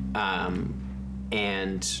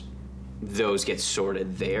 And those get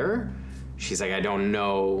sorted there. She's like, I don't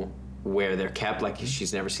know where they're kept. Like,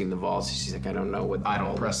 she's never seen the vaults. She's like, I don't know what the I don't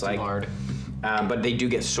vault press looks too hard. but they do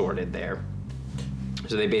get sorted there.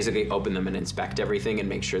 So they basically open them and inspect everything and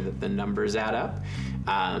make sure that the numbers add up.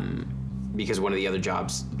 Because one of the other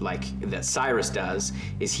jobs, like that Cyrus does,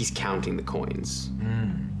 is he's counting the coins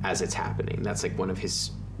as it's happening. That's like one of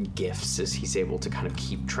his gifts, is he's able to kind of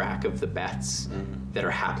keep track of the bets that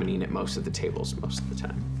are happening at most of the tables most of the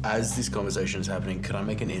time. As this conversation is happening, could I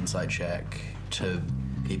make an insight check to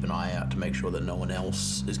keep an eye out to make sure that no one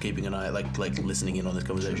else is keeping an eye, like listening in on this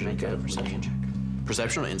conversation? Make a perception check.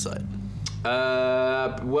 Perception or insight?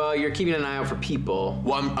 Well, you're keeping an eye out for people.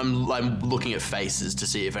 Well, I'm looking at faces to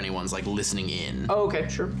see if anyone's like listening in. Oh, okay,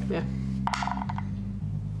 sure, yeah.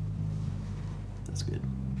 That's good.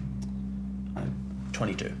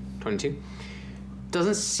 22. 22.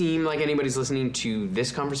 Doesn't seem like anybody's listening to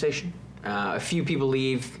this conversation. A few people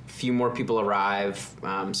leave, a few more people arrive,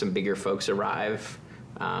 some bigger folks arrive,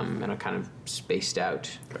 and are kind of spaced out.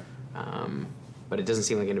 Okay. But it doesn't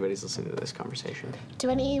seem like anybody's listening to this conversation. Do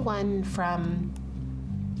anyone from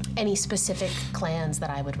any specific clans that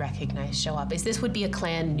I would recognize show up? This would be a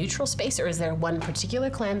clan neutral space, or is there one particular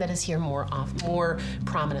clan that is here more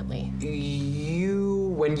prominently?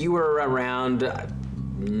 When you were around,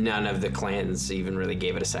 none of the clans even really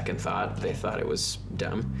gave it a second thought. They thought it was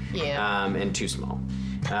dumb. Yeah. And too small.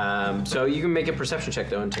 So you can make a perception check,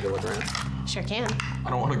 though, and take a look around. Sure can. I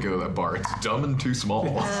don't want to go to that bar. It's dumb and too small.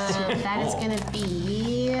 That is gonna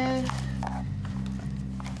be...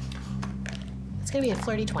 It's gonna be a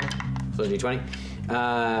flirty 20. Flirty 20.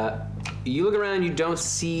 You look around, you don't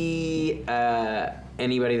see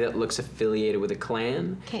anybody that looks affiliated with a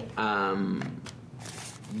clan. Okay.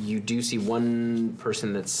 You do see one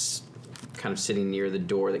person that's kind of sitting near the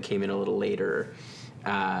door that came in a little later.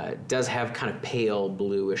 Does have kind of pale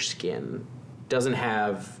bluish skin. Doesn't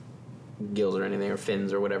have gills or anything, or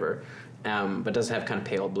fins or whatever, but does have kind of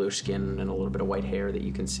pale bluish skin and a little bit of white hair that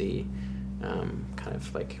you can see kind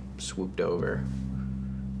of like swooped over.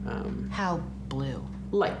 How blue?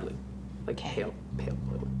 Light blue, like pale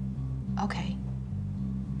blue. Okay.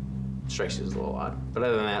 Strikes you as a little odd, but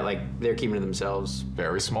other than that, like, they're keeping to themselves.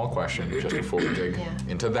 Very small question, just before we dig Yeah.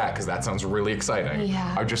 into that, because that sounds really exciting.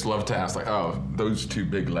 Yeah. I'd just love to ask, like, oh, those two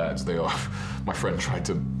big lads, they are. My friend tried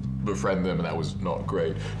to befriend them, and that was not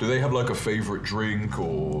great. Do they have like a favorite drink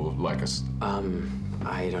or like a?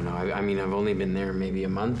 I don't know. I mean, I've only been there maybe a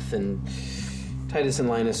month, and Titus and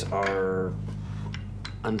Linus are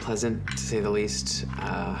unpleasant, to say the least.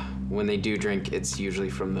 When they do drink, it's usually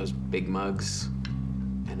from those big mugs,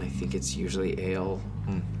 and I think it's usually ale,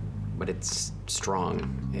 but it's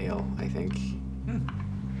strong ale, I think.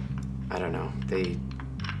 I don't know.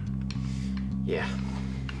 Yeah.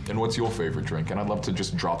 and what's your favorite drink? And I'd love to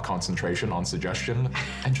just drop concentration on suggestion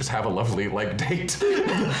and just have a lovely date.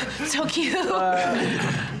 So cute.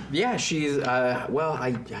 Yeah, she's well.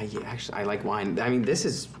 I like wine. I mean, this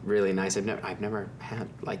is really nice. I've never had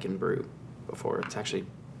lichen brew before. It's actually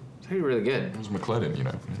really good. It was McClellan, you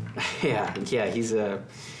know. Yeah. He's a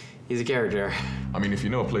character. I mean, if you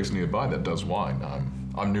know a place nearby that does wine,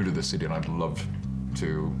 I'm new to this city and I'd love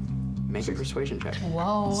to make a persuasion check.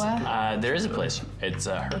 Whoa. There is a place. It's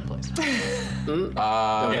her place.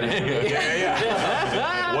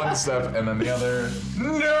 Yeah. One step and then the other.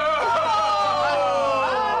 No!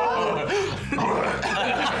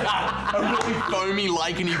 A really foamy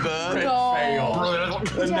licheny bird. Fail.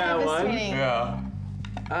 That one. Yeah.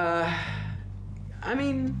 I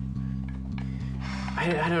mean,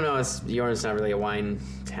 I don't know. Yorn's not really a wine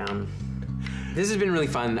town. This has been really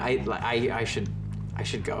fun. I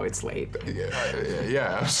should go. It's late.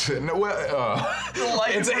 Yeah. No, well,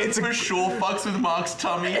 It's for sure fucks with Mark's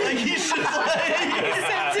tummy. Like he's just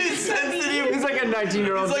like he's sensitive. He's like a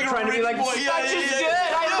 19-year-old He's like trying to be like, boy. scotch is good.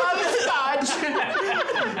 I love scotch.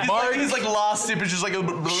 Mark, his like last sip is just like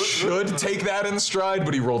a should take that in stride,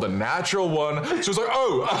 but he rolled a natural one. So it's like,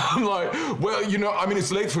 oh, I'm like, well, you know, I mean,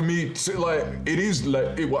 it's late for me. It is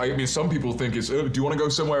late. I mean, some people think it's early. Do you want to go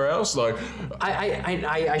somewhere else? Like,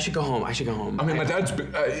 I should go home. I mean, my dad's.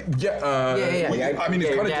 Yeah. I mean,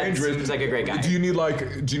 it's kind of dangerous. Seems like a great guy. Do you need like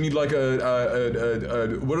a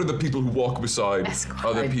what are the people who walk beside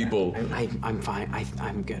other people? I'm fine.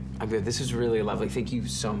 I'm good. I'm good. This is really lovely. Thank you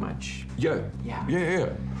so much. Yeah.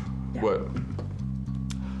 What?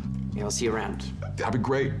 Yeah, I'll see you around. That'd be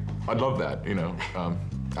great. I'd love that. You know,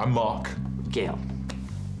 I'm Mark. Gail.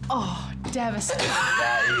 Oh, devastating.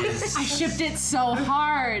 That is I shipped it so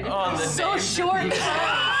hard. Oh, the so name. short.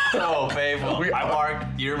 So painful. I'm Mark.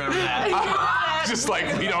 You remember that? Just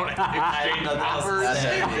like we don't exchange numbers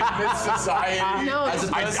in this society. No,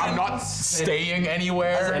 I'm not staying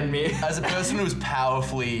anywhere. As a person who's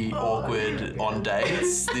powerfully awkward on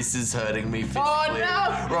dates, this is hurting me physically. Oh,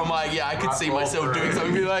 no. Where I'm like, yeah, I could see myself doing something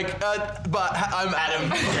and be like, but I'm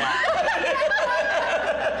Adam.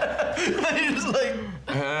 And he's just like,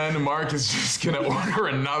 and Mark is just gonna order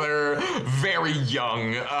another very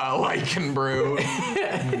young lichen brew.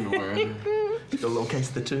 a little case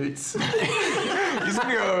of the toots. He's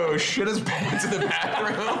gonna go shit his pants in the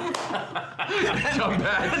bathroom. Come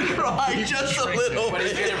back and cry just a little But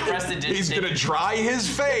bit. he's gonna prestidigitate. He's gonna dry his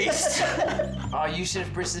face. Oh, you should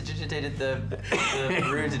have prestidigitated the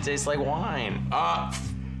brew to taste like wine.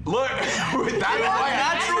 Look, that's my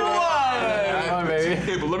natural one.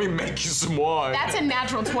 Hey, but let me make you some wine. That's a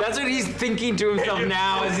natural 20. That's what he's thinking to himself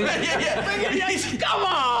now. As he's, come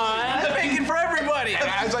on, I'm making for everybody. And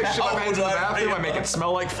as I shit my pants in the bathroom, I make it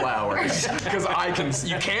smell like flowers. Because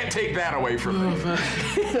you can't take that away from me.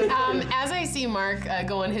 As I see Mark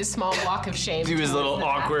go on his small walk of shame. Do his little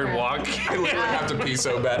awkward walk. I literally have to pee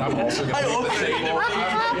so bad. I'm also gonna leave the table.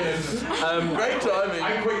 Great timing.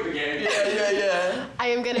 I quit the game. Yeah. I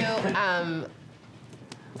am gonna.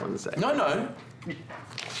 One sec. No.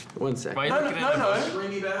 1 sec. Why are you looking at No.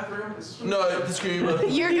 Screamy bathroom? No, the screen.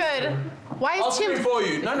 You're good. Why I'll is scream Tim? for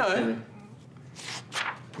you. No.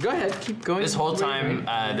 Go ahead. Keep going. This whole time,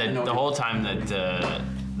 the whole time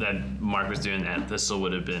that Mark was doing that, Thistle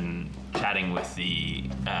would have been chatting with the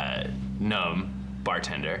gnome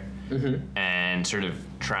bartender and sort of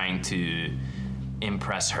trying to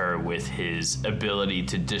impress her with his ability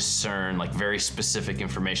to discern like very specific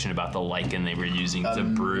information about the lichen they were using to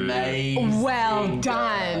brew Well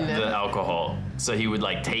done. the alcohol. So he would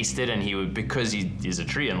like taste it, and he would, because he is a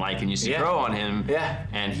tree and lichen used to grow on him. Yeah.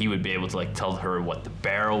 And he would be able to like tell her what the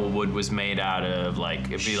barrel wood was made out of.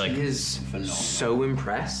 Like it'd be like She is so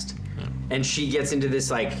impressed, and she gets into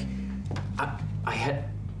this like, I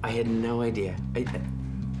had no idea.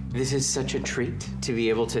 This is such a treat to be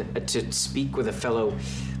able to speak with a fellow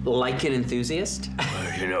lichen enthusiast.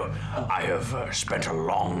 You know, I have spent a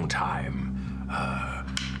long time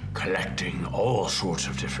collecting all sorts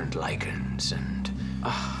of different lichens and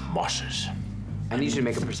mosses. I need you to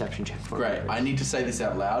make a perception check for me. Great. I need to say this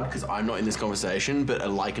out loud because I'm not in this conversation, but a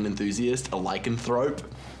lichen enthusiast, a lycanthrope.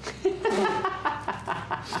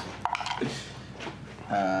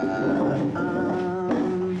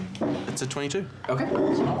 It's a 22. Okay.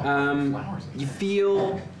 You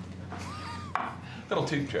feel Little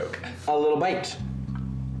toot joke. a little bite,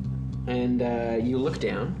 and you look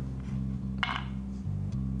down.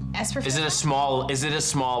 As for Is it a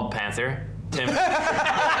small panther, Tim? Is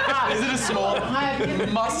it a small,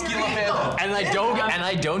 muscular panther? and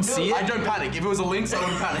I don't see it. I don't panic. If it was a lynx, I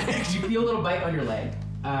would panic. You feel a little bite on your leg.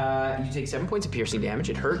 You take 7 points of piercing damage.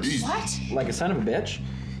 It hurts. What? Like a son of a bitch.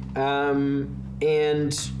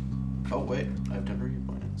 And Oh wait, I have temporary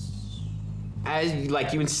points.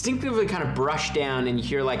 as you instinctively kind of brush down and you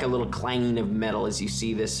hear like a little clanging of metal as you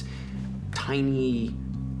see this tiny,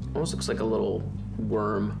 almost looks like a little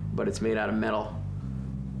worm, but it's made out of metal.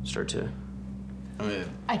 Start to.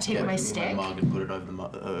 I take my stick. My mug and put it over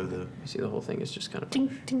the over. You see the whole thing is just kind of.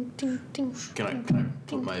 Ding, ding, ding, ding. Can I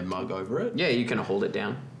put my mug over it? Yeah, you can hold it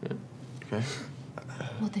down. Yeah. Okay.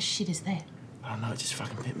 What the shit is that? I don't know. It just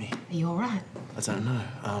fucking bit me. Are you alright? I don't know.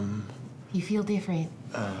 You feel different.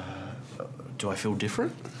 Do I feel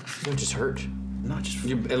different? Don't just hurt. No, just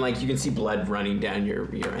And you can see blood running down your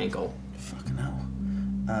ankle. fucking hell.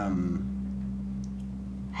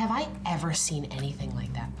 Have I ever seen anything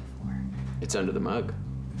like that before? It's under the mug.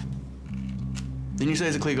 Didn't you say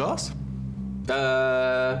it's a clear glass?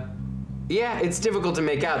 Yeah, it's difficult to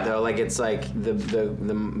make out though. Like it's like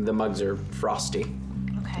the mugs are frosty,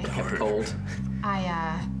 Okay. kept cold,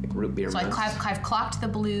 I like root beer so mugs. I've clocked the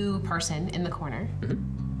blue person in the corner,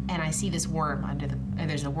 and I see this worm under the.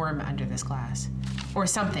 There's a worm under this glass, or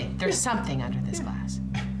something. There's something under this glass.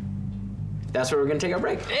 That's where we're gonna take our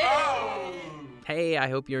break. Hey, I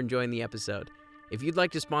hope you're enjoying the episode. If you'd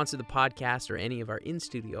like to sponsor the podcast or any of our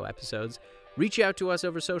in-studio episodes, reach out to us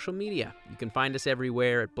over social media. You can find us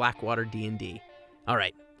everywhere at Blackwater D&D. All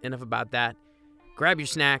right, enough about that. Grab your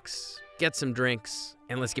snacks, get some drinks,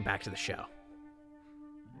 and let's get back to the show.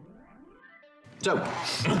 So,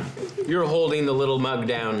 you're holding the little mug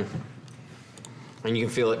down, and you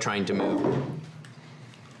can feel it trying to move.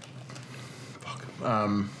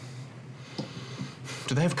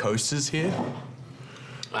 Do they have coasters here?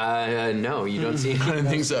 No, you don't see. I don't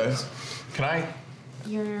think so. Can I?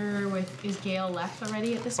 You're with. Is Gail left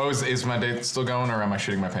already at this Oh, point? is my date still going, or am I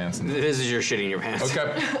shitting my pants? This is your shitting your pants.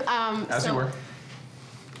 Okay. As you were.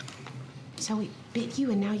 So it bit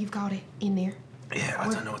you, and now you've got it in there. Yeah, I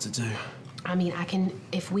don't know what to do. I mean, I can.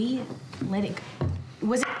 If we let it.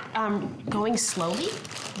 Was it going slowly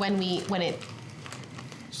when it?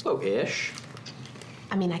 Slow-ish.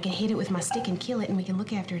 I mean, I can hit it with my stick and kill it, and we can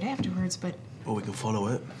look after it afterwards. But Or we can follow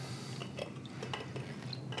it.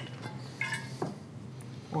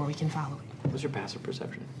 or we can follow it. What's your passive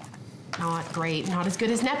perception? Not great. Not as good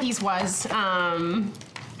as Neppy's was.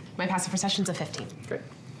 My passive perception's a 15. Great.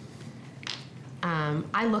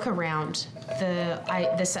 I look around.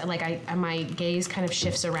 My gaze kind of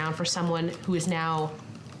shifts around for someone who is now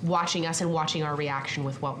watching us and watching our reaction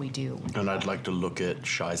with what we do. And I'd like to look at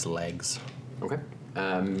Shy's legs. Okay.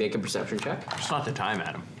 Make a perception check, It's not the time,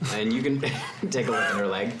 Adam. and you can take a look at her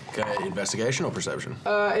leg. Okay, investigation or perception?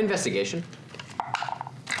 Investigation.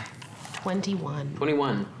 21.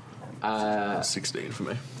 21. 16 for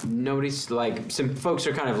me. Nobody's some folks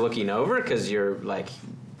are kind of looking over because you're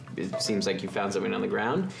it seems like you found something on the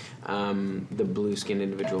ground. The blue-skinned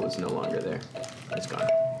individual is no longer there. It's gone.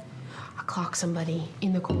 I clocked somebody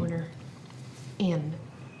in the corner, and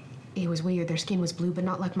it was weird. Their skin was blue, but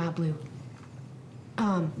not like my blue.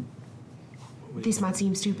 This might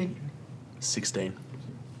seem stupid. 16.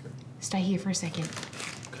 Stay here for a second.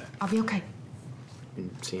 I'll be okay.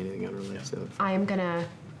 Didn't see anything on her legs. I am gonna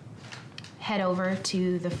head over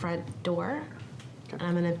to the front door, and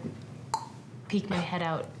I'm gonna peek my head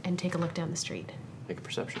out and take a look down the street. Make a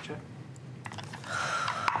perception check.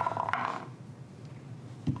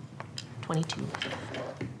 22.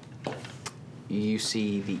 You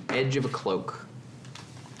see the edge of a cloak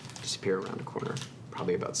disappear around a corner,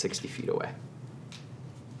 probably about 60 feet away.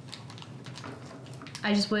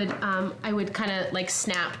 I just would, I would kind of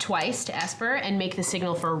snap twice to Esper and make the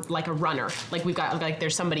signal for a runner. We've got,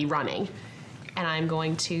 there's somebody running. And I'm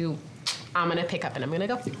gonna pick up and I'm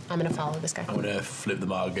gonna follow this guy. I'm gonna flip the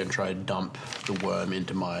mug and try and dump the worm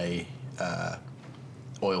into my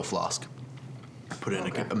oil flask. Put it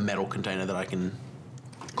in a metal container that I can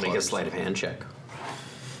close. Make a sleight of hand check.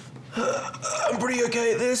 I'm pretty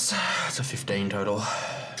okay at this. It's a 15 total.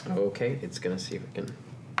 Okay, it's gonna see if it can.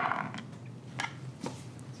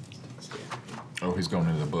 Oh, he's going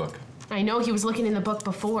into the book. I know he was looking in the book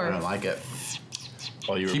before. I don't like it.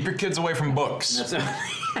 Oh, you Keep your kids away from books.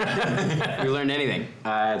 That's you learned anything.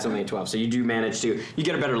 It's only a 12, so you do manage to. You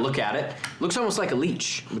get a better look at it. Looks almost like a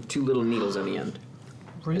leech with two little needles on the end.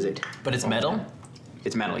 Is it? But it's metal?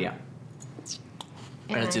 It's metal, yeah.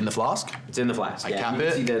 And it's in the flask? It's in the flask. I yeah, cap you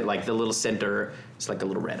it? can see the little center. It's like a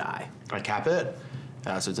little red eye. I cap it.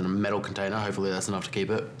 So it's in a metal container. Hopefully that's enough to keep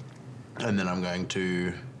it. And then I'm going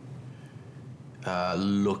to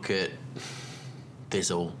look at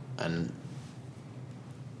Thistle and...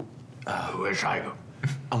 Where's Shigo?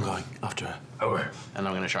 I'm going after her. Okay. And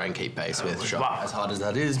I'm going to try and keep pace with with Shy. what? As hard as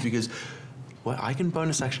that is, because Well, I can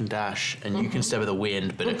bonus action dash, and you can step of the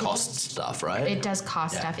wind, but it costs stuff, right? It does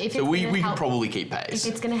cost stuff. If So it's we gonna can help- probably keep pace.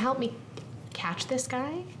 If it's gonna help me catch this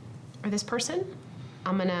guy or this person,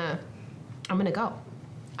 I'm gonna go.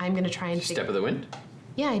 I'm gonna try and Step of the wind?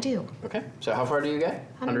 Yeah, I do. Okay. So how far do you get?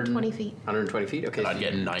 120 feet. 120 feet? Okay. I'd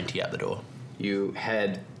get 90 at the door. You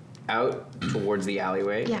head out towards the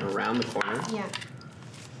alleyway, Yeah. around the corner. Yeah.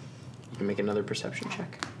 You can make another perception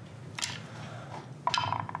check.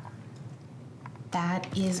 That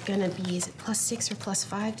is gonna be, is it +6 or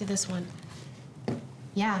 +5 to this one?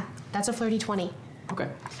 Yeah, that's a flirty 20. Okay.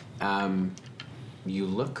 You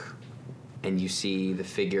look and you see the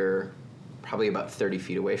figure probably about 30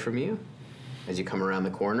 feet away from you as you come around the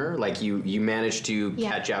corner. Like you manage to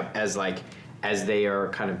catch up as they are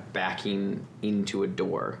kind of backing into a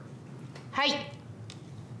door. Hey!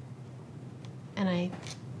 And I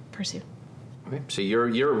pursue. Okay. So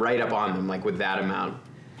you're right up on them, like with that amount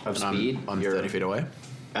of And speed. I'm You're 30 feet away.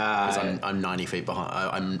 Because I'm 90 feet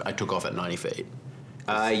behind. I took off at 90 feet.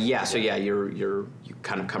 Yeah. So yeah, you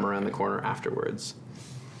kind of come around the corner afterwards.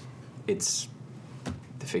 It's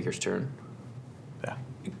the figure's turn. Yeah.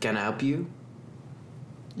 Can I help you?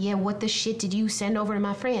 Yeah, what the shit did you send over to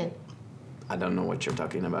my friend? I don't know what you're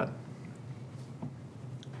talking about.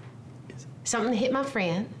 Something hit my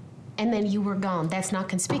friend, and then you were gone. That's not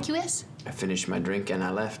conspicuous? I finished my drink and I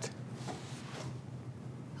left.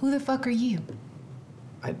 Who the fuck are you?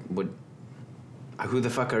 Who the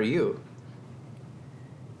fuck are you?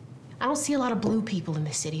 I don't see a lot of blue people in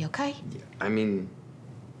this city, okay? I mean,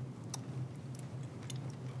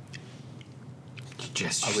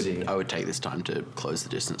 just I would take this time to close the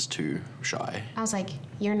distance to Shy. I was like,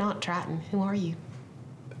 you're not Triton. Who are you?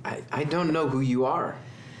 I don't know who you are.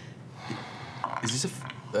 Is this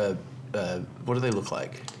what do they look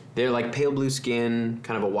like? They're like pale blue skin,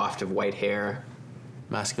 kind of a waft of white hair.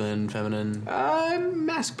 Masculine, feminine?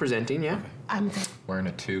 Mask presenting, yeah. I'm Wearing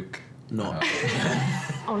a toque. Not,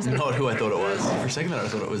 was like, not who I thought it was. For a second there, I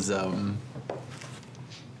thought it was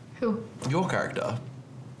who? your character.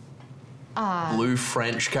 Blue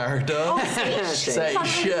French character. Say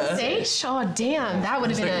sure. Sage? Oh, damn. That would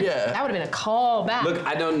have been Yeah. that would have been a call back. Look,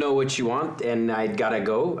 I don't know what you want, and I gotta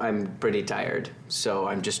go. I'm pretty tired, so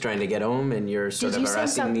I'm just trying to get home, and you're sort Did of you say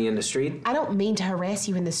harassing me in the street. I don't mean to harass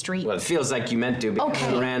you in the street. Well, it feels like you meant to because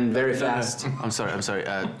Okay. you ran very fast. I'm sorry.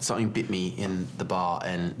 Something bit me in the bar,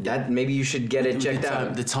 and That maybe you should get it checked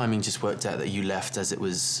out. the timing just worked out that you left as it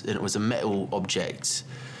was a metal object.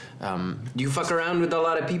 Do you fuck around with a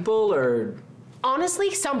lot of people, or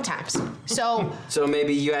Honestly, sometimes. So so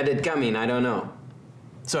maybe you had it coming? I don't know.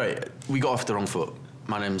 Sorry, we got off the wrong foot.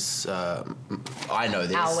 My name's I know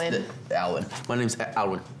this. Alwyn. Alwyn. My name's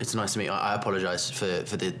Alwyn. It's nice to meet you. I apologize for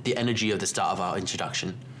the energy of the start of our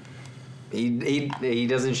introduction. He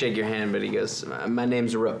doesn't shake your hand, but he goes, "My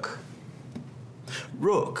name's Rook."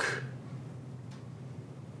 Rook.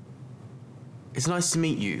 It's nice to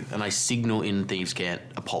meet you, and I signal in Thieves Cant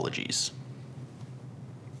apologies.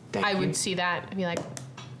 Thank I you. would see that and be like,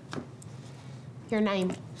 your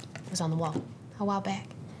name was on the wall a while back.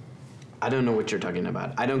 I don't know what you're talking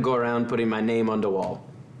about. I don't go around putting my name on the wall.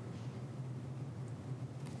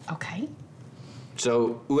 Okay.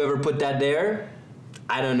 So whoever put that there,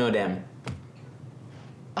 I don't know them.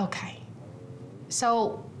 Okay.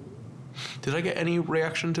 So Did I get any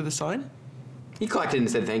reaction to the sign? He clocked in and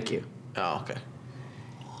said thank you. Oh, okay.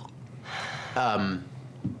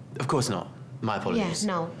 Of course not. My apologies.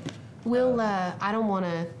 yeah, no. We'll I don't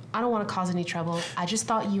wanna cause any trouble. I just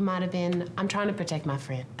thought you might have been I'm trying to protect my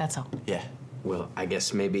friend, that's all. Yeah. Well, I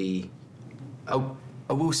guess maybe.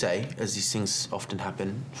 I will say, as these things often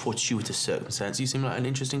happen, fortuitous circumstance, you seem like an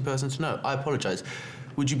interesting person to know. I apologize.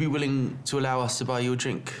 Would you be willing to allow us to buy you a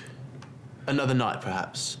drink? Another night,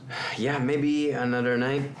 perhaps? Yeah, maybe another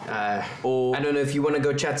night. Or- I don't know if you want to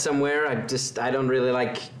go chat somewhere. I don't really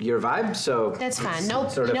like your vibe, so. That's fine. Nope.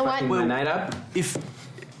 Sort You of know what? fucking my night up.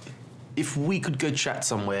 If we could go chat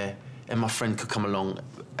somewhere and my friend could come along,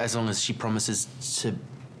 as long as she promises to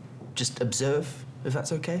just observe, if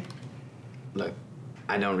that's okay? Look,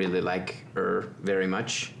 I don't really like her very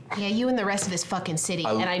much. Yeah, you and the rest of this fucking city.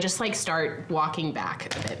 And I just like start walking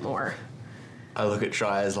back a bit more. I look at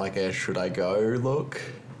Try as like a should I go look.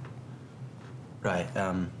 Right,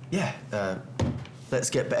 let's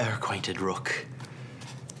get better acquainted, Rook.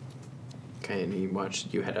 Okay, and he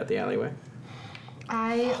watched you head out the alleyway.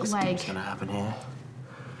 What's gonna happen here?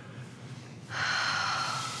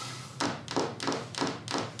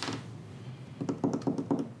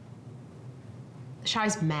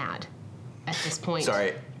 Shy's mad at this point.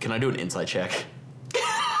 Sorry, can I do an insight check?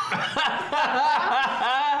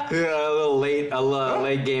 Yeah, a little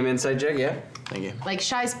late game insight check. Yeah. Thank you. Like,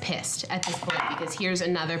 Shy's pissed at this point because here's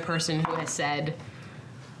another person who has said,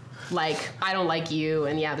 like, I don't like you,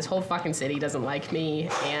 and yeah, this whole fucking city doesn't like me,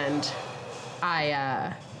 and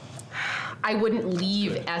I wouldn't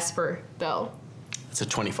leave Esper, though. It's a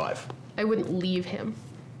 25. I wouldn't leave him.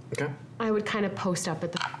 Okay. I would kind of post up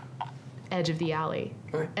at the edge of the alley,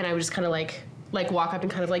 Alright. and I would just kind of like walk up and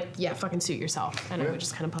kind of like, yeah, fucking suit yourself, and I would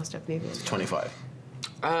just kind of post up near the end. 25.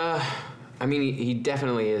 I mean, he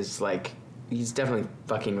definitely is like, he's definitely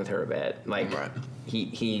fucking with her a bit. Like, Right.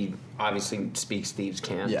 he obviously speaks Thieves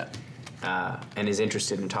Cant. Yeah. And is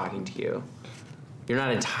interested in talking to you. You're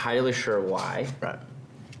not entirely sure why, Right.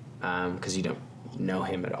 because you don't know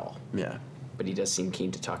him at all. Yeah. But he does seem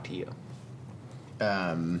keen to talk to you.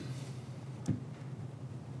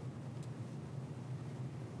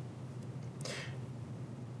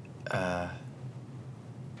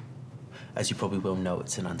 As you probably will know,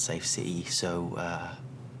 it's an unsafe city, so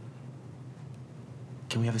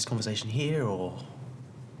can we have this conversation here, or?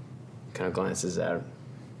 Kind of glances out.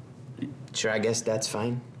 Sure, I guess that's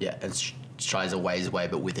fine. Yeah, and Shy's a ways away,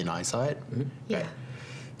 but within eyesight. Yeah.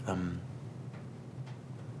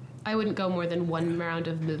 I wouldn't go more than one round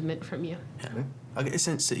of movement from you. Yeah. I get a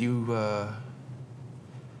sense that you're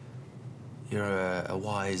a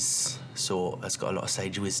wise sort that's got a lot of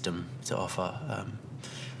sage wisdom to offer.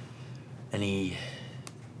 Any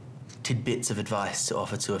tidbits of advice to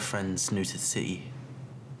offer to a friend new to the city?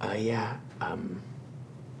 Yeah.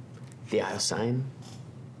 The Isle sign.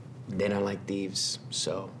 They don't like thieves,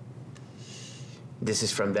 so this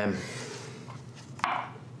is from them.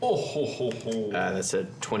 Oh, ho, ho, ho. That's a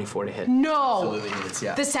 24 to hit. No! Absolutely is,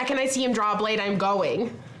 yeah. The second I see him draw a blade, I'm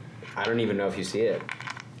going. I don't even know if you see it.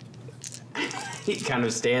 He kind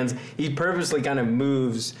of stands. He purposely kind of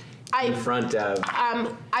moves in front of.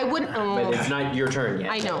 I wouldn't. But it's not your turn yet.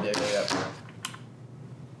 I know.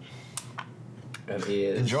 And he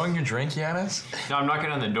is. Enjoying your drink, Yanis? No, I'm knocking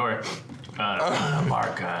on the door.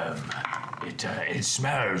 Mark, it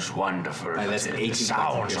smells wonderful. That's an but 18 it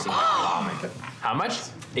sounds points of alarming. How much?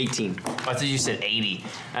 18. I thought you said 80,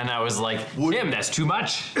 and I was like, damn, that's too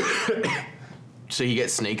much. So he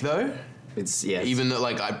gets sneak though? It's yeah. Even though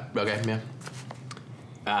okay, yeah.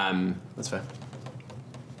 That's fair.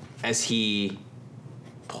 As he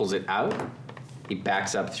pulls it out, he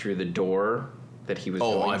backs up through the door that he was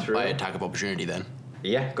going through. I attack of opportunity then.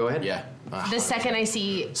 Yeah, go ahead. Yeah. The second I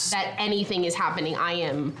see that anything is happening, I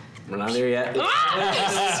am. We're not there yet.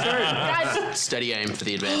 God. Steady aim for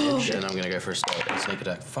the advantage, and I'm gonna go for a sneak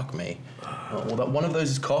attack. Fuck me. Well, that one of those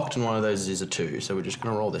is cocked, and one of those is a 2, so we're just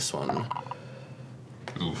gonna roll this one.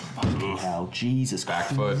 Fucking hell, Jesus Back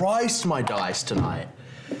foot. Christ, my dice tonight.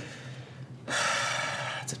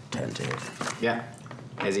 It's a 10 to hit. Yeah.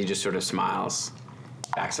 As he just sort of smiles,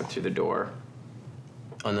 backs up through the door.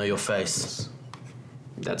 I know your face.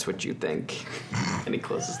 That's what you think. And he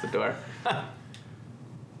closes the door.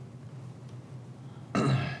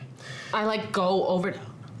 I like go over.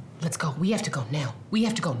 Let's go. We have to go now. We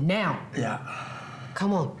have to go now. Yeah.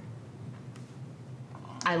 Come on.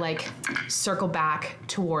 I like circle back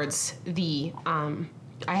towards the.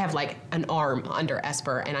 I have like an arm under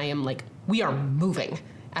Esper, and I am like, we are moving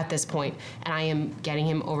at this point, and I am getting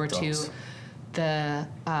him over to the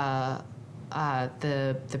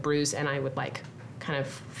bruise, and I would like kind of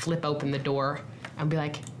flip open the door and be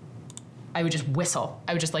like, I would just whistle.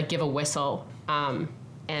 I would just like give a whistle,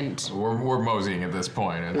 and We're moseying at this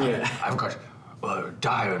point. And I've got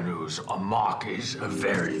dire news. Mark is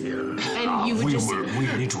very ill. And you would we just- we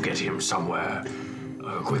need to get him somewhere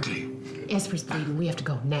quickly. Esper's bleeding. We have to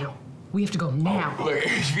go now. We have to go now. Look,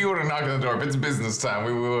 if you would have knocked on the door, if it's business time,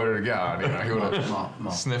 we would have gone. You know, he would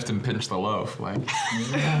have sniffed and pinched the loaf. Like,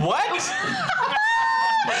 What?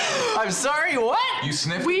 I'm sorry, what? you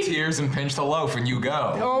sniff the tears and pinch the loaf, and you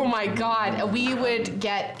go. Oh my God. We would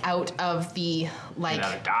get out of the like. Get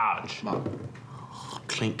out of Dodge.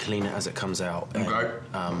 Clean it as it comes out. And, Okay.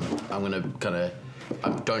 I'm gonna kind of. I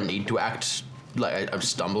don't need to act like I'm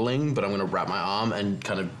stumbling, but I'm gonna wrap my arm and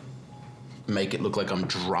kind of make it look like I'm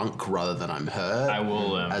drunk rather than I'm hurt. I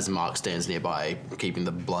will. As Mark stands nearby, keeping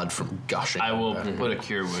the blood from gushing. I will put a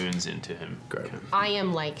cure wounds into him. Great. I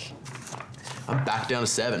am like. I'm back down to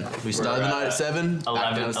 7. We started the night at 7. Back down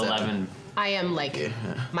 11. to 7. 11. I am like.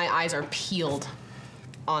 My eyes are peeled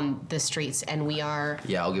on the streets, and we are.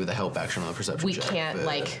 Yeah, I'll give it the help action on the perception We check. can't,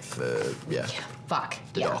 like- yeah. Fuck.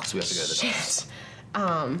 The docks. We have to go to the docks.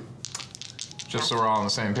 Shit. Just so we're all on the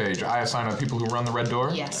same page, I assign the people who run the red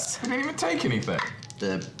door. Yes. We didn't even take anything.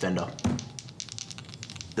 The vendor.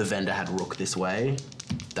 The vendor had Rook this way.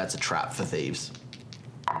 That's a trap for thieves.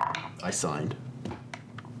 I signed.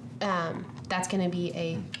 That's going to be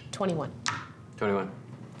a 21. 21.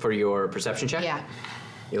 For your perception check? Yeah.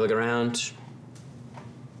 You look around.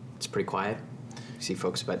 It's pretty quiet. You see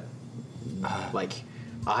folks, but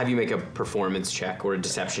I'll have you make a performance check or a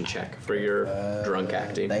deception check for your drunk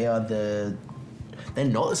acting. They're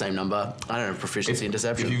not the same number. I don't have proficiency in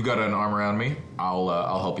deception. If you've got an arm around me,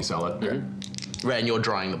 I'll help you sell it. Mm-hmm. Right, and you're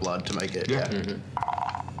drying the blood to make it. Yeah.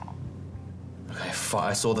 Okay,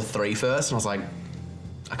 I saw the 3 first, and I was like,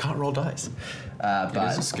 I can't roll dice. But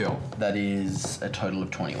It is a skill. That is a total of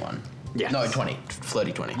 21. Yes. No, 20.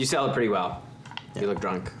 Flirty 20. You sell it pretty well. You look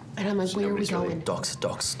drunk. And I'm like, where are we nobody's really- going?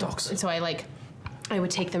 Docks. And so I would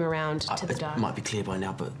take them around to the dock. It might be clear by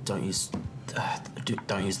now, but don't use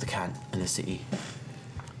the Cant in the city.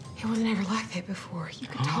 It wasn't ever like that before. You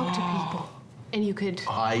could talk to people. And you could...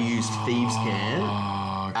 I used Thieves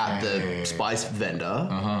Cant at the spice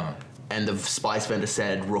vendor, and the spice vendor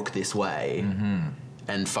said, Rook this way,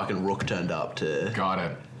 and fucking Rook turned up to... Got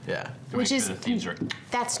it. Yeah. Which is... The thieves are...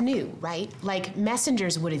 That's new, right? Like,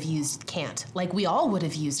 messengers would have used Cant. Like, we all would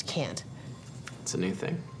have used Cant. It's a new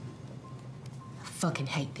thing. Fucking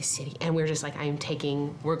hate this city. And we're just like,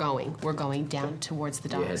 we're going down towards the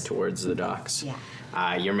You head docks. towards the docks.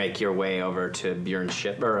 Yeah. You make your way over to Bjorn's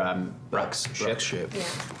ship, or Bruck's ship. Yeah.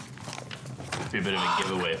 It'd be a bit of a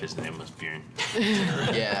giveaway if his name was Bjorn.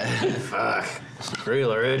 Yeah. Fuck.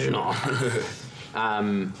 Real original.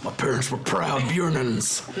 My parents were proud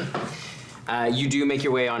Bjornans. You do make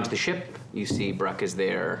your way onto the ship. You see Bruck is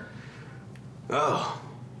there. Oh.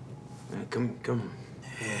 Come.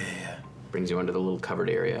 Yeah. Brings you onto the little covered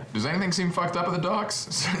area. Does anything seem fucked up at the docks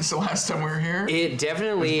since the last time we were here? It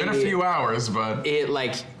definitely... It's been a few hours, but...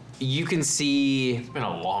 You can see... It's been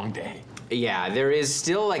a long day. Yeah, there is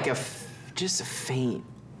still like just a faint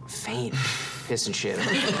piss and shit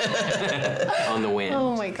on the wind.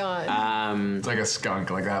 Oh my god. It's like a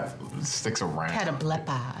skunk, like that sticks around. Had a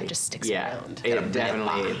blepa. It just sticks Yeah, around. it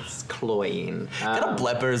definitely is cloying.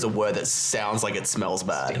 Blepper is a word that sounds like it smells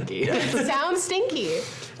bad. Stinky. It sounds stinky.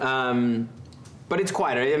 But it's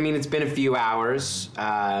quiet. I mean, it's been a few hours.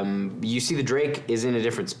 You see the Drake is in a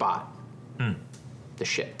different spot. The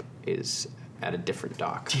ship is at a different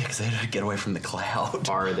dock. Yeah, because they had to get away from the cloud.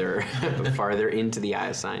 Farther into the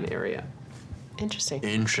Iocine area. Interesting.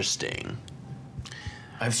 Interesting.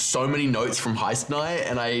 I have so many notes from Heist Night,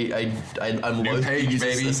 and I'm New loath to page, use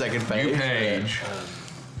baby. the second page. New page.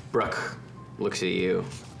 Brooke looks at you.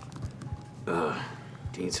 Do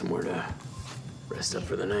you need somewhere to rest up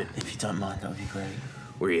for the night? If you don't mind, that would be great.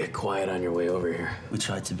 Were you quiet on your way over here? We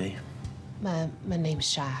tried to be. My name's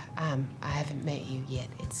Shy. I haven't met you yet.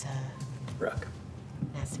 It's Brooke.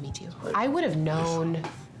 nice to meet you. I would have known.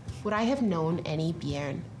 Would I have known any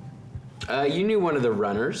Bjorn? You knew one of the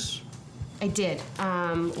runners. I did.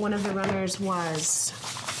 One of the runners was.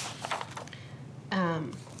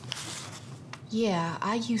 Yeah,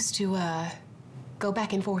 I used to go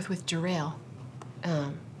back and forth with Jarrell.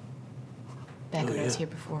 Back when I was here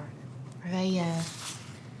before. Are they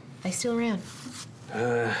still around?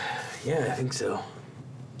 Yeah, I think so.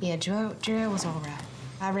 Yeah, Jarrell was all right.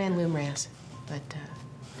 I ran Loomraz, but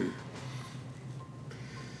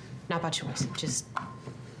not by choice, just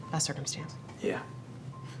by circumstance. Yeah.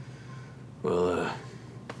 Well,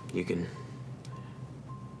 you can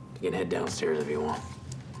head downstairs if you want.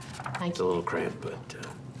 Thank It's a you. little cramped, but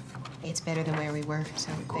It's better than where we were,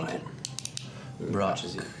 so thank quiet. you. Right.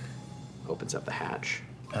 As he opens up the hatch.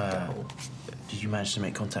 Did you manage to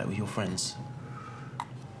make contact with your friends?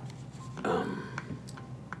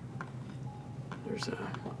 There's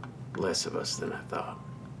less of us than I thought.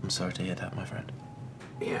 I'm sorry to hear that, my friend.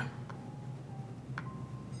 Yeah.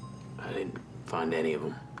 I didn't find any of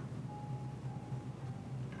them.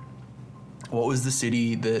 What was the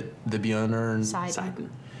city that the Bjorner and... Sidon.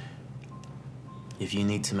 If you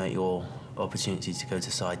need to make your opportunity to go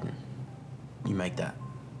to Sidon, you make that.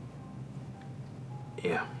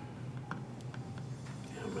 Yeah.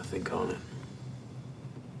 I'm gonna think on it.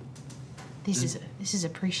 This is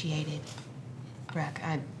appreciated, Brock.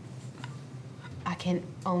 I can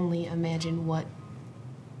only imagine what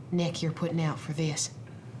neck you're putting out for this,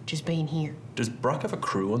 just being here. Does Brock have a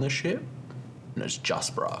crew on the ship? No, it's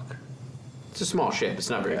just Brock. It's a small ship. It's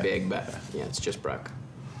not very big, but yeah, it's just Bruck.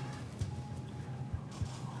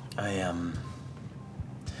 We've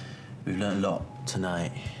learned a lot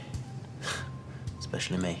tonight,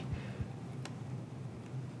 especially me.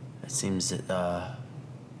 It seems that a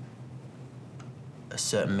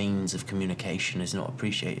certain means of communication is not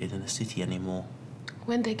appreciated in the city anymore.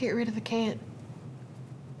 When'd they get rid of the Cant?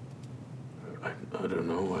 I don't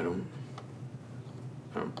know. I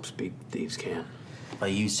don't speak Thieves Cant. I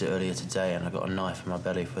used it earlier today, and I got a knife in my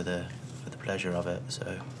belly for the pleasure of it.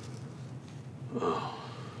 So,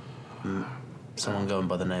 someone going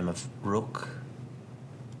by the name of Rook,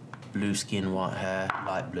 blue skin, white hair,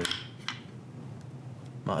 light blue.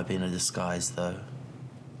 Might have been a disguise, though.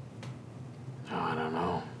 Oh, I don't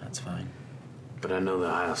know. That's fine. But I know the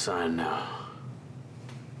Isle sign now.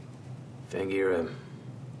 Fangira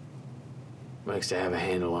likes to have a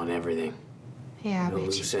handle on everything. Yeah, No but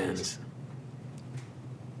loose ends.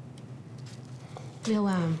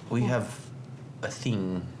 We have a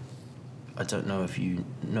thing. I don't know if you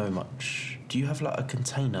know much. Do you have like a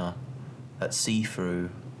container that's see-through,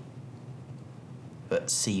 but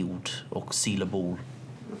sealed or sealable?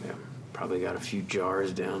 Yeah, probably got a few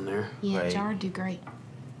jars down there. yeah, Right. jar would do great.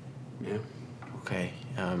 Yeah. Okay.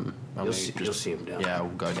 You'll see them down. Yeah, I'll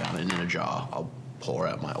go down and in a jar. I'll pour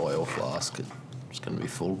out my oil flask. It's going to be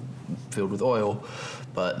filled with oil,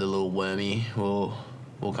 but the little wormy will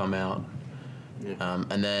come out. Yeah.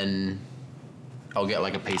 And then I'll get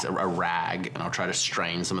like a rag, and I'll try to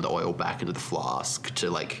strain some of the oil back into the flask to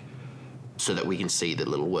like, so that we can see the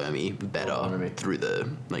little wormy better through the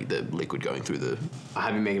liquid going through the. I'll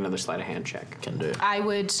have you make another sleight of hand check. Can do. I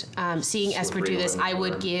would, seeing Esper do this, I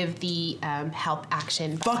would Slippery give the help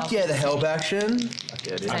action. Fuck yeah, the help action.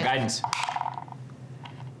 Yeah, dude. Guidance.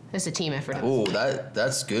 It's a team effort. Oh,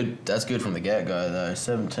 that's good. That's good from the get-go, though.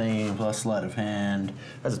 17 plus sleight of hand.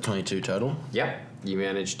 That's a 22 total. Yep. You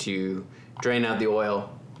manage to drain out the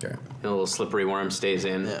oil. Okay. And a little slippery worm stays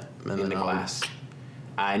in Yeah, and in then the I'll- glass.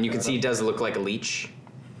 And you can see it does look like a leech.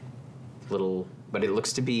 But it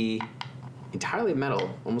looks to be entirely metal,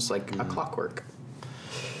 almost like a clockwork.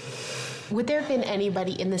 Would there have been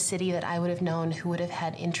anybody in the city that I would have known who would have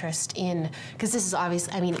had interest in? Because this is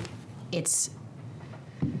obviously, I mean,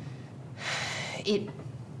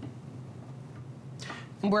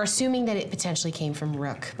 we're assuming that it potentially came from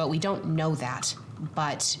Rook, but we don't know that.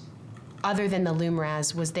 But other than the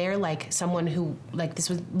Lumraz, was there like someone who, like this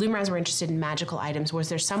was, Lumraz were interested in magical items. Was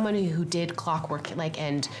there someone who did clockwork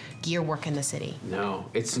and gear work in the city? No,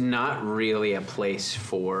 it's not really a place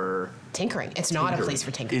for Tinkering. It's not a place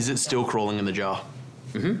for tinkering. Is it still crawling in the jar?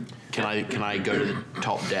 Mm-hmm. Can I go to the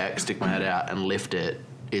top deck, stick my head out, and lift it?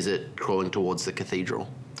 Is it crawling towards the cathedral?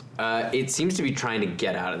 It seems to be trying to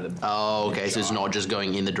get out of the. Oh, okay. So it's not just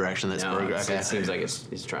going in the direction that's No, progress. it seems like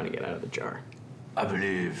it's trying to get out of the jar. I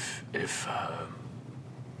believe if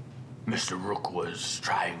Mr. Rook was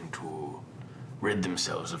trying to rid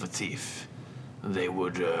themselves of a thief, they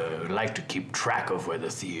would like to keep track of where the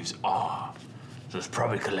thieves are. So it's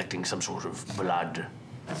probably collecting some sort of blood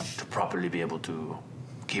to properly be able to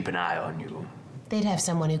keep an eye on you. They'd have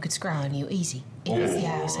someone who could scry on you easy. It's the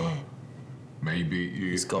Owl's Hand. Maybe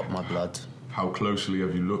He's got my blood. How closely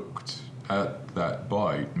have you looked at that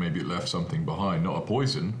bite? Maybe it left something behind, not a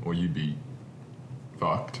poison, or you'd be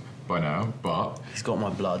fucked by now. But He's got my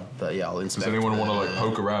blood, but yeah, I'll inspect. does anyone want to like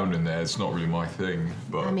poke around in there? It's not really my thing.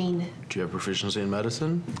 But I mean, Do you have proficiency in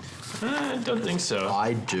medicine? I don't think so.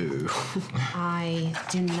 I do. I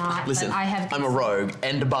do not. Listen, but I have. I'm a rogue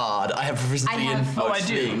and a bard. I have proficiency I have- in Oh, most I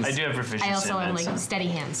do. things. I do have proficiency. I also in am medicine. like steady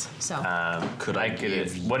hands. So Could I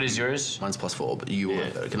give? What is yours? Mine's +4, but you. Yeah.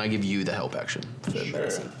 Can I give you the help action for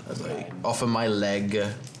medicine? As I offer my leg. Take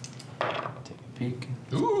a peek.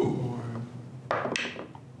 ooh,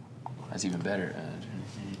 That's even better.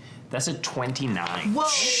 That's a 29. Whoa,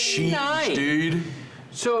 Sheesh, dude.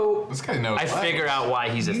 So this guy knows. I figure out why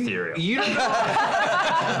he's ethereal. you don't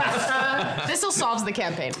this will solves the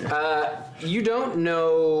campaign. you don't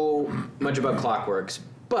know much about clockworks,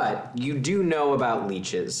 but you do know about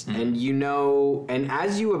leeches, and you know, and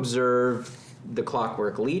as you observe the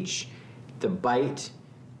clockwork leech, the bite,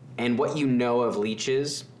 and what you know of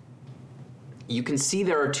leeches, you can see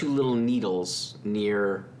there are two little needles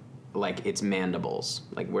near, like, its mandibles,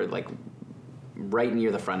 like where, like, right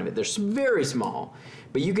near the front of it. They're very small,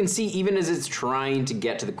 but you can see even as it's trying to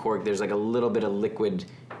get to the cork, there's like a little bit of liquid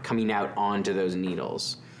coming out onto those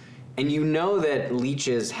needles. And you know that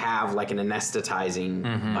leeches have like an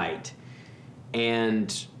anesthetizing bite.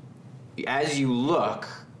 And as you look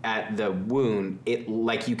at the wound, it,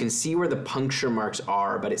 like, you can see where the puncture marks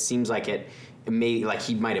are, but it seems like it may, like,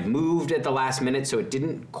 he might have moved at the last minute, so it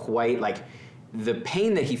didn't quite, like, the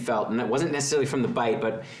pain that he felt, and it wasn't necessarily from the bite,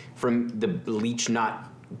 but from the leech not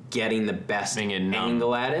getting the best Being numb.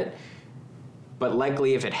 angle at it. But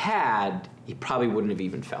likely if it had, he probably wouldn't have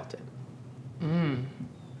even felt it.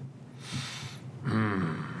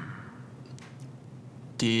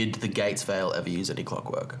 Did the Gates Vale ever use any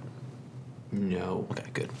clockwork? No. Okay,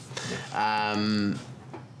 good.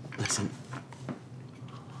 Listen,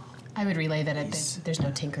 I would relay that there's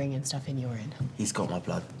no tinkering and stuff in your end. He's got my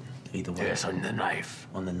blood, either way. Yes, on the knife.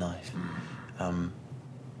 On the knife.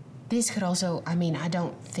 This could also, I mean, I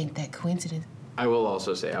don't think that coincidence. I will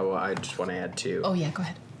also say, I just want to add too. Oh, yeah, go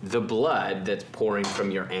ahead. The blood that's pouring from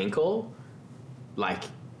your ankle, like,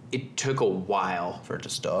 it took a while For it to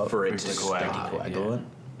stop. for it to stop. Coagulant.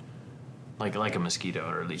 Like a mosquito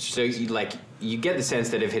or a leech. So you get the sense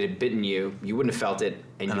that if it had bitten you, you wouldn't have felt it,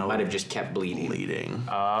 and you might have just kept bleeding.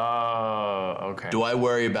 Oh, okay. Do I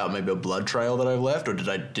worry about maybe a blood trail that I've left, or did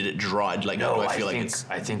it dry? Like, No, do I feel like it's?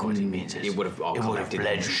 I think what he means is It would have all collected in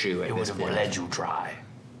your shoe at It would this have point. bled you dry.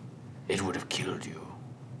 It would have killed you.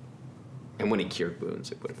 And when he cured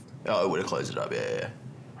wounds, it would have. Oh, it would have closed it up. Yeah.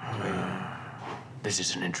 This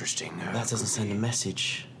is an interesting. That doesn't send a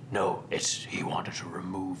message. No, he wanted to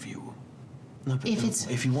remove you. No, but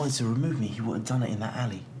if he wanted to remove me, he would have done it in that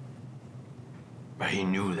alley. But he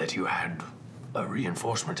knew that you had a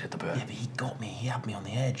reinforcement at the back. Yeah, but he got me. He had me on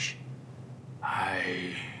the edge.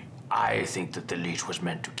 I think that the leech was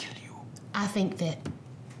meant to kill you. I think that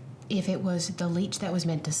if it was the leech that was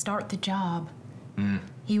meant to start the job,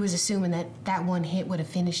 he was assuming that one hit would have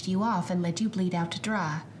finished you off and let you bleed out to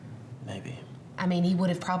dry. Maybe. I mean, he would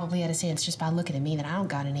have probably had a sense just by looking at me that I don't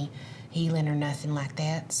got any healing or nothing like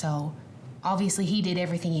that. So, obviously, he did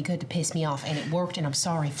everything he could to piss me off, and it worked, and I'm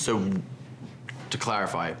sorry for So, to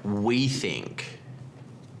clarify, we think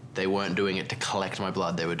they weren't doing it to collect my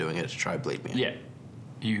blood; they were doing it to try to bleed me. Yeah.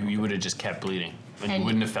 You would have just kept bleeding. And you And-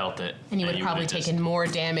 wouldn't have felt it. And you would have probably would've just- taken more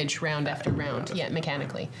damage round after round,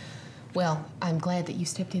 mechanically. Well, I'm glad that you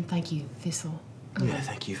stepped in. Thank you, Thistle. Yeah,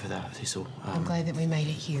 thank you for that, Thistle. I'm glad that we made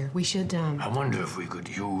it here. We should, I wonder if we could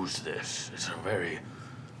use this. It's a very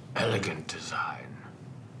elegant design.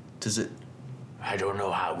 Does it? I don't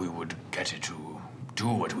know how we would get it to do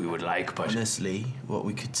what we would like, but Honestly, what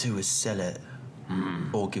we could do is sell it,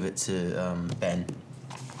 or give it to Ben.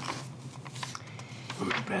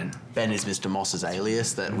 Who's Ben? Ben is Mr. Moss's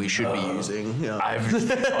alias that we should be using. Yeah. I've been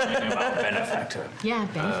talking about benefactor. yeah,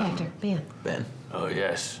 benefactor, Ben. Ben. Oh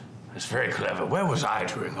yes, it's very clever. Where was I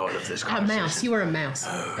during all of this A conversation? mouse. You were a mouse.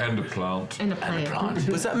 And a plant. And a And plant. a plant.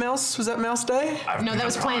 Was that mouse? Was that mouse day? I've No, been that a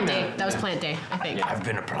was plant day. plant. That was plant day, I think. I've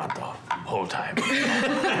been a plant the whole time.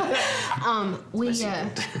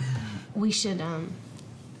 We should,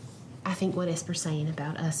 I think what Esper's saying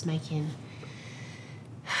about us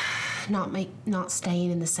not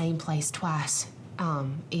staying in the same place twice,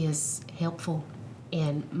 is helpful.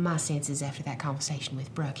 And my sense is after that conversation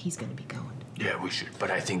with Brooke, he's gonna be going. Yeah, we should.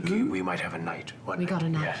 But I think we might have a night. We got a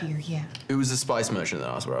night here, yeah. It was the spice merchant that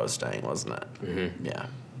asked where I was staying, wasn't it? Mm-hmm. Yeah.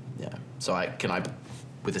 So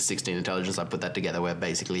with a 16 intelligence, I put that together where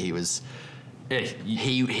basically he was. Yeah,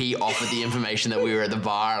 He offered the information that we were at the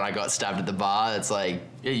bar and I got stabbed at the bar. It's like,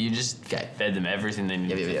 yeah, you just Okay. fed them everything they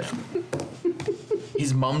needed. yeah.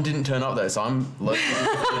 His mum didn't turn up though, so I'm like,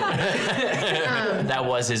 That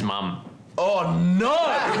was his mom. oh no!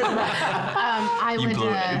 I would,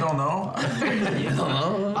 You don't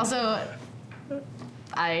know? also,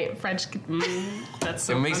 French, that's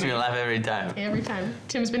so It makes me funny. laugh every time. Every time.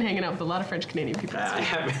 Tim's been hanging out with a lot of French Canadian people. I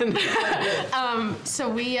haven't. So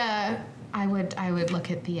we, I would look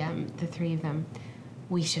at the three of them.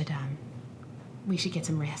 We should get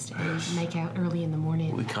some rest and make out early in the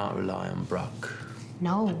morning. We can't rely on Brock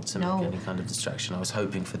No, to make any kind of distraction. I was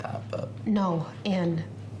hoping for that, but no, and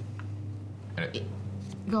And it,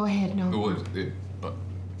 go ahead, no. but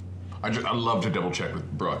I love to double check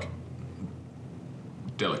with Brock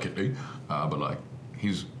delicately, but like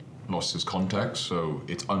he's lost his contacts, so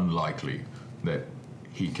it's unlikely that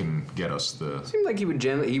he can get us the. Seemed like he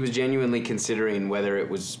was genuinely considering whether it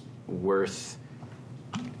was worth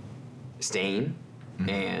staying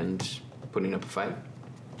and putting up a fight,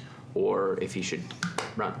 or if he should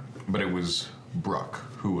run. But it was Brock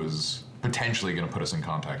who was potentially going to put us in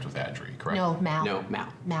contact with Adri, correct? No, Mal. No, Mal.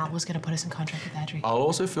 Mal was going to put us in contact with Adri. I'll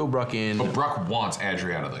also fill Brock in. But Brock wants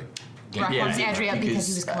Adri out of the game. Brock Yeah, wants Adri up because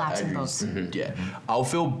he was because, collapsing Adri's- boats. Yeah, I'll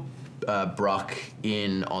fill Brock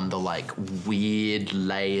in on the like weird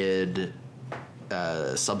layered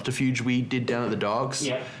subterfuge we did down at the docks,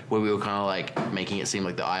 Yeah. where we were kind of like making it seem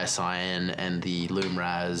like the Iocyan and the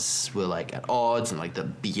Lumraz were like at odds, and like the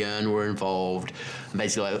Björn were involved. And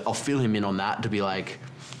basically, I'll fill him in on that to be like,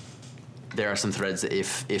 there are some threads that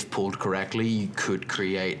if pulled correctly, you could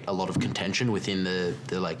create a lot of contention within the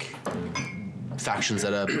like factions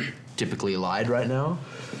that are typically allied right now.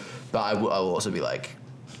 But I will also be like,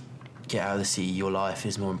 get out of the sea. Your life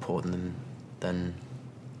is more important than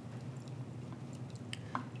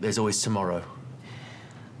there's always tomorrow.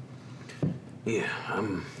 Yeah,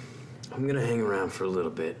 I'm gonna hang around for a little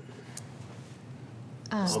bit.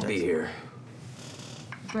 I'll be here.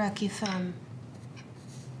 Bruck, if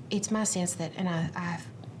it's my sense that, and I've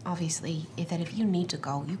obviously, if you need to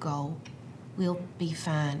go, you go. We'll be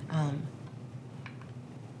fine.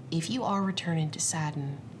 If you are returning to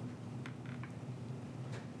Sidon,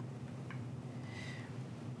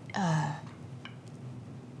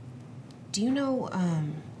 do you know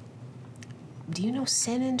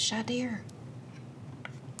Senan Shadir?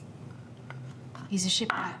 He's a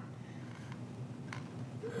shipwright.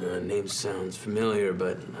 Name sounds familiar,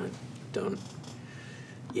 but I don't.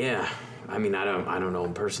 Yeah, I mean, I don't know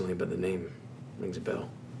him personally, but the name rings a bell.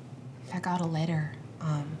 If I got a letter,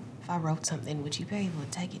 if I wrote something, would you be able to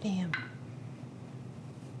take it to him?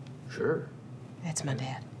 Sure. That's my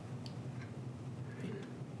dad.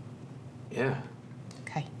 Yeah.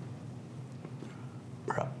 Okay.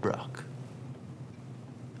 Bruck.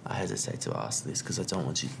 I hesitate to ask this because I don't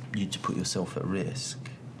want you to put yourself at risk.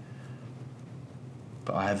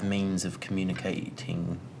 But I have means of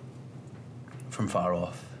communicating from far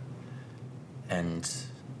off. And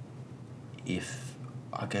if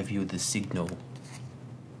I gave you the signal...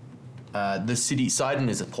 the city... Sidon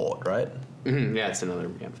is a port, right? Mm-hmm. Yeah, it's another...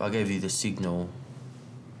 Yeah. If I gave you the signal,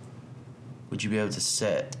 would you be able to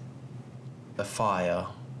set a fire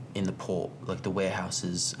in the port, like the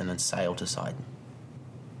warehouses, and then sail to Sidon?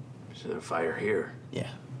 Is there a fire here? Yeah.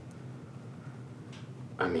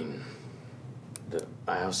 I mean, the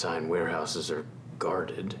Iosine warehouses are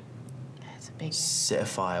guarded. That's a big... Set a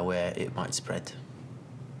fire where it might spread.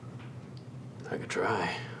 I could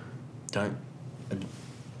try. Don't...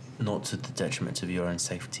 not to the detriment of your own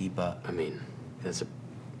safety, but... I mean, it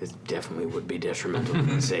definitely would be detrimental to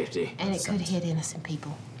the safety. And it could hit innocent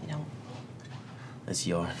people, you know. It's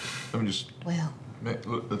your... Let me just... Well...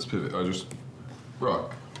 Let's pivot.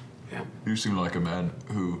 Rock. Yeah. You seem like a man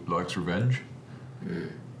who likes revenge.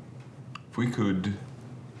 If we could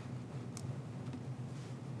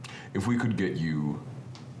get you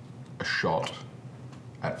a shot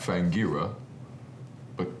at Fangira,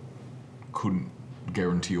 but couldn't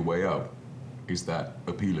guarantee a way out, is that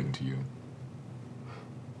appealing to you?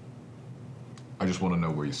 I just want to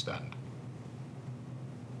know where you stand.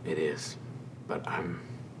 It is, but I'm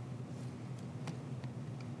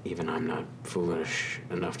not foolish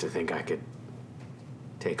enough to think I could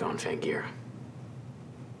take on Fangira.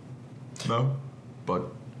 No,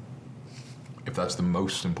 but if that's the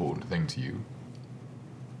most important thing to you,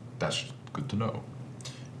 that's good to know.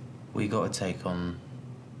 We gotta take on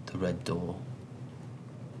the Red Door.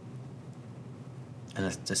 And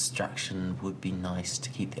a distraction would be nice to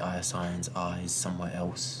keep the Iosine's eyes somewhere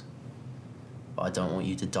else. But I don't want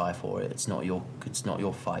you to die for it. It's not your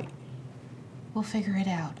fight. We'll figure it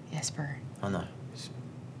out, Esper. I know.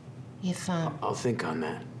 If, I'll think on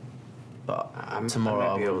that. But tomorrow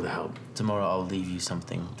I might be able to help. Tomorrow I'll leave you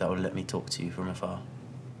something that will let me talk to you from afar.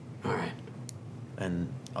 All right. And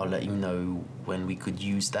I'll let you know when we could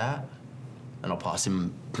use that. And I'll pass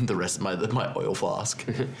him the rest of my oil flask.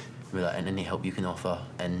 Be like, and any help you can offer,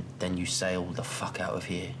 and then you sail the fuck out of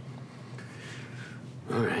here.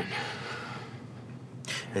 All right.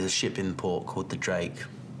 There's a ship in port called the Drake.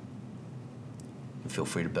 Feel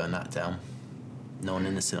free to burn that down. No one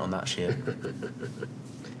innocent on that ship.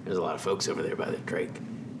 There's a lot of folks over there by the Drake.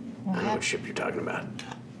 I know what ship you're talking about.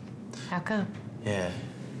 How come? Yeah.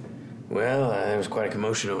 Well, there was quite a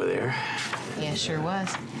commotion over there. Yeah, sure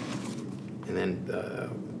was. And then,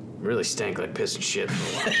 really stank like piss and shit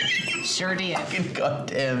for a while. Sure did. Fucking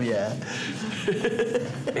goddamn, yeah.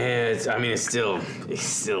 And it's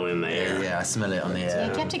still in the air. Yeah, I smell it on the air.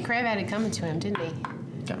 Yeah, Captain Crab had it coming to him, didn't he?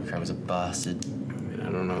 Captain Crab was a bastard. I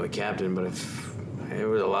don't know the captain, but there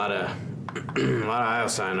was a lot of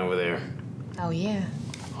Iosine over there. Oh, yeah.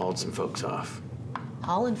 Hauled some folks off.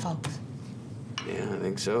 Hauling folks. Yeah, I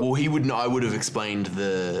think so. Well, I would have explained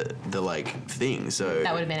the thing, so...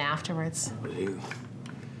 That would have been afterwards.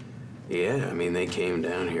 Yeah, they came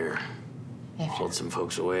down here. After. Hauled some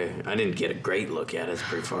folks away. I didn't get a great look at it. It's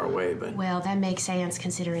pretty far away, but... Well, that makes sense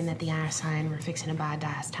considering that the Iosine were fixing to buy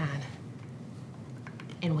Diastine.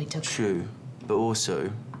 And we took... True, but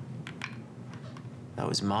also, that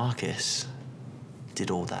was Marcus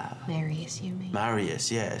did all that. Marius, you mean?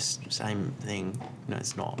 Marius, yes, same thing. No,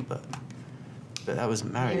 it's not, but that was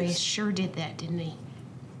Marius. Marius sure did that, didn't he?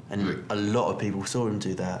 And a lot of people saw him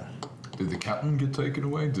do that. Did the captain get taken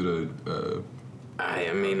away?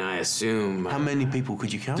 I assume... How many people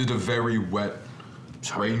could you count? Did a very wet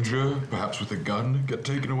ranger, perhaps with a gun, get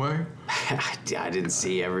taken away? I didn't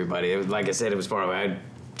see everybody. Like I said, it was far away. I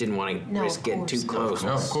didn't want to risk getting too close.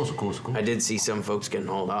 No, of course. I did see some folks getting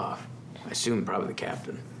hauled off. I assume probably the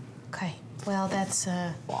captain. Okay. Well, that's,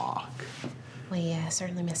 Fuck. We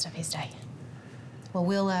certainly messed up his day. Well,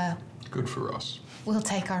 we'll Good for us. we'll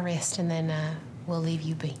take our rest and then we'll leave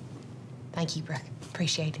you be. Thank you, Brooke.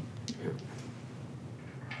 Appreciate it.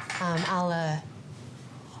 I'll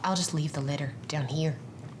just leave the letter down here.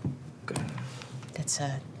 Okay. That's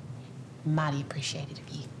mighty appreciated of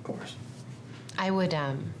you. Of course. I would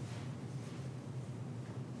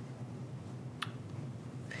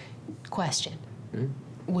question.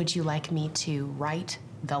 Would you like me to write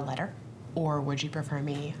the letter? Or would you prefer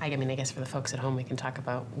me? I mean, I guess for the folks at home, we can talk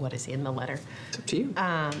about what is in the letter. It's up to you.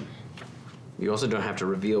 You also don't have to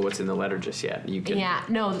reveal what's in the letter just yet. You can. Yeah,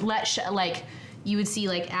 no, like, you would see,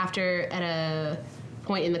 like, after, at a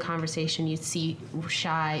point in the conversation, you'd see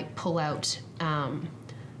Shy pull out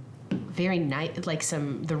very nice, like,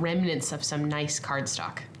 the remnants of some nice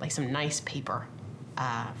cardstock, like some nice paper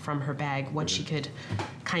from her bag, what she could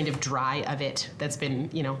kind of dry of it that's been,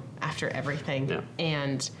 after everything. Yeah.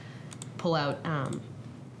 And pull out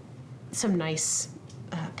some nice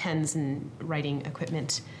pens and writing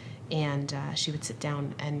equipment, and she would sit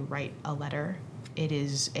down and write a letter. It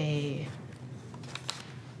is a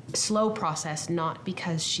slow process, not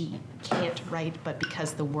because she can't write, but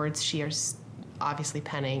because the words she is obviously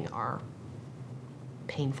penning are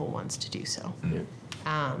painful ones to do so.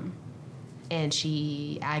 And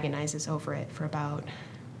she agonizes over it for about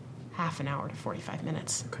half an hour to 45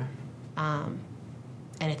 minutes. Okay.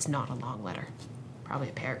 And it's not a long letter, probably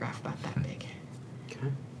a paragraph about that big.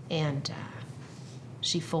 Okay. And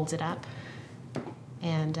she folds it up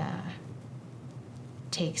and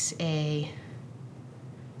takes a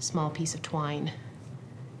small piece of twine,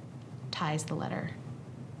 ties the letter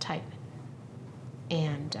tight,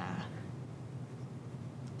 and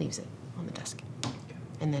leaves it on the desk.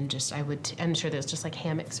 And then I'm sure there's just like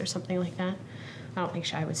hammocks or something like that. I don't think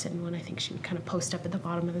Shy would sit in one. I think she would kind of post up at the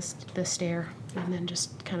bottom of the stair and then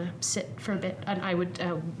just kind of sit for a bit. And I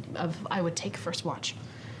would take first watch.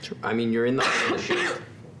 Sure. I mean, you're in the ship.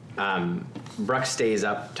 Bruck stays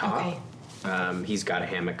up top. Okay. He's got a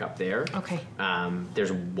hammock up there. Okay.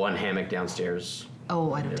 There's one hammock downstairs.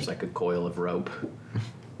 Oh, I don't There's take like a coil of rope.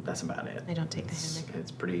 That's about it. I don't take the hammock.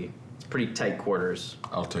 It's pretty tight quarters.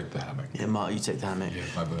 I'll take the hammock. Yeah, Mark, you take the hammock. Yeah,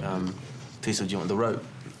 my bad. Thistle, do you want the rope?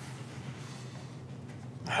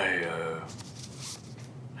 And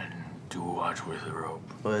do what with the rope?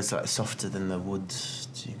 Well, it's like softer than the wood.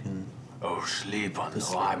 So you can. Oh, sleep on the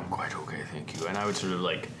Just Oh, I'm quite okay, thank you. And I would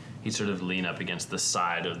he'd sort of lean up against the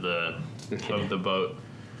side of the boat,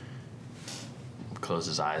 close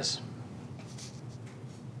his eyes.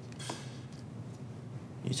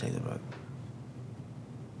 You take the rope.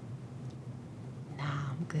 Nah,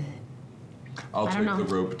 I'm good. I'll I take don't the know.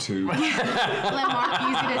 rope too. Let Mark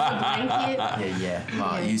use it as a blanket. Yeah.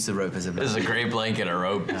 Mark, use the rope as a. This is a great blanket of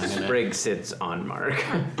rope. Sprig sits on Mark,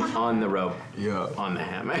 on the rope, Yeah. on the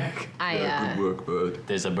hammock. Yeah, good work, Bird.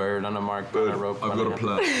 There's a bird on a mark Bird, on a rope. I've on got a a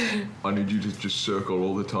plan. I need you to just circle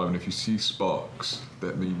all the time, and if you see sparks,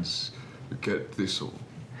 that means you get thistle.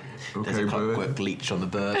 There's Okay, a Bird? clockwork leech on the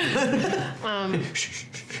bird.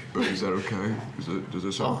 Bird, is that okay? Does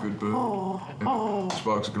that sound good, Bird? And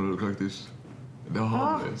sparks are gonna look like this. They're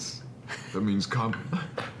harmless. That means come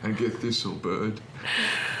and get thistle, Bird.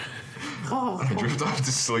 I drift off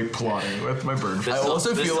to sleep plotting with my bird. I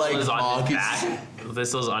also feel like Mark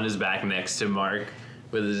Thistle's on his back next to Mark,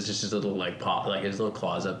 with his little like paw, like his little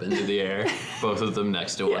claws up into the air, both of them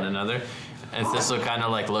next to one another. And Thistle kind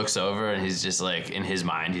of like looks over, and he's just like, in his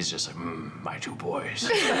mind, he's just like, my two boys.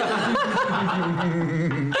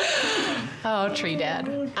 Oh, tree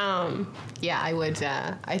dad. Yeah, I would.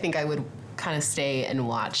 I think I would kind of stay and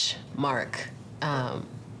watch Mark.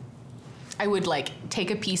 I would like take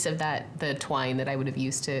a piece of the twine that I would have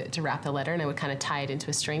used to wrap the letter, and I would kind of tie it into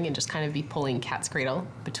a string and just kind of be pulling cat's cradle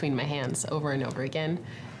between my hands over and over again,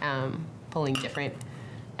 pulling different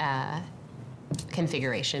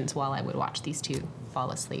configurations while I would watch these two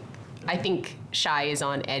fall asleep. I think Shy is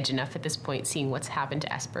on edge enough at this point, seeing what's happened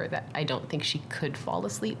to Esper, that I don't think she could fall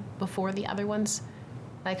asleep before the other ones,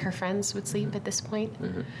 like her friends, would sleep at this point,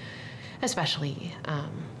 especially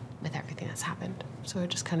with everything that's happened. So I'd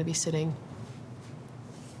just kind of be sitting.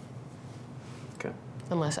 Okay.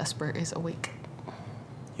 Unless Esper is awake.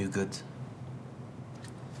 You good?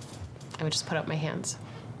 I would just put up my hands.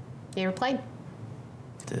 You ever played?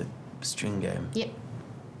 The string game? Yep.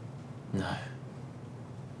 No.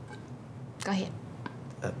 Go ahead.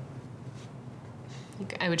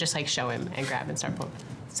 I would just like show him and grab and start pulling.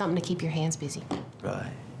 Something to keep your hands busy.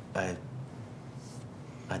 Right.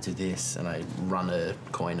 I do this and I run a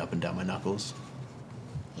coin up and down my knuckles.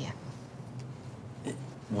 Yeah.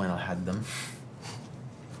 When I had them.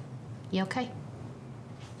 You okay?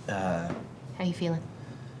 How you feeling?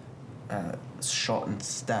 Shot and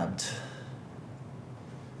stabbed.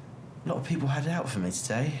 A lot of people had it out for me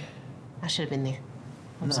today. I should have been there.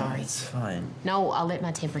 I'm sorry. It's fine. No, I'll let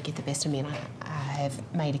my temper get the best of me, and I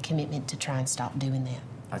have made a commitment to try and stop doing that.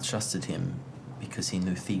 I trusted him because he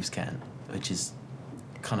knew Thieves Cant, which is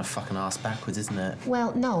kind of fucking ass backwards, isn't it?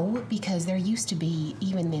 Well, no, because there used to be,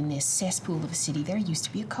 even in this cesspool of a city, there used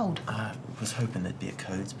to be a code. I was hoping there'd be a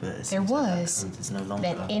code, but it There seems like that was. code is no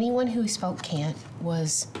longer. That anyone who spoke Cant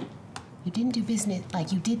was, you didn't do business,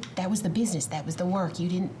 like you did, that was the business, that was the work. You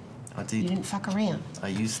didn't fuck around. I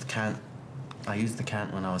used the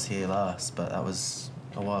Cant when I was here last, but that was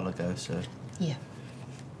a while ago, so. Yeah.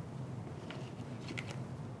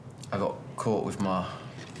 I got caught with my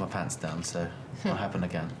pants down, so it won't happen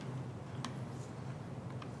again.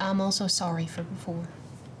 I'm also sorry for before.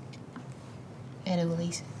 And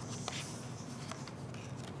Elise.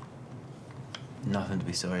 Nothing to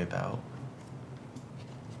be sorry about.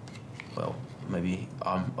 Well, maybe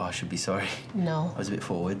I should be sorry. No. I was a bit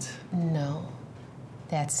forward. No.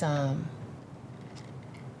 That's,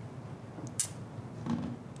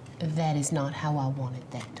 that is not how I wanted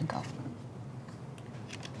that to go.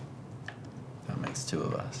 That makes two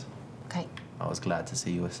of us. Okay? I was glad to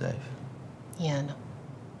see you were safe. Yeah,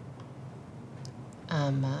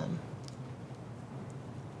 I know.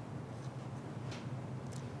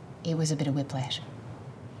 It was a bit of whiplash.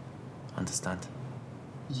 Understand?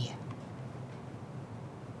 Yeah.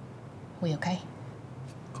 We okay?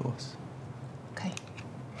 Of course. Okay.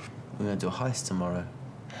 We're gonna do a heist tomorrow.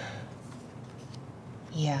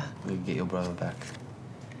 Yeah. We're gonna get your brother back.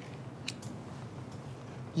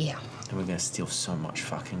 Yeah. And we're gonna steal so much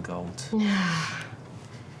fucking gold. Can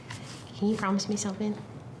you promise me something?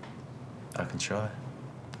 I can try.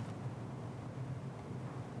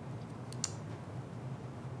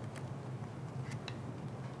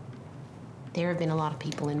 There have been a lot of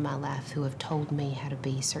people in my life who have told me how to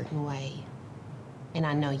be a certain way, and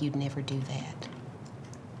I know you'd never do that.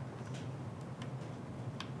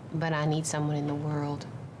 But I need someone in the world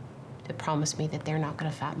to promise me that they're not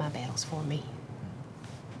gonna fight my battles for me.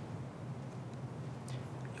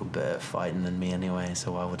 You're better at fighting than me anyway,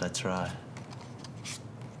 so why would I try?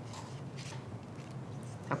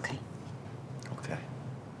 Okay. Okay.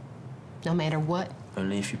 No matter what?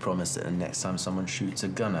 Only if you promise that the next time someone shoots a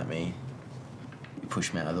gun at me, you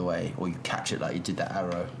push me out of the way, or you catch it like you did that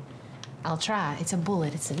arrow. I'll try. It's a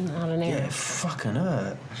bullet. It's not an arrow. Yeah, it fucking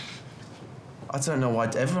hurt. I don't know why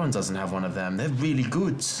everyone doesn't have one of them. They're really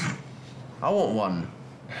good. I want one.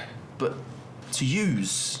 But to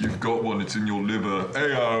use. You've got one, it's in your liver.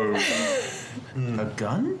 Ayo! A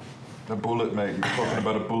gun? A bullet, mate. You're talking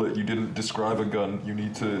about a bullet. You didn't describe a gun. You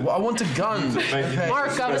need to. Well, I want a gun. You need to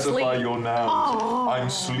Mark, I'm specify asleep. your nouns. Oh. I'm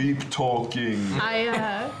sleep talking.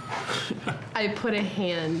 I put a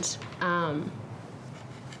hand. I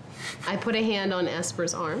put a hand on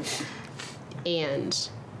Esper's arm, and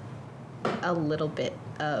a little bit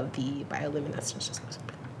of the bioluminescence just goes.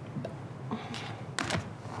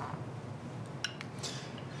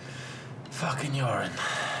 Fucking urine.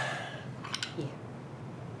 Yeah.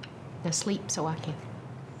 Now sleep so I can.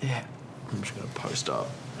 Yeah. I'm just gonna post up.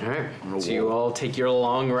 All right. So you all take your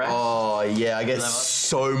long rest. Oh, yeah, I get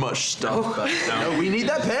so much stuff. But no, we need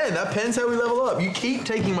that pen. That pen's how we level up. You keep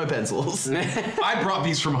taking my pencils. I brought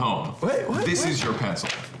these from home. Wait, what? This is your pencil.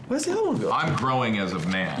 Where's the other one go? I'm growing as of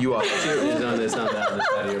man. You are. It's on the other side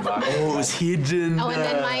of your box. Oh, it's hidden. Oh, and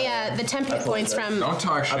then my the temp hit points from. Don't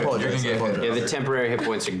talk shit. You're gonna get hit. Yeah, the temporary hit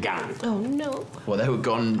points are gone. Oh no. Well, they were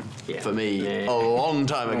gone for me a long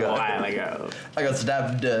time ago. A while ago. I got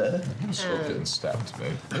stabbed. Still getting stabbed,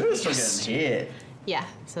 babe. We're still getting hit. Yeah.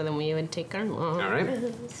 So then we would take our long. All right.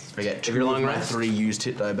 I get Your 2 long of my rest? 3 used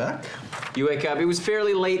hit die back. You wake up. It was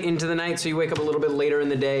fairly late into the night, so you wake up a little bit later in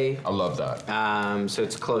the day. I love that. So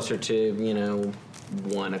it's closer to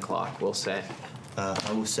 1 o'clock, we'll say.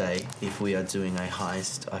 I will say, if we are doing a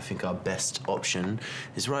heist, I think our best option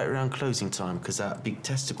is right around closing time, because that big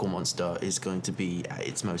testicle monster is going to be at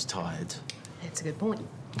its most tired. That's a good point.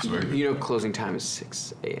 It's very good. You know, closing time is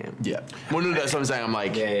 6 a.m. Yeah. Well, no, that's what I'm saying. I'm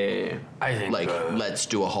like, Yeah. I think. let's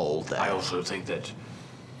do a hole there. I also think that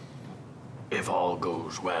if all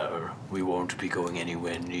goes well, we won't be going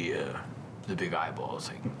anywhere near the big eyeball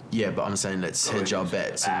thing. Yeah, but I'm saying let's Going hedge our into the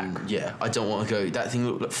bets. back. And yeah, I don't want to go. That thing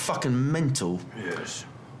looked like fucking mental. Yes.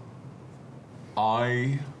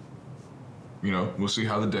 We'll see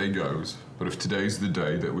how the day goes. But if today's the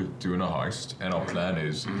day that we're doing a heist, and our plan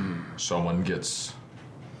is someone gets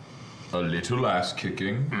a little ass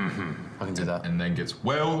kicking, I can do that. and then gets,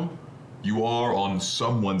 you are on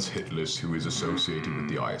someone's hit list who is associated with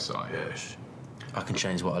the ISI. Yes. I can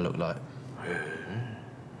change what I look like.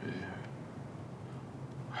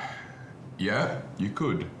 Yeah, you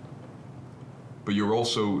could. But you're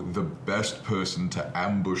also the best person to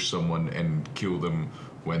ambush someone and kill them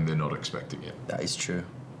when they're not expecting it. That is true.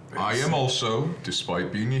 I am also,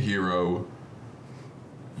 despite being a hero,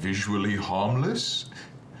 visually harmless.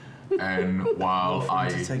 And while I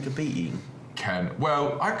to take a beating.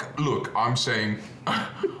 Look, I'm saying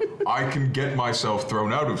I can get myself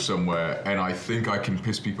thrown out of somewhere, and I think I can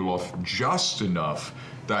piss people off just enough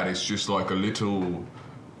that it's just like a little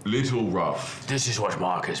rough. This is what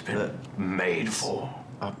Mark has been made for.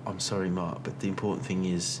 I'm sorry, Mark, but the important thing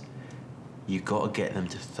is you got to get them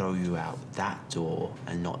to throw you out that door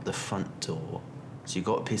and not the front door. So you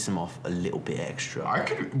got to piss him off a little bit extra. I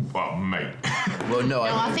could, well, mate. Well, no, No,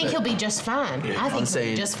 I think he'll be just fine. I think he'll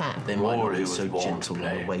be just fine. They might not be so gentle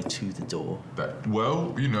on the way to the door.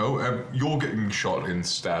 You're getting shot and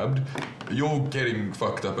stabbed. You're getting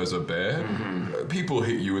fucked up as a bear. Mm-hmm. People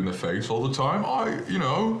hit you in the face all the time.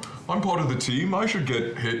 I'm part of the team. I should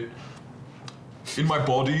get hit in my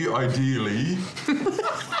body, ideally.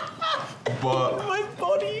 But My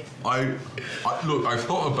body. Look, I've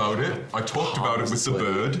thought about it. I talked about it with the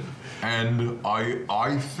bird, and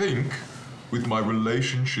I think with my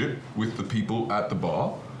relationship with the people at the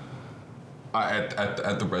bar,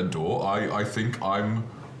 at the Red Door, I think I'm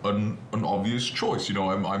an obvious choice.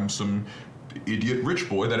 I'm some idiot rich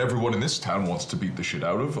boy that everyone in this town wants to beat the shit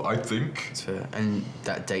out of. I think. That's fair. And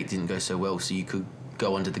that date didn't go so well, so you could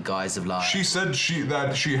go under the guise of like. She said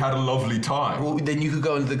that she had a lovely time. Well, then you could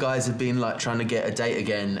go under the guise of being like trying to get a date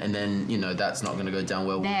again, and then that's not going to go down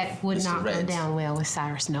well. That would with not Mr. go Red. down well with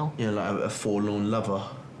Cyrus, no. Like a forlorn lover.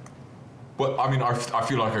 But I mean, I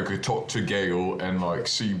feel like I could talk to Gale and like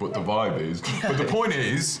see what the vibe is. But the point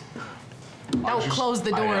is, Don't close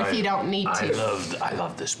the door if you don't need to. I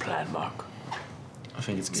love this plan, Mark. I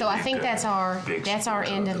think it's good. So I think that's our Big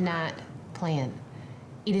end of night plan.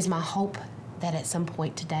 It is my hope that at some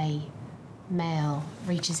point today, Mal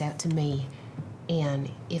reaches out to me, and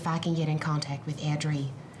if I can get in contact with Adri,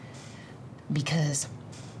 because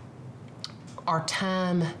our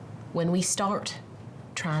time when we start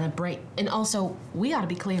trying to break, and also we ought to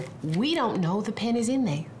be clear, we don't know the pen is in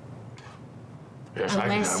there.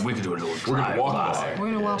 Yes, we could do a little drive.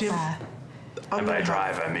 We're gonna walk by. And by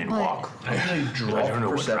drive, I mean But- walk. I don't know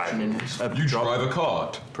what driving is. you drive a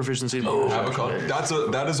cart. Proficiency. Have a cart.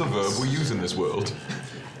 That is a verb we use in this world.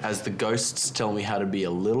 As the ghosts tell me how to be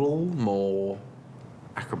a little more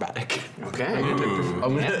acrobatic. Okay. I'm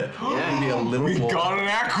gonna be a little We more. got an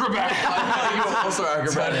acrobat. You're also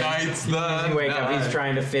acrobatic. Tonight's the You wake up, he's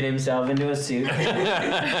trying to fit himself into a suit.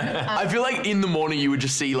 I feel like in the morning you would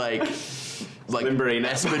just see like Limberina.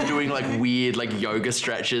 Esper doing like weird like yoga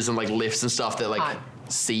stretches and like lifts and stuff that like Hot.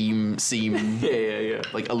 seem Yeah.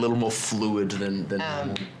 like a little more fluid than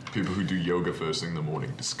normal. People who do yoga first thing in the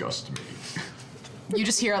morning disgust me. You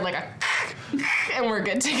just hear like a and we're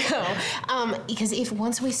good to go. Because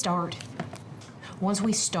once we start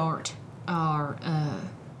our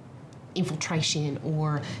infiltration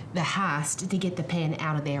or the heist to get the pen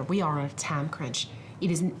out of there, we are on a time crunch.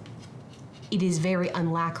 It is very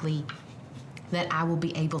unlikely that I will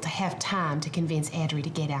be able to have time to convince Adri to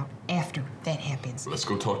get out after that happens. Let's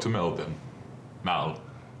go talk to Mel then. Mal.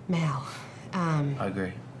 Mal, I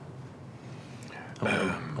agree.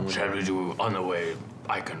 Shall we do on the way?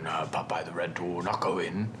 I can pop by the Red Door, not go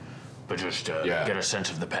in, but just get a sense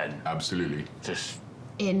of the pen. Absolutely. Just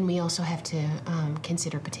and we also have to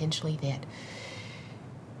consider potentially that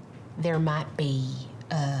there might be,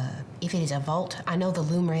 if it is a vault, I know the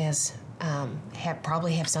Lumres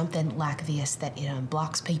probably have something like this that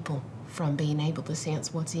blocks people from being able to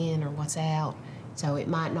sense what's in or what's out. So it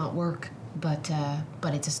might not work, but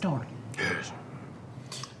it's a start. yes.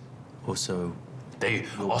 Also, They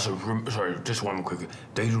also, sorry, just one quick.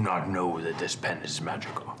 They do not know that this pen is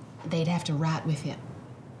magical. They'd have to write with it.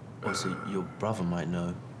 your brother might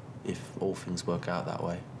know if all things work out that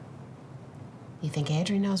way. You think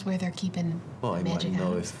Adri knows where they're keeping Well, he might magic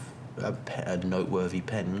know items? if a noteworthy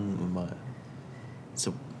pen might. It's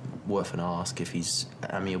worth an ask if he's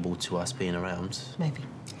amiable to us being around. Maybe.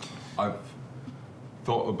 I've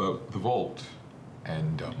thought about the vault,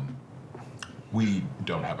 and we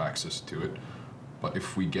don't have access to it. But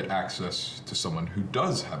if we get access to someone who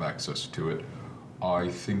does have access to it, I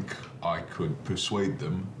think I could persuade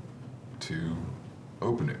them to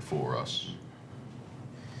open it for us.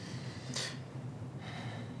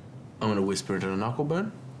 I'm gonna whisper it in a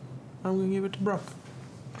knucklebone. I'm gonna give it to Brock.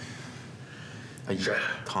 You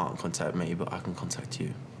can't contact me, but I can contact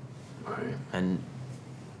you. Right. And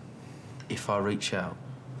if I reach out,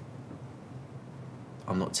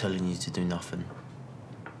 I'm not telling you to do nothing.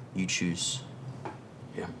 You choose.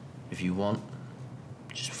 Yeah. If you want,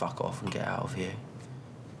 just fuck off and get out of here.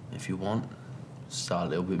 If you want, start a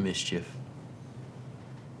little bit of mischief.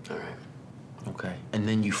 All right. Okay. And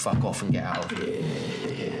then you fuck off and get out of here.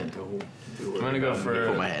 I'm gonna go for.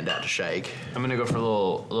 Put my hand out to shake. I'm gonna go for a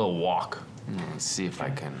little walk. Let's see if I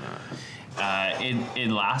can. It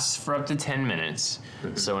lasts for up to 10 minutes.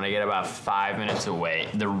 So when I get about 5 minutes away,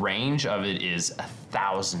 the range of it is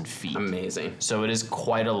 1,000 feet. Amazing. So it is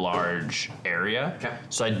quite a large area. Okay.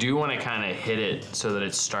 So I do want to kind of hit it so that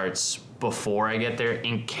it starts before I get there,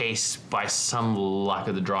 in case by some luck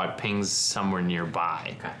of the draw it pings somewhere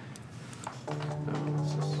nearby. Okay.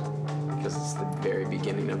 Because it's the very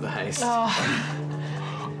beginning of the heist.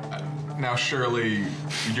 Now, surely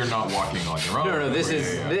you're not walking on your own. No, this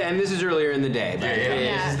is and this is earlier in the day. But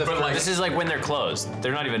Yeah. This is the But, first, like- This is like when they're closed.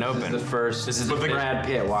 They're not even open. the first. This is But the- Brad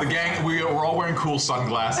Pitt The walking. gang, we're all wearing cool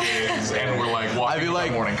sunglasses, and we're like walking I feel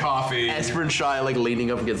like with our morning coffee. Esper and Shy are like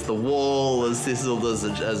leaning up against the wall as Thistle does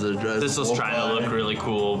as a Thistl's trying to look really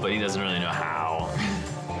cool, but he doesn't really know how.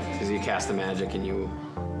 Because you cast the magic and you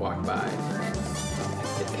walk by.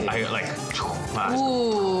 I like.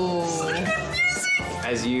 Ooh.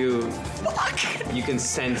 As you can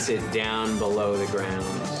sense it down below the ground,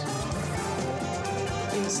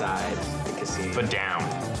 inside the casino. But down.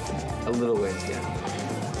 A little ways down.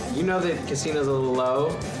 You know that casino's a little low,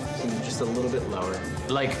 so you're just a little bit lower.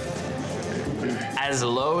 Like, as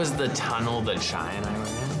low as the tunnel that Shy and I were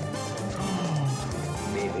in.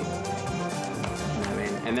 Maybe. I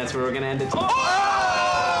mean, and that's where we're gonna end it.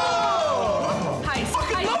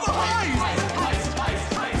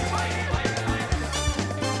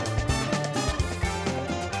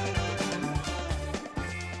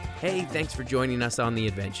 Hey, thanks for joining us on the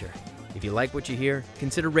adventure. If you like what you hear,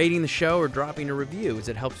 consider rating the show or dropping a review, as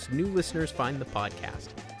it helps new listeners find the podcast.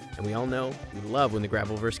 And we all know we love when the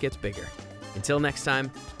Gravelverse gets bigger. Until next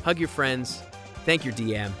time, hug your friends, thank your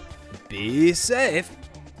DM, be safe.